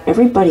that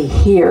everybody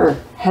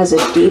here has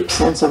a deep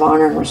sense of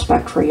honor and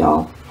respect for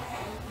y'all.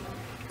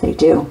 They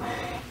do.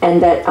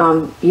 And that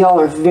y'all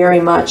are very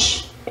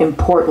much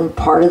important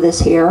part of this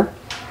here.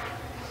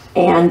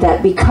 And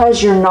that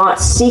because you're not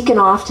seeking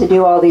off to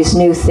do all these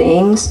new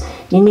things,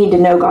 you need to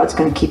know God's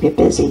going to keep you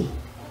busy.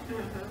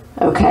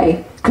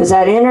 Okay? Because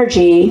that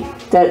energy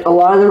that a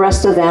lot of the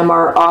rest of them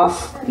are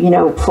off, you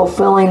know,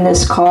 fulfilling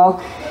this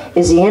call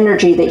is the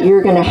energy that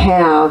you're going to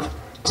have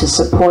to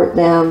support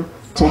them,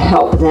 to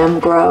help them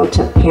grow,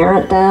 to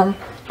parent them,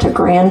 to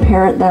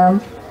grandparent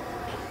them.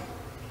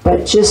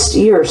 But just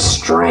your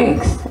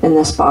strength in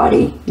this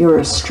body,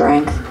 your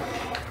strength.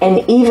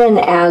 And even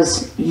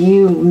as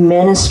you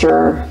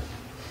minister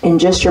in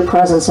just your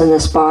presence in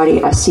this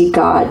body, I see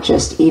God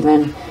just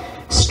even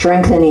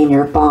strengthening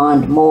your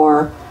bond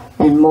more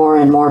and more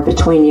and more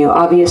between you.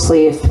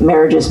 Obviously, if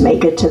marriages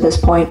make it to this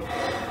point,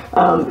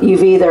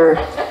 you've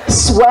either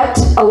swept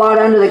a lot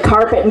under the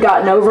carpet and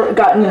gotten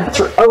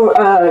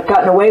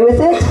away with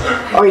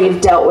it, or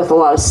you've dealt with a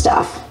lot of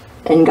stuff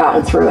and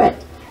gotten through it.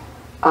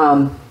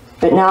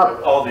 But now,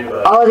 All the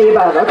above. all of the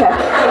above, okay.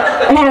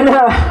 And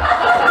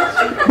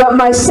but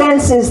my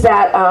sense is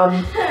that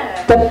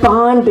the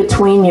bond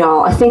between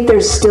y'all, I think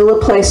there's still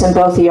a place in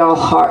both of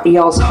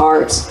y'all's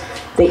hearts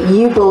that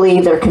you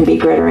believe there can be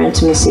greater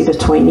intimacy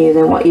between you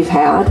than what you've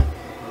had.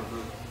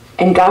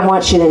 And God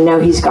wants you to know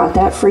He's got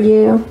that for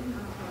you.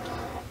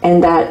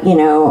 And that, you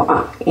know,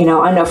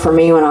 I know for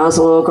me when I was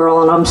a little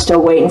girl, and I'm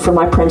still waiting for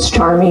my Prince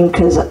Charming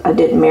because I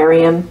didn't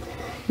marry him,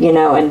 you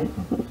know, and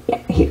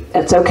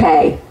that's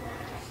okay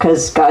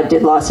because God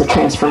did lots of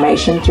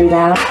transformation through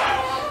that.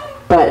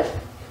 But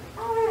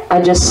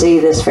I just see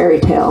this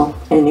fairy tale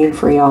ending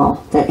for y'all,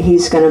 that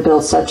he's going to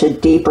build such a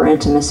deeper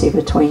intimacy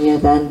between you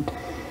than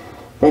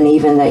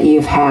even that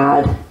you've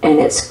had, and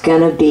it's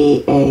going to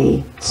be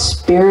a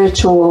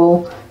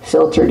spiritual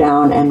filter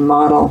down and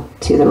model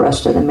to the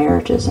rest of the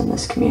marriages in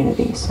this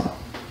community. So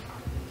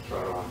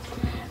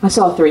I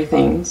saw 3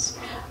 things.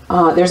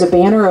 There's a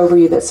banner over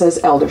you that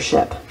says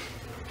eldership,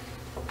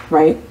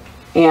 right?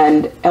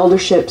 And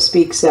eldership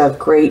speaks of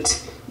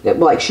great,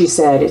 like she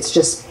said, it's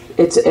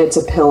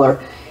a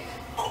pillar.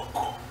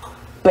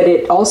 But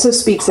it also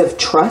speaks of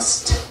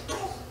trust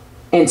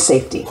and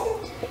safety.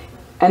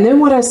 And then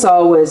what I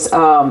saw was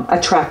a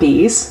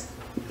trapeze.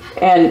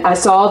 And I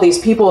saw these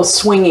people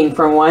swinging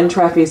from one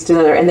trapeze to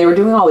another, and they were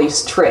doing all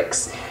these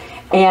tricks.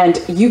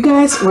 And you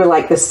guys were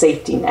like the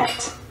safety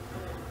net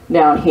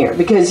down here,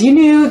 because you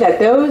knew that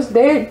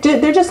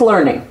they're just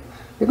learning.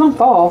 You're going to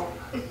fall,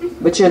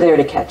 but you're there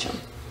to catch them.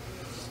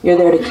 You're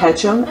there to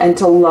catch them and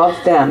to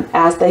love them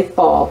as they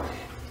fall.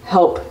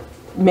 Help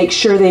make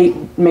sure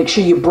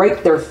you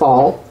break their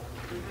fall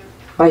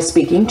by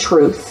speaking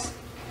truth,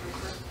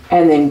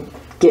 and then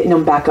getting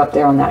them back up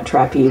there on that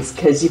trapeze,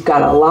 because you've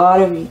got a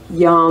lot of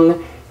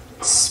young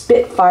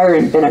spitfire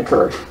and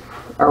vinegar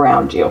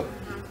around you,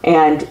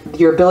 and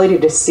your ability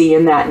to see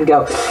in that and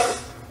go,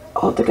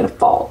 oh, they're gonna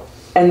fall,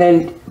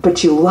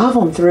 but you love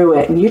them through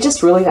it, and you're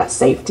just really that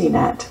safety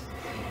net.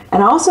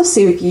 And I also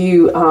see with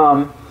you,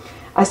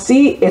 I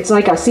see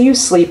you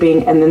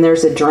sleeping, and then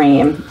there's a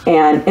dream,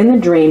 and in the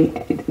dream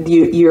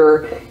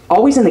you're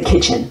always in the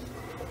kitchen.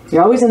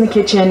 You're always in the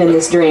kitchen in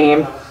this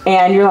dream,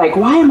 and you're like,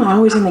 why am I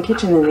always in the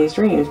kitchen in these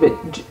dreams?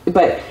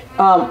 But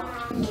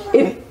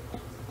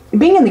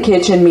being in the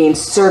kitchen means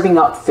serving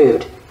up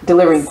food,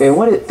 delivering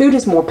food. Food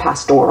is more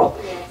pastoral.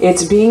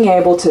 It's being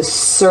able to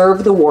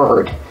serve the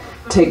word,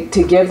 to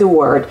give the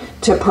word,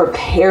 to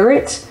prepare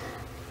it,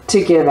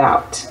 to give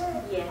out.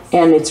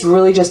 And it's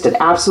really just an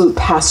absolute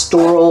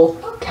pastoral,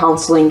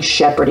 counseling,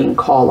 shepherding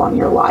call on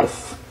your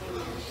life.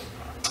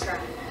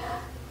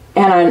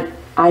 And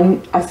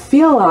I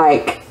feel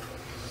like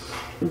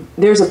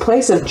there's a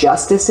place of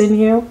justice in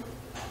you.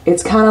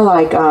 It's kind of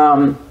like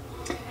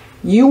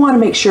you want to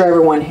make sure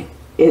everyone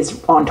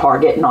is on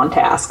target and on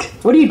task.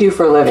 What do you do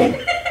for a living?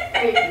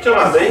 You talking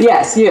about me?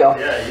 Yes, you.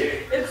 Yeah, you.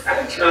 It's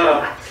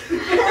so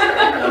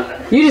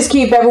You just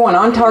keep everyone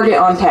on target,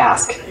 on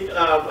task.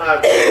 I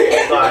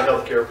buy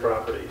healthcare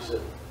properties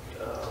and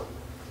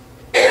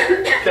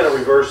kind of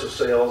reverse the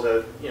sales.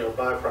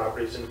 Buy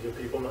properties and give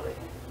people money.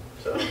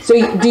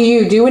 So do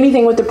you do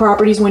anything with the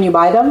properties when you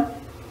buy them?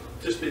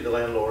 Just be the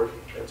landlord.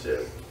 That's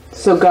it.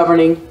 So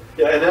governing.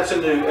 Yeah, and that's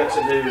a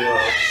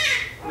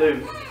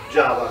new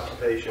job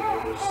occupation.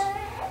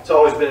 It's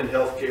always been in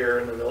healthcare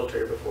and the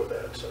military before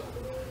that. So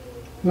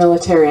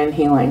Military and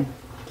healing.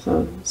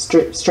 So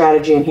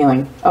strategy and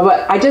healing.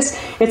 But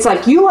it's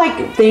like you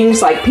like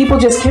things like people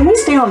can we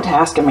stay on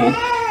task? I mean,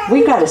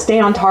 we've got to stay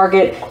on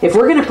target. If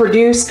we're going to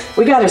produce,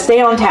 we got to stay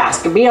on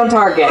task and be on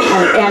target.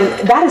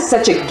 And that is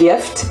such a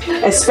gift,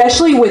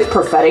 especially with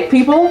prophetic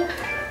people,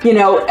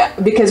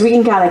 because we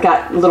can kind of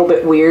got a little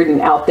bit weird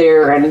and out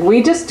there, and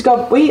we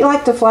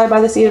like to fly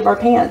by the seat of our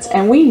pants.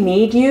 And we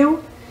need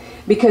you,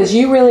 because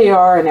you really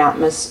are an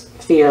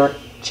atmosphere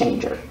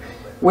changer.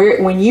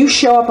 When you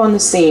show up on the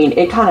scene,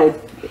 it kind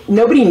of,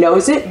 nobody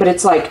knows it, but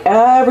it's like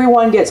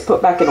everyone gets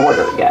put back in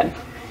order again.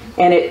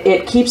 And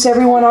it keeps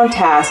everyone on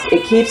task.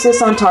 It keeps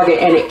us on target,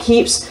 and it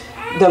keeps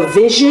the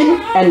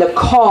vision and the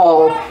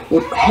call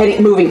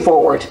moving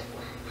forward.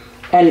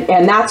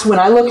 And that's when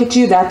I look at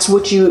you, that's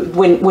what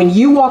when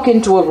you walk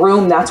into a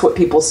room, that's what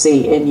people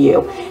see in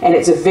you. And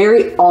it's a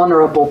very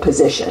honorable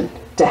position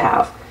to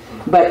have.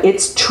 But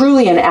it's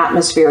truly an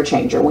atmosphere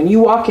changer. When you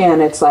walk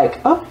in, it's like,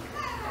 oh,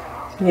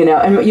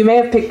 and you may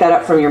have picked that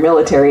up from your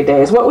military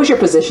days. What was your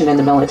position in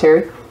the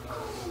military?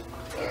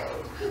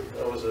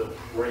 I was a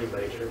Marine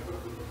major.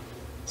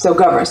 So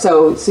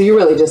you're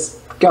really just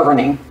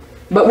governing.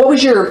 But what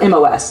was your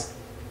MOS?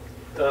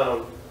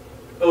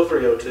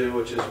 0302,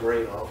 which is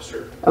Marine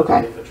officer.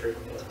 Okay. Infantry.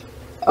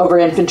 Yeah. Over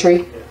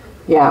infantry?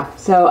 Yeah.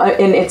 So,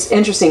 and it's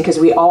interesting because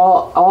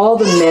all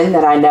the men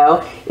that I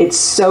know, it's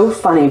so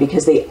funny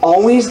because they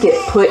always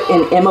get put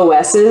in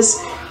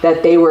MOSs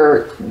that they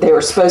were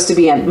supposed to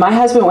be in. My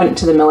husband went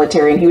into the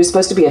military and he was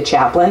supposed to be a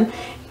chaplain,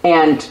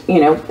 and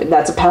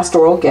that's a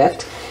pastoral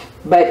gift.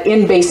 But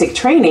in basic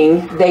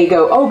training, they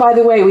go, oh, by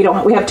the way, we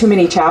have too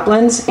many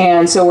chaplains,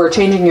 and so we're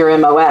changing your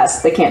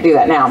MOS. They can't do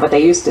that now, but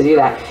they used to do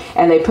that.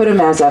 And they put him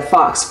as a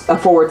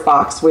forward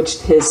fox, which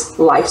his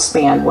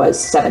lifespan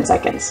was 7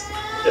 seconds.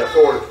 Yeah,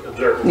 forward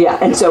observer. Yeah,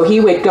 and so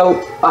he would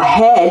go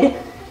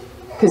ahead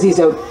because he's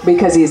a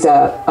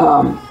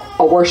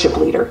worship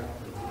leader,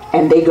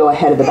 and they go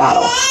ahead of the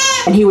battle.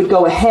 And he would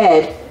go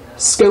ahead,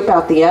 scope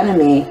out the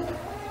enemy,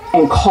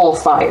 and call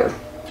fire.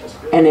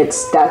 And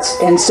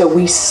so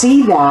we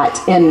see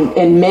that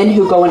in men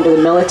who go into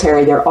the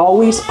military. They're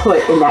always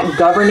put in that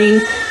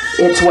governing.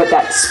 It's what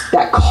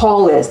that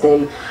call is.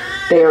 They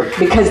are,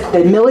 because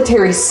the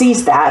military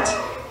sees that,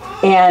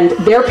 And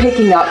they're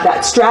picking up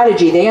that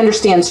strategy. They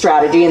understand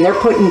strategy, and they're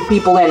putting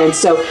people in. And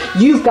so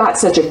you've got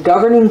such a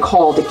governing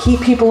call to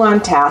keep people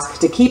on task,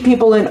 to keep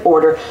people in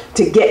order,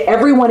 to get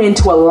everyone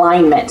into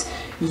alignment.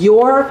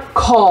 Your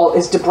call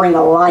is to bring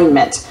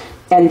alignment.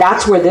 And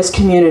that's where this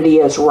community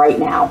is right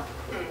now.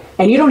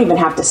 And you don't even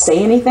have to say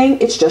anything.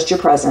 It's just your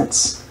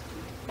presence.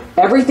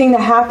 Everything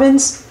that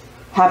happens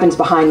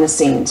behind the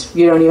scenes.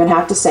 You don't even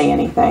have to say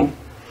anything.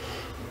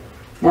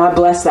 And I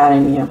bless that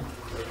in you.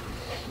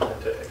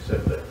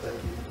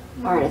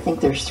 All right, I think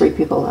there's 3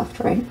 people left,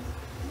 right?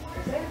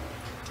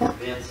 Yeah.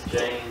 Vince,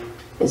 Jane.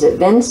 Is it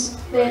Vince?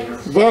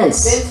 Vince.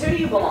 Vince. Who do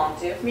you belong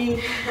to?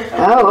 Me.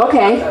 Oh,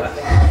 okay.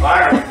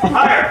 Fire!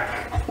 Fire!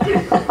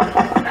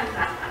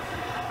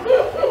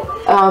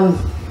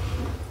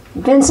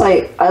 Vince,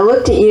 I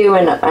looked at you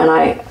and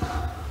I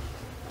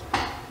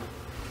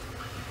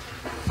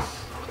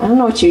don't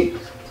know what you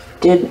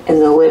did in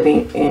the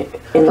living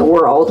in the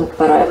world,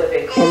 but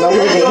in the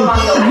living.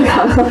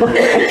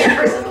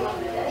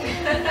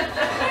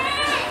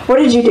 What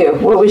did you do?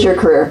 What was your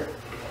career?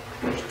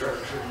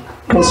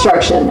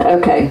 Construction.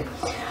 Okay.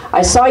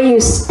 I saw you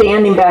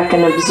standing back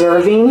and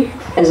observing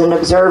as an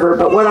observer,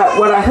 but what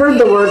I heard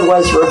the word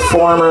was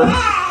reformer.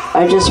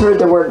 I just heard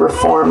the word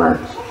reformer.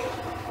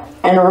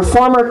 And a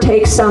reformer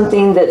takes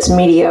something that's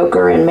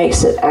mediocre and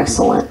makes it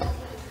excellent.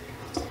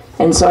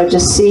 And so I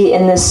just see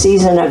in this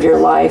season of your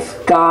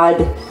life,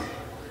 God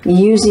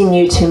using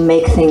you to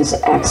make things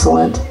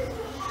excellent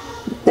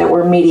that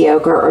were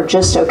mediocre or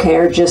just okay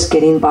or just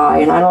getting by.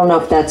 And I don't know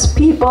if that's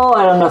people,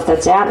 I don't know if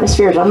that's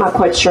atmospheres, I'm not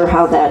quite sure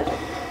how that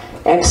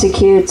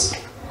executes,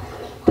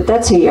 but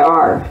that's who you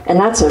are. And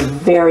that's a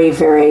very,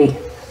 very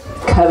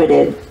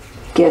coveted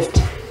gift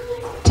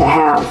to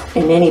have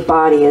in any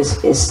body is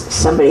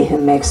somebody who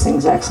makes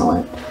things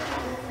excellent.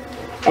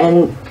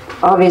 And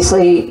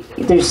obviously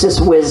there's just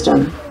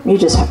wisdom. You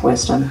just have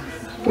wisdom.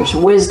 There's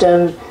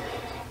wisdom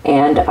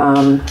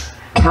and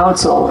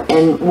counsel.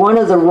 And one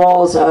of the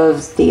roles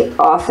of the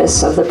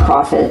office of the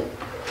prophet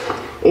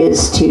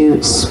is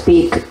to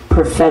speak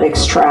prophetic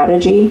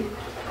strategy.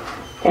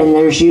 And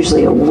there's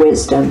usually a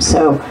wisdom.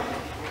 So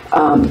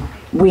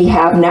we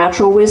have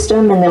natural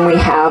wisdom, and then we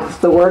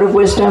have the word of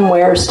wisdom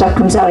where stuff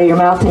comes out of your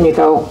mouth and you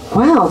go,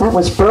 wow, that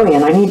was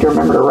brilliant. I need to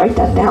remember to write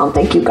that down.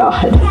 Thank you,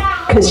 God.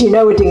 Because you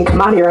know it didn't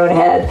come out of your own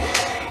head.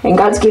 And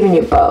God's given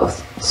you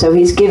both. So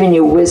he's given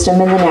you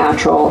wisdom in the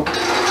natural,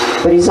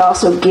 but he's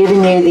also given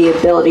you the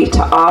ability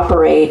to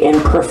operate in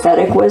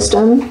prophetic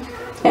wisdom.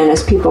 And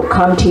as people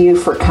come to you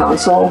for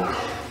counsel,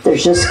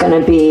 there's just going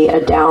to be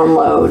a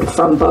download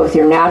from both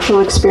your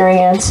natural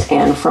experience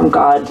and from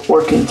God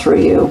working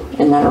through you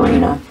in that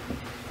arena.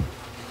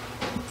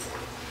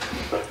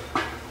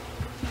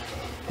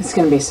 It's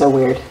going to be so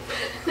weird.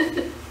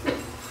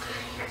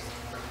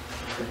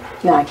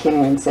 No, I can't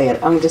even say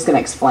it. I'm just going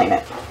to explain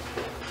it.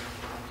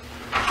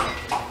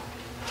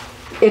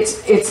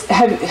 It's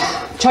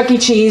Chuck E.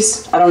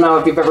 Cheese. I don't know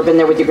if you've ever been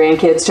there with your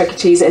grandkids. Chuck E.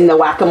 Cheese and the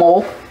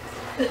whack-a-mole.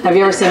 Have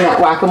you ever seen that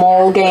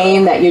whack-a-mole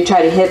game that you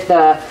try to hit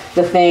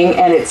the thing?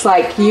 And it's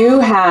like you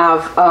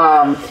have,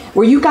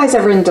 were you guys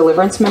ever in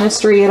deliverance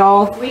ministry at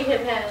all? We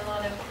have had a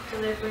lot of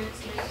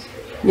deliverance ministry.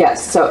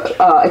 Yes, so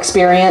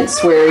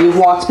experience where you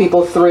walked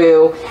people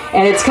through.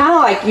 And it's kind of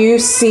like you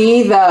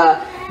see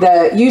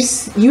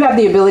you have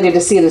the ability to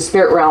see in the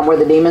spirit realm where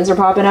the demons are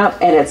popping up.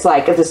 And it's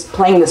like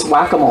playing this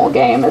whack-a-mole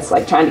game. It's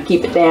like trying to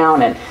keep it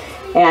down.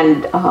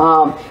 And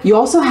you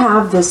also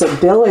have this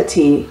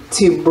ability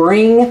to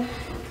bring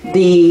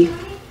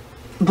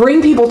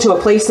people to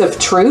a place of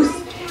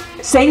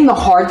truth, saying the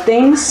hard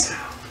things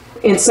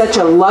in such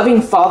a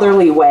loving,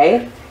 fatherly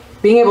way,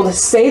 being able to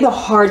say the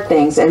hard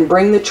things and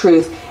bring the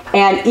truth.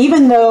 And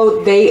even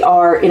though they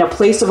are in a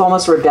place of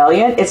almost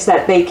rebellion, it's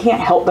that they can't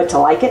help but to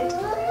like it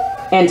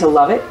and to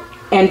love it.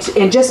 And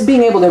just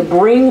being able to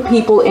bring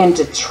people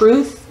into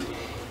truth,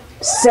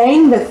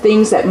 saying the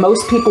things that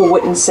most people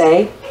wouldn't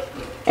say,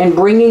 and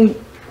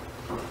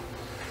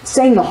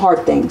saying the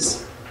hard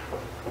things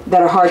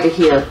that are hard to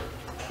hear,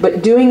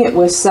 but doing it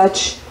with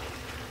such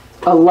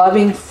a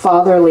loving,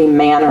 fatherly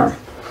manner.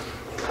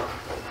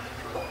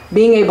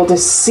 Being able to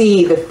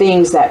see the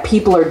things that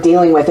people are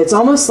dealing with. It's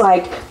almost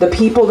like the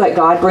people that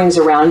God brings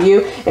around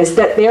you is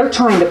that they're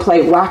trying to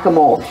play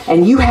whack-a-mole,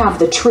 and you have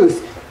the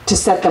truth to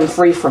set them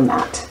free from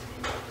that.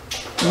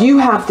 You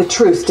have the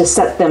truth to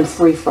set them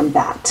free from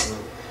that.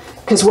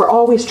 Because we're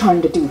always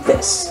trying to do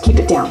this. Keep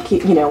it down.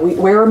 We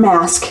wear a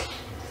mask,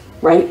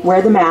 right?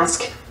 Wear the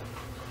mask.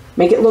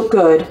 Make it look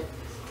good.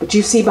 But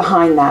you see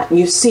behind that. And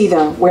you see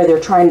them where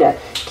they're trying to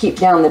keep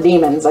down the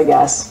demons, I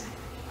guess.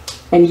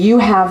 And you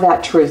have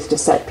that truth to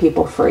set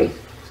people free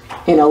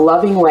in a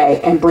loving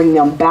way and bring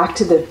them back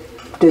to the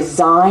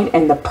design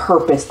and the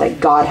purpose that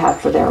God had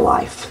for their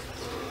life.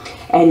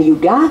 And you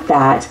got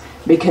that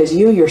because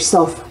you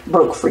yourself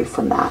broke free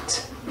from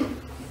that.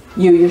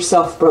 You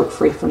yourself broke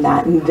free from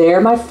that. And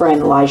there, my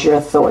friend, lies your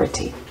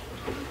authority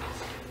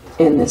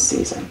in this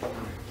season.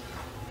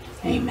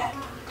 Amen.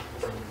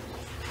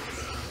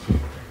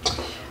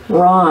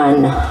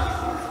 Ron,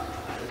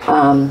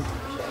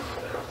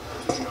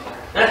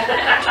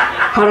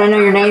 How do I know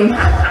your name?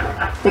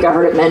 I think I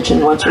heard it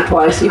mentioned once or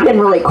twice. You've been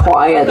really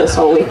quiet this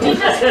whole weekend.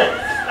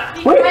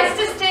 He tries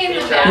to stay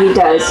in the back. He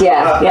does,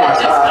 yeah.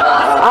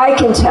 I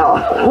can tell.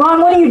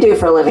 Ron, what do you do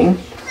for a living?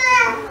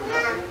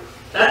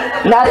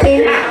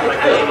 Nothing?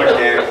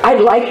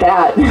 I'd like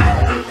that.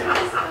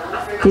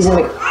 He's in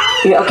the...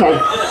 Yeah, okay.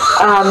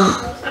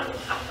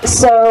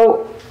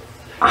 So,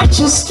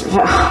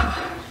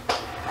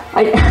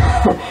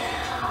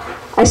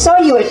 I saw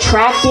you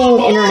attracting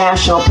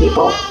international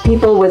people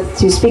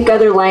who speak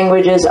other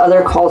languages,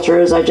 other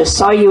cultures. I just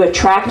saw you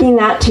attracting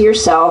that to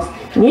yourself,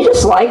 and you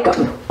just like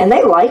them, and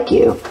they like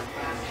you.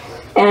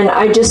 And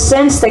I just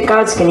sensed that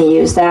God's going to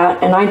use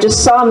that, and I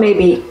just saw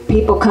maybe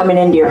people coming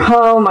into your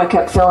home. I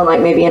kept feeling like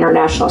maybe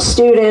international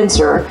students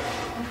or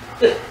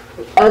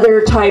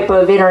other type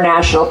of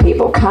international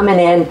people coming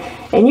in,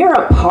 and you're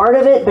a part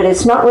of it, but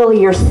it's not really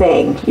your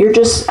thing. You're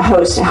just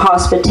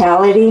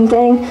hospitality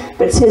thing,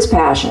 but it's His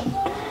passion.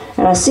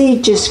 And I see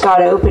just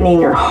God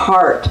opening your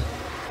heart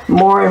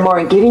more and more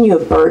and giving you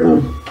a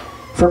burden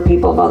for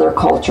people of other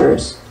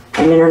cultures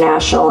and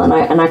international. And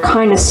I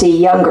kind of see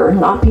younger,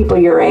 not people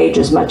your age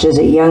as much as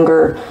a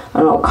younger, I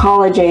don't know,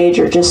 college age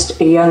or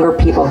just younger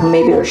people who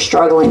maybe are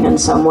struggling in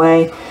some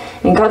way.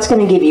 And God's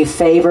going to give you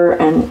favor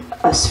and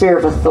a sphere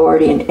of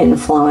authority and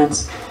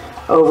influence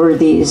over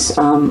these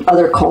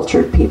other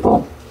cultured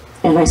people.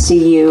 And I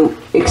see you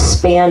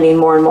expanding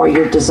more and more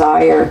your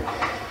desire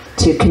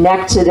to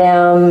connect to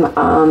them,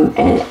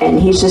 and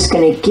He's just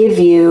going to give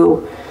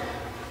you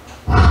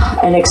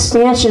an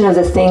expansion of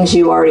the things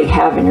you already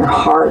have in your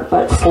heart,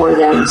 but for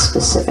them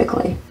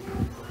specifically.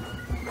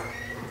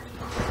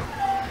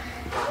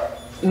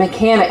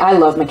 I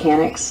love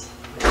mechanics.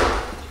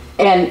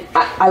 And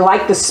I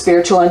like the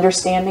spiritual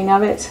understanding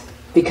of it,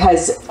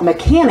 because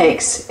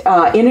mechanics,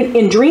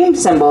 in dream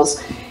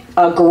symbols,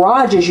 a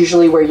garage is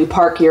usually where you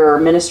park your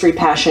ministry,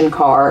 passion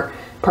car,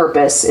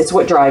 purpose. It's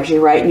what drives you,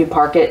 right? And you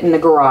park it in the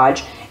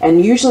garage.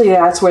 And usually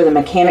that's where the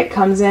mechanic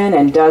comes in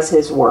and does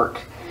his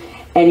work.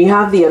 And you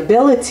have the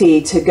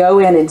ability to go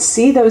in and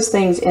see those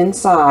things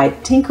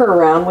inside, tinker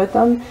around with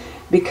them,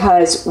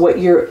 because what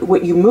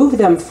you move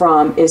them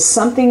from is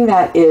something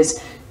that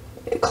is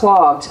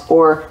clogged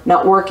or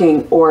not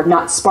working or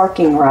not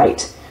sparking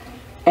right.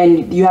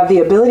 And you have the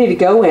ability to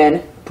go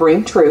in,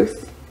 bring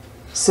truth,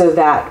 so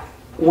that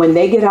when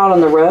they get out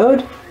on the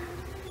road,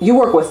 you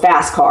work with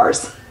fast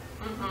cars.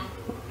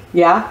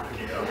 Yeah?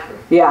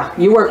 Yeah,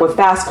 you work with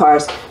fast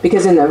cars,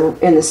 because in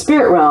the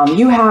spirit realm,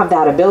 you have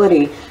that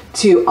ability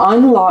to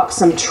unlock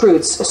some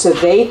truths so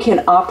they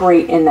can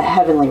operate in the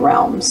heavenly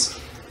realms.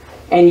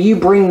 And you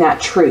bring that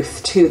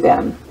truth to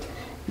them.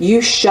 You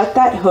shut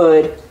that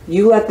hood,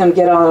 you let them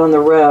get out on the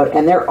road,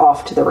 and they're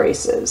off to the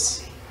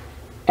races.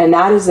 And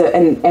that is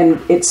and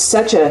it's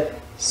such a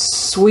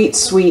sweet,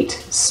 sweet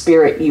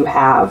spirit you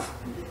have.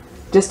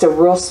 Just a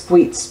real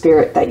sweet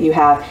spirit that you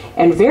have,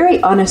 and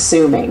very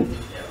unassuming.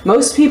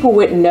 Most people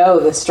wouldn't know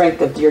the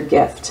strength of your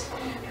gift.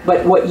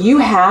 But what you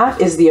have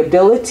is the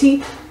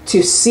ability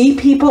to see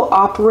people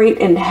operate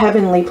in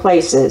heavenly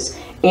places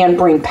and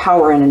bring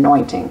power and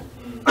anointing.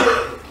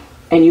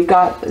 And you've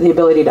got the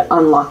ability to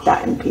unlock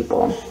that in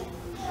people.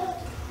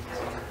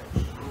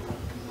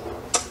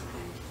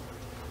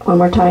 One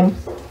more time.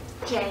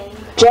 Jane.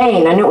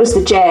 Jane. I knew it was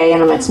the J,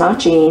 and it's not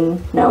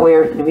Jean. No,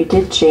 we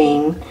did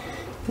Jane.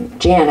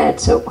 Janet,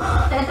 so...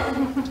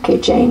 Okay,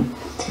 Jane.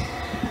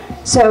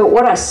 So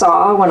what I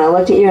saw when I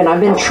looked at you, and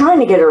I've been trying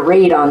to get a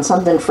read on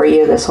something for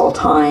you this whole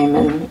time,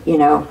 and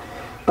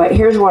but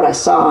here's what I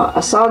saw.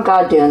 I saw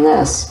God doing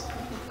this.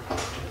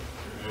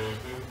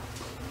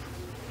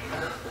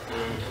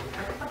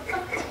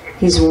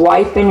 He's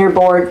wiping your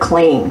board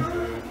clean.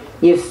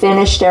 You've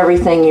finished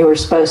everything you were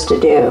supposed to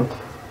do.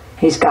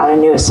 He's got a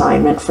new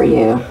assignment for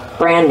you.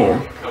 Brand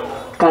new.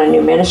 Got a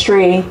new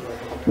ministry,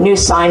 new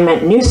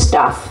assignment, new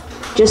stuff.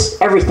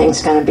 Just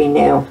everything's going to be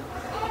new.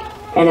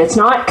 And it's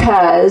not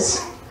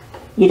because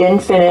you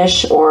didn't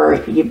finish or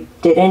you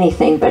did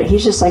anything, but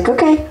He's just like,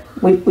 okay,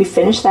 we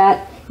finished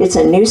that. It's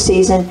a new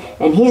season,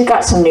 and He's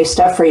got some new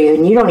stuff for you,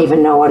 and you don't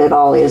even know what it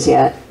all is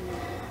yet.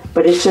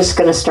 But it's just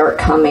going to start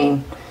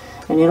coming,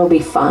 and it'll be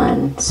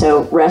fun.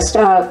 So rest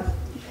up,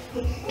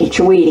 eat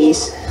your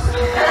Wheaties.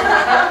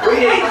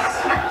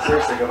 Wheaties!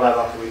 Seriously, go buy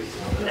lots of Wheaties.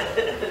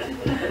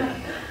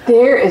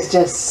 There is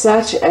just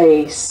such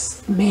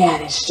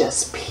it's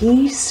just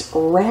peace,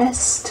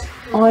 rest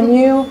on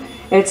you.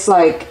 It's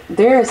like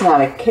there is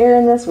not a care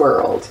in this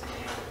world.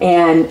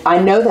 And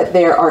I know that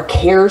there are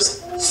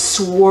cares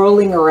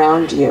swirling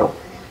around you.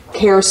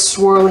 Cares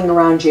swirling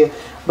around you.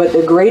 But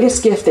the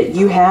greatest gift that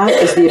you have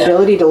is the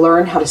ability to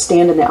learn how to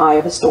stand in the eye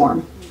of a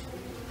storm.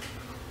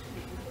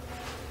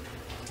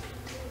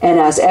 And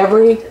as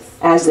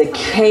the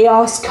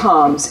chaos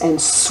comes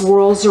and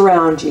swirls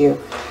around you,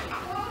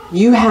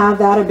 you have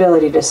that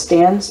ability to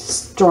stand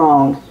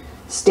strong,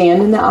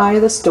 stand in the eye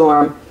of the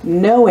storm,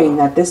 knowing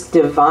that this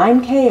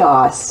divine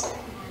chaos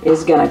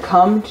is going to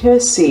come to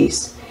a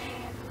cease.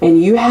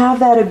 And you have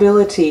that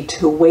ability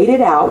to wait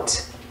it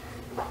out,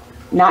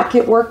 not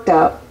get worked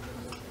up.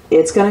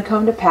 It's going to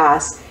come to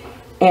pass.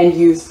 and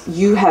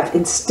you have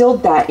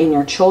instilled that in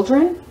your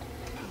children,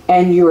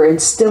 and you're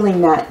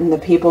instilling that in the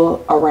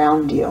people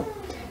around you.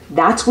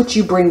 That's what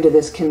you bring to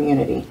this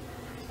community.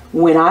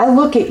 When I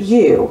look at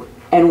you,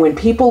 and when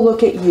people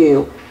look at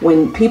you,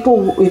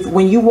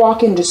 when you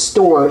walk into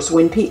stores,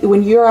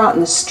 when you're out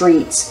in the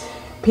streets,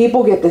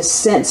 people get the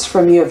sense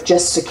from you of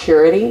just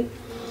security,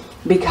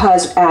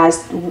 because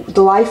as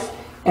the life,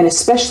 and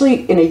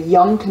especially in a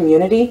young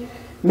community,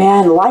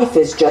 man, life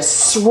is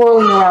just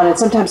swirling around, and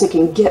sometimes it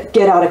can get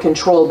out of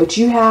control. But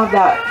you have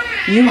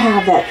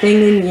that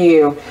thing in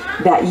you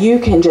that you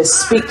can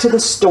just speak to the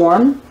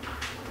storm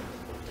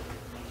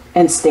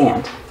and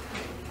stand.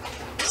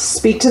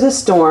 Speak to the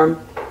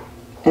storm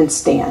and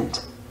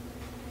stand.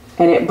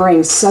 And it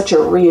brings such a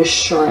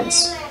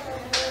reassurance.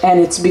 And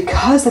it's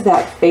because of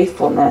that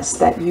faithfulness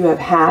that you have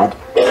had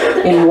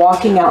in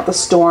walking out the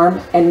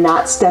storm and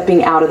not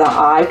stepping out of the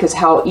eye, because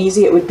how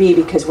easy it would be,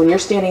 because when you're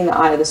standing in the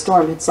eye of the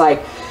storm, it's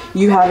like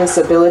you have this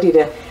ability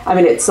to,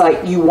 it's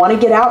like you want to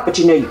get out, but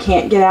you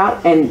can't get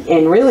out.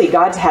 And really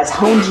God has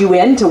honed you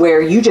in to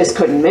where you just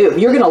couldn't move.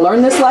 You're going to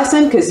learn this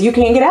lesson because you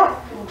can't get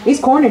out. He's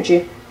cornered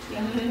you.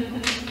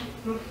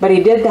 But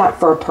he did that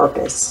for a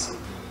purpose.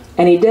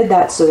 And he did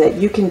that so that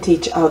you can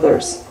teach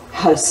others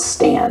how to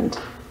stand.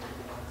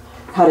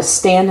 How to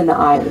stand in the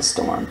eye of the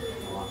storm.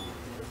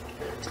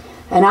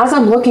 And as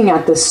I'm looking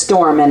at this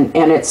storm, and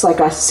it's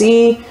like I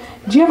see,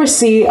 did you ever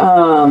see,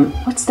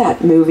 what's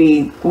that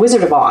movie?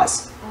 Wizard of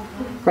Oz,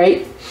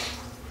 right?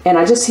 And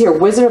I just hear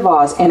Wizard of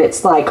Oz, and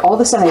it's like all of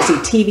a sudden I see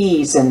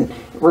TVs and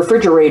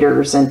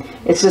refrigerators, and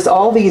it's just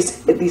all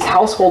these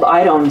household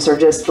items are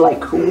just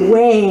like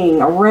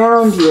weighing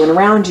around you and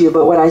around you.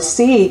 But what I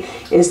see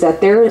is that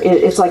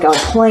it's like a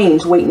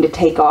plane's waiting to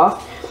take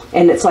off.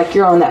 And it's like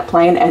you're on that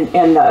plane, and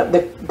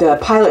the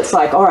pilot's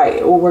like, all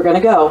right, well, we're going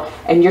to go.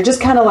 And you're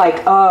just kind of like,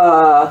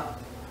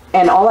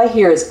 and all I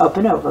hear is up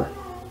and over,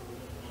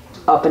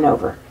 up and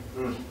over,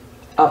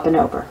 up and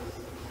over.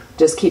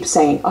 Just keep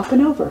saying up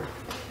and over.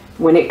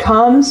 When it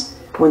comes,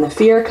 when the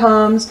fear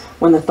comes,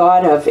 when the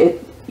thought of it,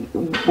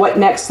 what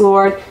next,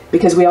 Lord?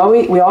 Because we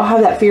all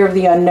have that fear of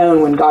the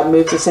unknown when God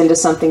moves us into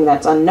something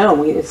that's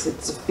unknown. It's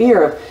a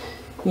fear of,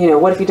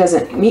 what if he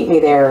doesn't meet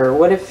me there? Or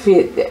what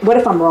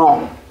if I'm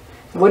wrong?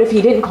 What if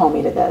he didn't call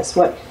me to this?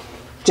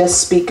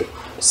 Just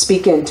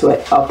speak into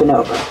it, up and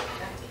over.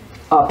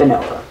 Up and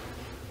over.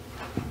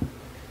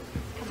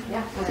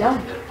 Yeah, We're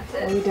done.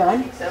 Are we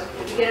done? So,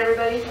 did you get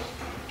everybody?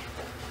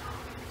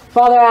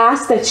 Father, I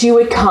ask that you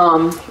would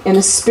come in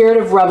the spirit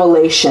of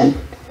revelation.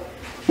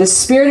 The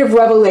spirit of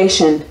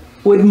revelation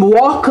would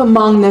walk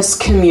among this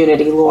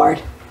community,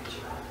 Lord.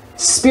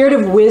 Spirit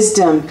of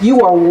wisdom,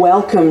 you are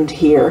welcomed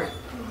here.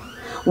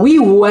 We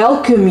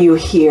welcome you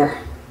here.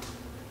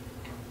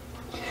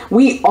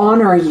 We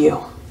honor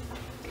you,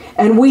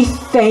 and we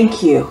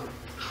thank you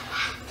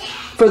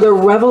for the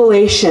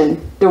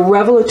revelation, the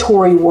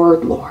revelatory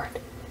word, Lord.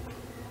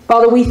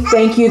 Father, we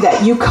thank you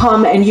that you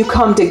come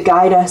to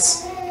guide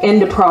us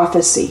into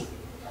prophecy,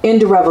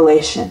 into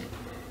revelation.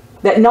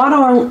 That not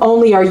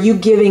only are you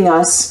giving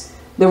us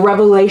the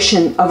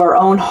revelation of our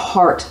own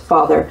heart,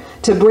 Father,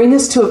 to bring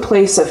us to a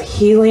place of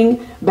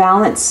healing,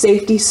 balance,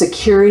 safety,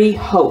 security,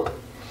 hope.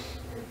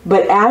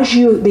 But as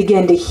you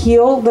begin to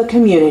heal the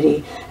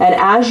community, and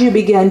as you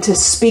begin to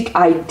speak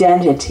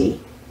identity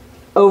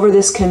over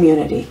this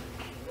community,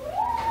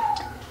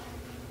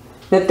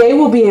 that they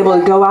will be able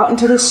to go out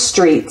into the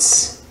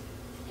streets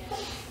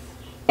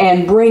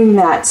and bring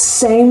that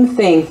same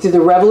thing through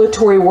the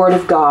revelatory word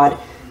of God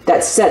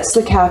that sets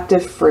the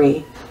captive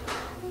free,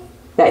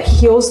 that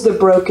heals the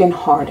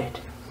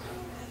brokenhearted,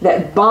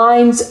 that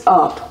binds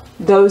up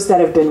those that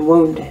have been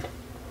wounded,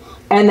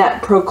 and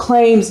that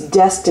proclaims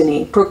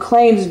destiny,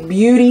 proclaims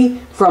beauty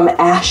from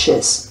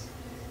ashes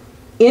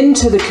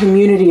into the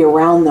community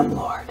around them,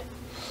 Lord.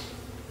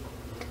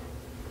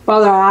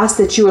 Father, I ask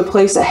that you would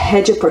place a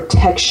hedge of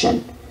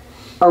protection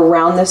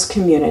around this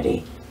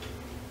community.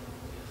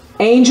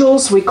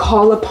 Angels, we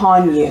call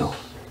upon you.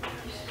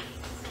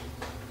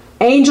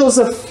 Angels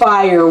of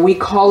fire, we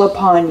call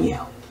upon you.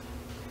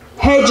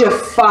 Hedge of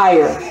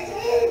fire,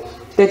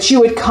 that you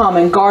would come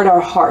and guard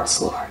our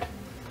hearts, Lord.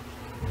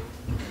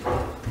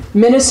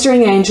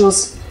 Ministering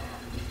angels,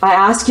 I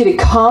ask you to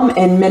come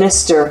and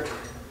minister.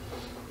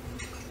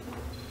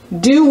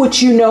 Do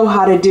what you know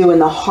how to do in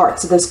the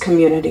hearts of this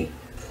community.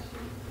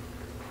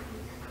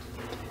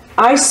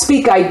 I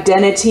speak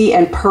identity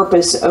and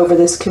purpose over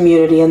this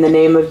community in the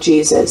name of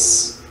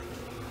Jesus.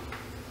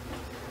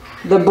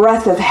 The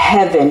breath of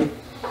heaven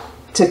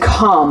to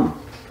come,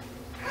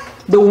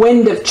 the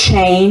wind of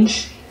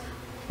change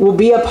will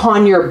be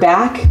upon your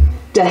back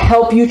to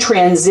help you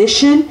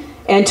transition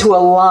and to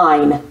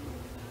align.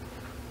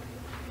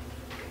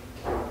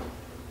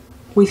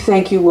 We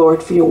thank you,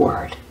 Lord, for your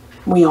word.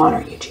 We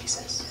honor you,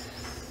 Jesus.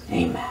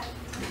 Amen.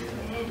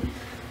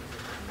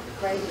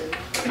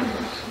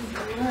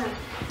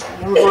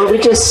 Lord, we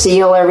just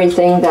seal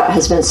everything that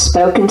has been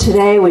spoken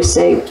today. We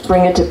say,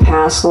 bring it to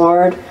pass,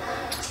 Lord.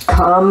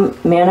 Come,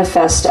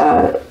 manifest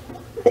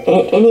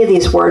any of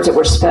these words that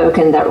were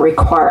spoken that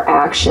require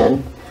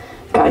action.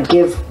 God,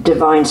 give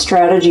divine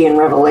strategy and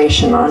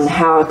revelation on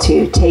how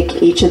to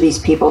take each of these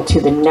people to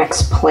the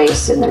next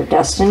place in their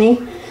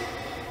destiny.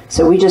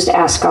 So we just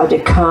ask God to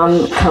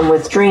come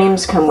with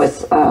dreams, come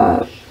with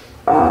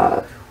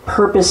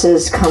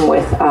purposes, come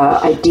with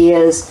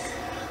ideas.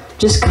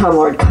 Just come,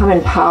 Lord, come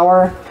in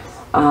power.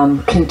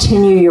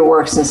 Continue your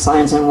works and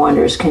signs and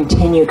wonders.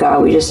 Continue,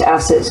 God. We just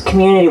ask that this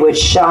community would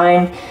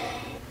shine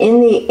in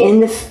the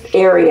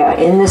area,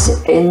 in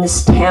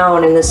this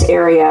town, in this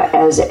area,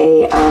 as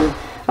a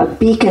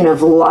beacon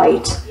of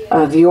light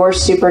of your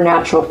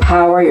supernatural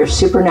power, your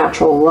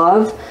supernatural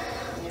love,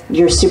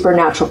 your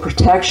supernatural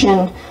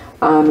protection,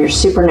 your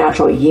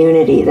supernatural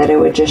unity, that it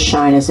would just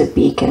shine as a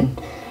beacon.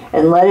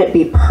 And let it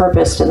be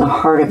purposed in the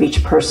heart of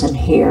each person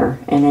here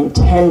and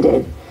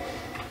intended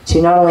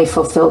to not only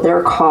fulfill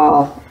their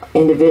call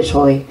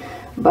individually,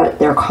 but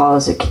their call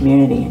as a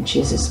community. In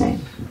Jesus' name.